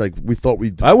podcast, and he's like, we thought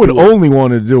we'd. I would only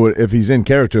want to do it if he's in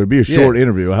character. It'd be a short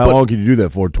interview. How long can you do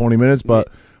that for? 20 minutes? But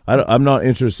I'm not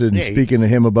interested in speaking to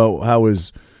him about how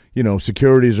his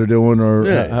securities are doing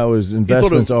or how his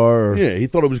investments are. He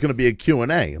thought it was going to be a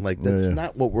Q&A. Like, that's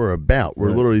not what we're about.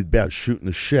 We're literally about shooting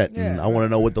the shit. And I want to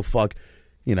know what the fuck,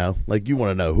 like you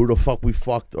want to know who the fuck we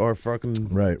fucked our fucking...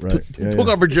 Right. Took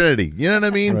our virginity. You know what I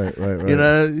mean? Right.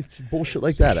 It's bullshit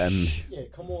like that.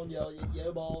 And come on, yeah,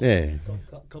 ball. Yeah.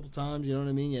 A couple times, you know what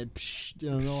I mean?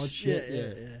 All that shit.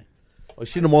 Yeah. I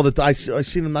seen him all the time. I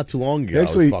seen him not too long ago. He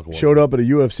actually showed up at a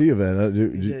UFC event.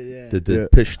 The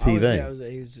Pish TV.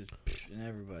 He was just and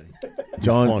everybody.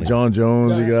 John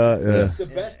Jones, he got. Yeah. The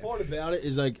best part about it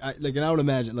is and I would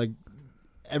imagine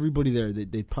everybody there,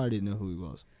 they probably didn't know who he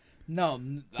was. No,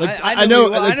 I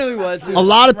know he was. A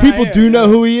lot of people do know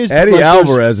who he is. Eddie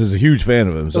Alvarez is a huge fan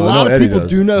of him. So a lot of people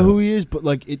do know who he is, but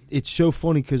it's so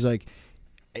funny because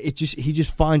he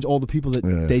just finds all the people that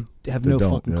they have no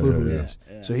fucking clue who he is.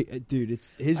 So, dude,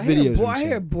 it's his videos. I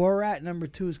hear Borat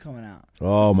 #2 is coming out.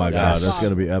 Oh my God, that's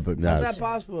gonna be epic. How's that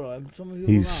possible?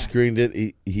 He screened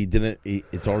it. He didn't.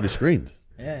 It's already screened.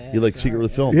 Yeah. He secretly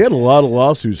filmed. He had a lot of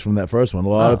lawsuits from that first one. A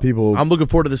lot of people. I'm looking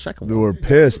forward to the second one. They were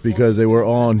pissed because they were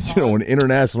on an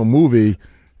international movie.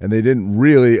 And they didn't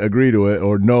really agree to it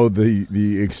or know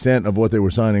the extent of what they were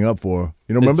signing up for.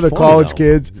 Remember the college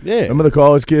kids? Yeah. Remember the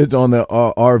college kids on the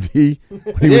RV?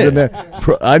 He was in there.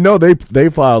 I know they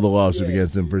filed a lawsuit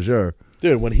against him for sure.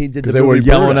 Dude, when he did because they were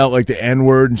yelling out the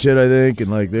N-word and shit, I think,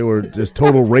 and they were just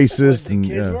total racist. The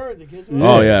kids were.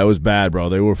 Oh yeah, it was bad, bro.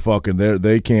 They were fucking.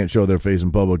 They can't show their face in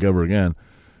public ever again.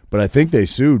 But I think they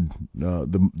sued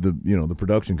the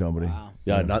production company. Wow.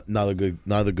 Yeah, not a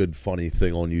good funny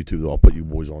thing on YouTube though. I'll put you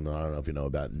boys on there. I don't know if you know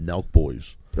about Nelk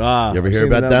Boys. You ever hear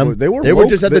about them? They were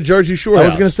just at the Jersey Shore house. I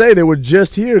was going to say they were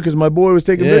just here because my boy was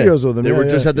taking videos with them. They were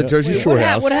just at the Jersey Shore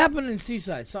house. What happened in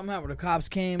Seaside? Something happened. The cops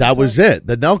came. That was it.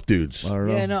 The Nelk dudes. I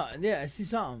don't know. I see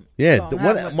something. Yeah,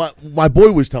 my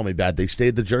boy was telling me about. They stayed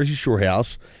at the Jersey Shore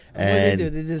house. And what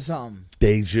did they do? They did something.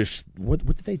 They just what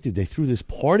did they do? They threw this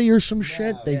party or some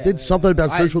shit. They did something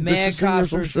about social distancing or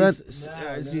some shit.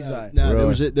 Seaside.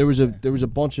 No, there was a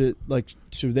bunch of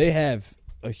so they have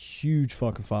a huge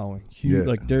fucking following. Huge,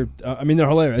 they're they're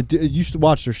hilarious. I used to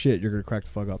watch their shit. You're gonna crack the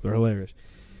fuck up. They're hilarious.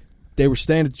 They were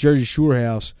staying at the Jersey Shore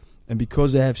house, and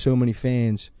because they have so many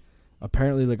fans,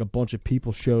 apparently a bunch of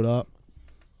people showed up,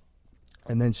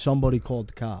 and then somebody called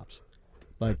the cops,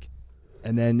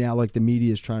 And then now, the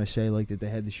media is trying to say, that they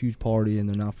had this huge party and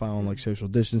they're not following, social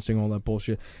distancing, all that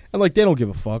bullshit. And, they don't give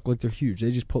a fuck. They're huge.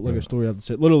 They just put, a story out that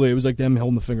said, literally, it was them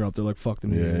holding the finger up. They're like, fuck the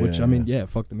media.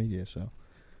 Fuck the media. So,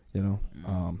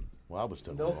 Well, I was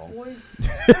totally wrong.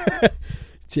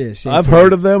 I've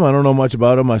heard of them. I don't know much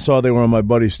about them. I saw they were on my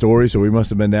buddy's story, so we must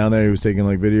have been down there. He was taking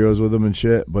videos with them and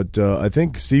shit. But I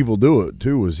think Steve Will Do It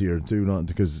too was here too, not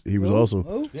because he was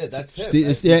also. Yeah, that's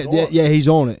him. Yeah, he's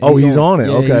on it. He's on it.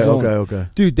 Yeah, Okay.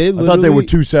 Dude, I thought they were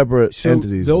two separate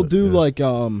entities. They'll do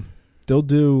they'll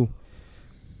do.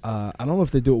 I don't know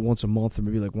if they do it once a month or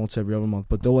maybe once every other month,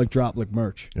 but they'll drop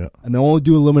merch. Yeah, and they'll only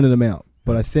do a limited amount.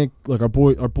 But I think our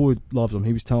boy loves them.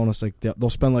 He was telling us they'll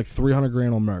spend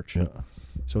 $300,000 on merch. Yeah.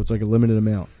 So it's a limited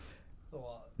amount.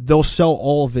 They'll sell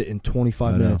all of it in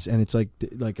 25 minutes, and it's I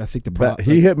think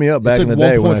he hit me up back in the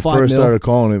day when I first started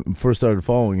calling him, first started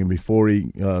following him before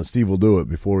he Steve Will Do It,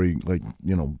 before he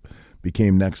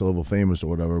became next level famous or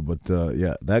whatever. But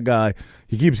yeah, that guy,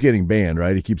 he keeps getting banned,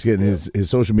 right? He keeps getting his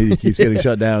social media keeps getting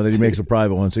shut down, and then he makes a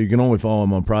private one, so you can only follow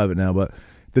him on private now. But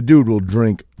the dude will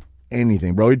drink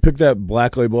anything, bro. He'd pick that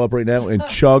Black Label up right now and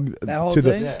chug to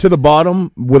the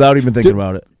bottom without even thinking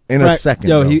about it in a second.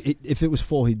 Yo, if it was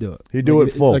full, he'd do it. He'd do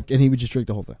it full, and he would just drink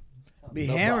the whole thing. Be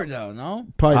hammered though, no?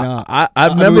 Probably not.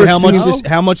 I've never seen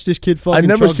how much this kid fucking. I've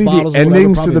never seen the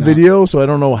endings to the video, so I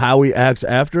don't know how he acts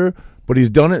after. But he's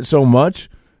done it so much.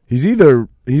 He's either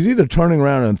turning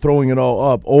around and throwing it all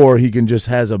up, or he can just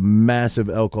has a massive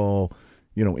alcohol,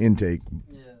 intake.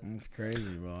 Yeah, that's crazy,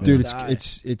 bro. Dude,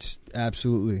 it's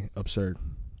absolutely absurd.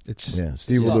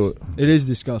 Steve will do it. It is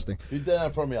disgusting. If you did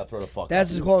that for me, I'll throw the fuck. That's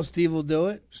just called Steve will do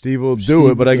it. Steve will do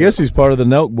it, but I guess he's part of the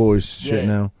Nelk Boys shit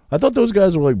now. I thought those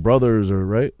guys were like brothers, or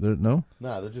right? No,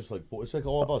 they're just like boys. It's like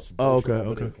all of us. Oh,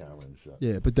 okay.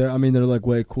 Yeah, but they're like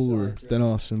way cooler than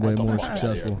us and way more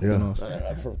successful than us.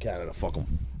 I'm from Canada. Fuck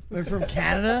them. We're from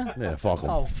Canada? Yeah, fuck them.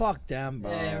 Oh, fuck them,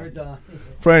 bro. Yeah, we're done.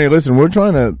 Franny, listen, we're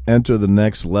trying to enter the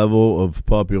next level of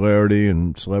popularity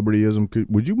and celebrityism.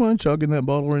 Would you mind chugging that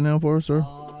bottle right now for us, sir?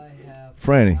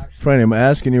 Franny, I'm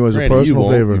asking you as a personal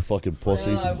favor. You fucking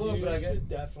pussy. I would, but I should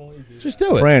definitely do it. Just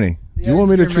do it. Franny, do you want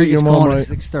me to treat your mom right?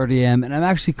 6:30 a.m. and I'm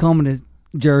actually coming to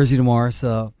Jersey tomorrow,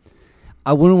 so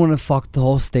I wouldn't want to fuck the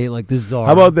whole state like this czar.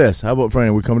 How about this? How about,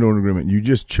 Franny, we come to an agreement. You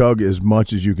just chug as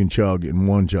much as you can chug in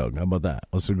one chug. How about that?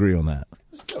 Let's agree on that.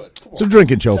 It's a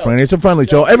drinking show, Franny. It's a friendly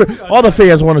show. All the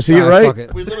fans want to see it, right?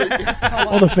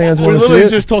 All the fans want to see it. We literally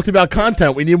just talked about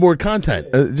content. We need more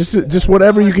content. Just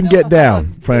whatever you can get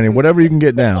down, Franny. Whatever you can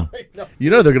get down.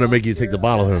 You know they're going to make you take the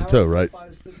bottle home too, right?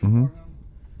 Mm-hmm.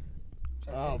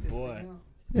 Oh boy.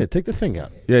 Yeah, take the thing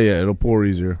out. Yeah, it'll pour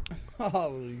easier.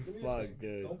 Holy fuck,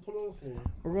 dude.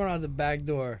 We're going out the back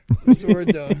door. That's what we're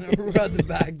doing. We're going out the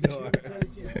back door.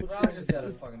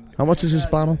 How much is this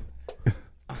bottle?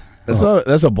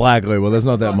 That's a Black Label. That's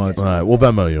not that much. All right, we'll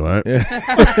Venmo you, all right?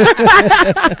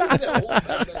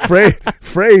 Yeah.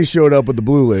 Frey showed up with the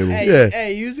Blue Label.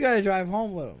 Hey, you just got to drive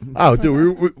home with him. Oh,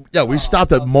 dude, we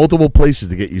stopped at multiple places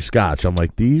to get you scotch. I'm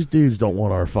like, these dudes don't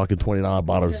want our fucking $20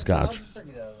 bottle of scotch.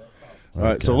 All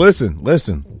right, so listen.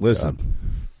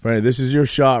 Franny, this is your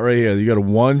shot right here. You got a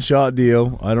one-shot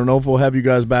deal. I don't know if we'll have you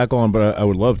guys back on, but I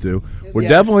would love to. We're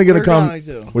definitely going to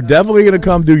come. We're definitely going to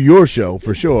come do your show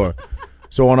for sure.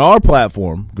 So on our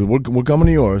platform, because we're coming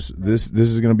to yours, this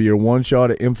is going to be your one shot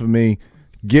at infamy.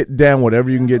 Get down whatever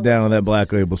you can get down on that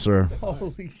Black Label, sir.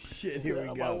 Holy shit, here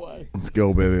we go. Let's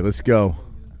go, baby. Let's go.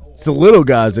 It's the little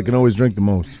guys that can always drink the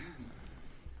most.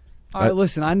 All right,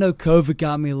 listen, I know COVID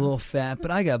got me a little fat,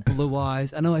 but I got blue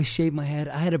eyes. I know I shaved my head.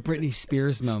 I had a Britney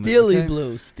Spears moment. Steely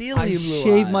blue. I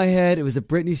shaved my head. It was a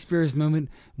Britney Spears moment.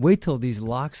 Wait till these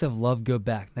locks of love go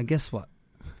back. Now, guess what?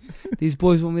 These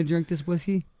boys want me to drink this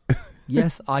whiskey?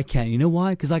 Yes, I can. You know why?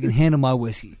 Because I can handle my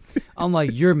whiskey. I'm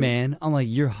like your man. I'm like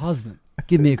your husband.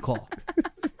 Give me a call.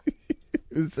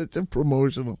 It's such a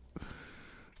promotional.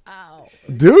 Ow.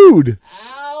 Dude.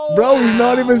 Ow. Bro, he's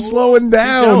not even slowing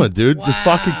down. Kill it, dude. Wow. Just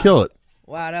fucking kill it.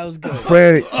 Wow, that was good.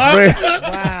 Franny.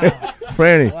 Wow.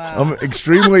 Franny, wow. I'm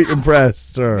extremely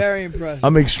impressed, sir. Very impressed.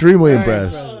 I'm extremely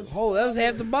impressed. Oh, that was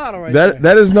half the bottle right there.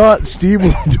 That is not Steve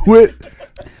will do it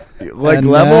like and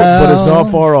level, but it's not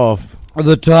far off.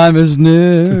 The time is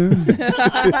near,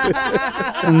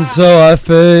 and so I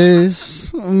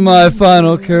face my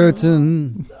final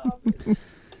curtain.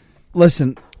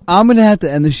 Listen, I'm going to have to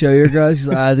end the show here, guys,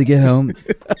 because I had to get home.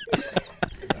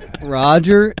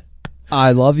 Roger,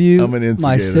 I love you. I'm an instigator.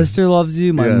 My sister loves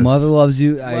you. My mother loves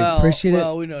you. I appreciate it.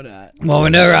 Well, we know that. Well, we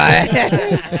know,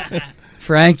 right?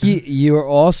 Frankie, you are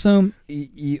awesome.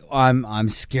 I'm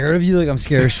scared of you like I'm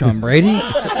scared of Sean Brady.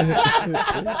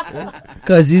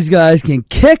 Because these guys can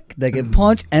kick, they can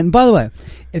punch. And by the way,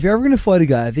 if you're ever going to fight a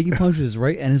guy, if he can punch with his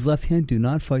right and his left hand, do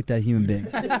not fight that human being.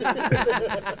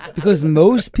 Because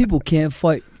most people can't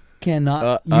fight,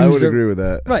 cannot use I would agree with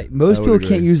that. Right. Most people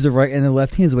can't use the right and the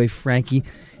left hands the way Frankie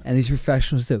and these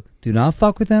professionals do. Do not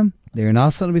fuck with them. They're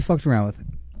not something to be fucked around with.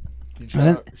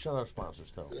 Shout our sponsors,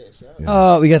 too.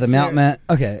 Oh, we got the mount man.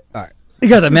 Okay, all right. We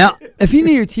got the mount. If you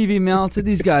need your TV mounted,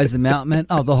 these guys, the mount man,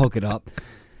 they'll hook it up.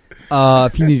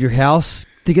 If you need your house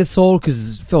to get sold,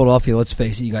 because Philadelphia, let's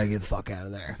face it, you got to get the fuck out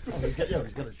of there.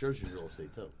 He's got his Jersey real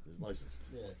estate, too. His license.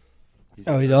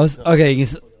 Oh, he does?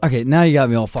 Okay, now you got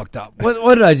me all fucked up.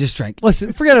 What did I just drink?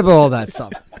 Listen, forget about all that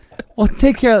stuff. Well,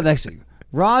 take care of that next week.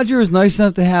 Roger is nice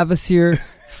enough to have us here.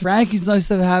 Frankie's nice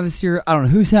to have us here. I don't know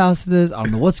whose house it is. I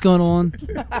don't know what's going on.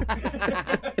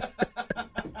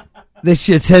 This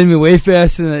shit's heading me way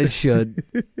faster than it should.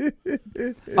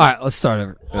 All right, let's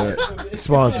start over.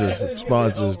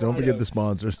 Sponsors. Don't forget the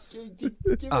sponsors.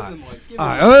 All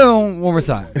right. One more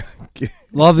time.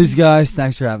 Love these guys.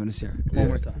 Thanks for having us here. One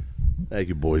more time. Thank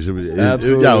you, boys.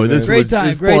 Absolutely. This great was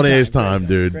time. fun ass time,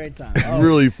 dude. Great time.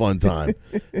 Really fun time.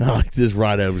 This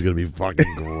ride out was going to be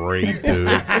fucking great, dude.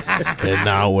 And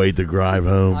now wait to drive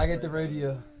home. I get the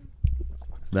radio.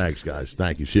 Thanks, guys.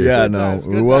 Thank you. Cheers. Yeah, no,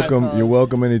 you're welcome. You're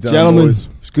welcome anytime, Gentlemen, boys.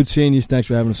 it's good seeing you. Thanks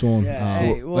for having us on.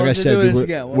 Like I said,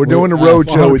 we're doing a road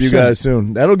show with you 100%. guys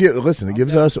soon. That'll get. Listen, it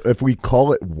gives us, if we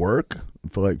call it work,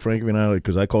 for like Frankie and I,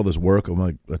 because I call this work. I'm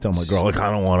like, I tell my girl, like,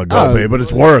 I don't want to go, babe, but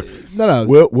it's work. No.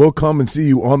 We'll come and see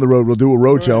you on the road. We'll do a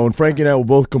road show, and Frankie and I will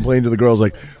both complain to the girls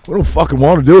like, we don't fucking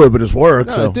want to do it, but it's work.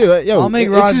 No, so dude, I'll make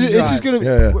Roger It's just gonna.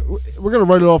 We're gonna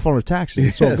write it off on our taxes.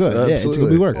 It's all good. Yeah, it's gonna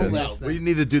be work. Well, we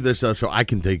need to do this so I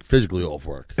can take physically off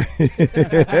work.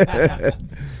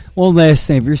 One last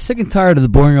thing. If you're sick and tired of the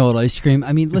boring old ice cream,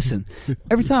 I mean, listen,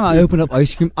 every time I open up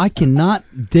ice cream, I cannot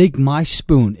dig my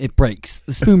spoon. It breaks.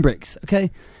 The spoon breaks,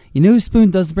 okay? You know whose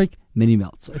spoon doesn't break? Mini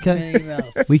Melts, okay? Mini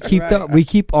Melts. We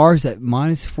keep ours at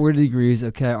minus 40 degrees,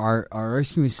 okay? Our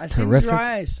ice cream is I terrific. seen the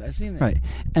dry ice. I seen it. Right.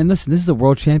 And listen, this is the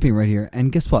world champion right here.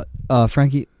 And guess what?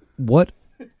 Frankie, what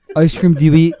ice cream do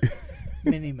you eat?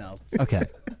 Mini Melts. Okay.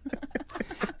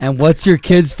 And what's your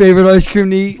kid's favorite ice cream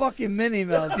to eat? Fucking Mini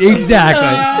Melts.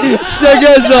 Exactly. So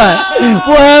guess what?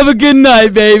 We'll have a good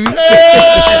night, baby.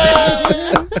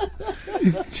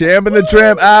 Champ and the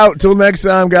Tramp out. Till next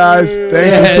time, guys.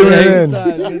 Thanks for tuning in.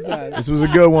 Good time. This was a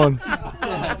good one.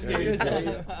 Good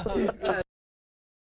time.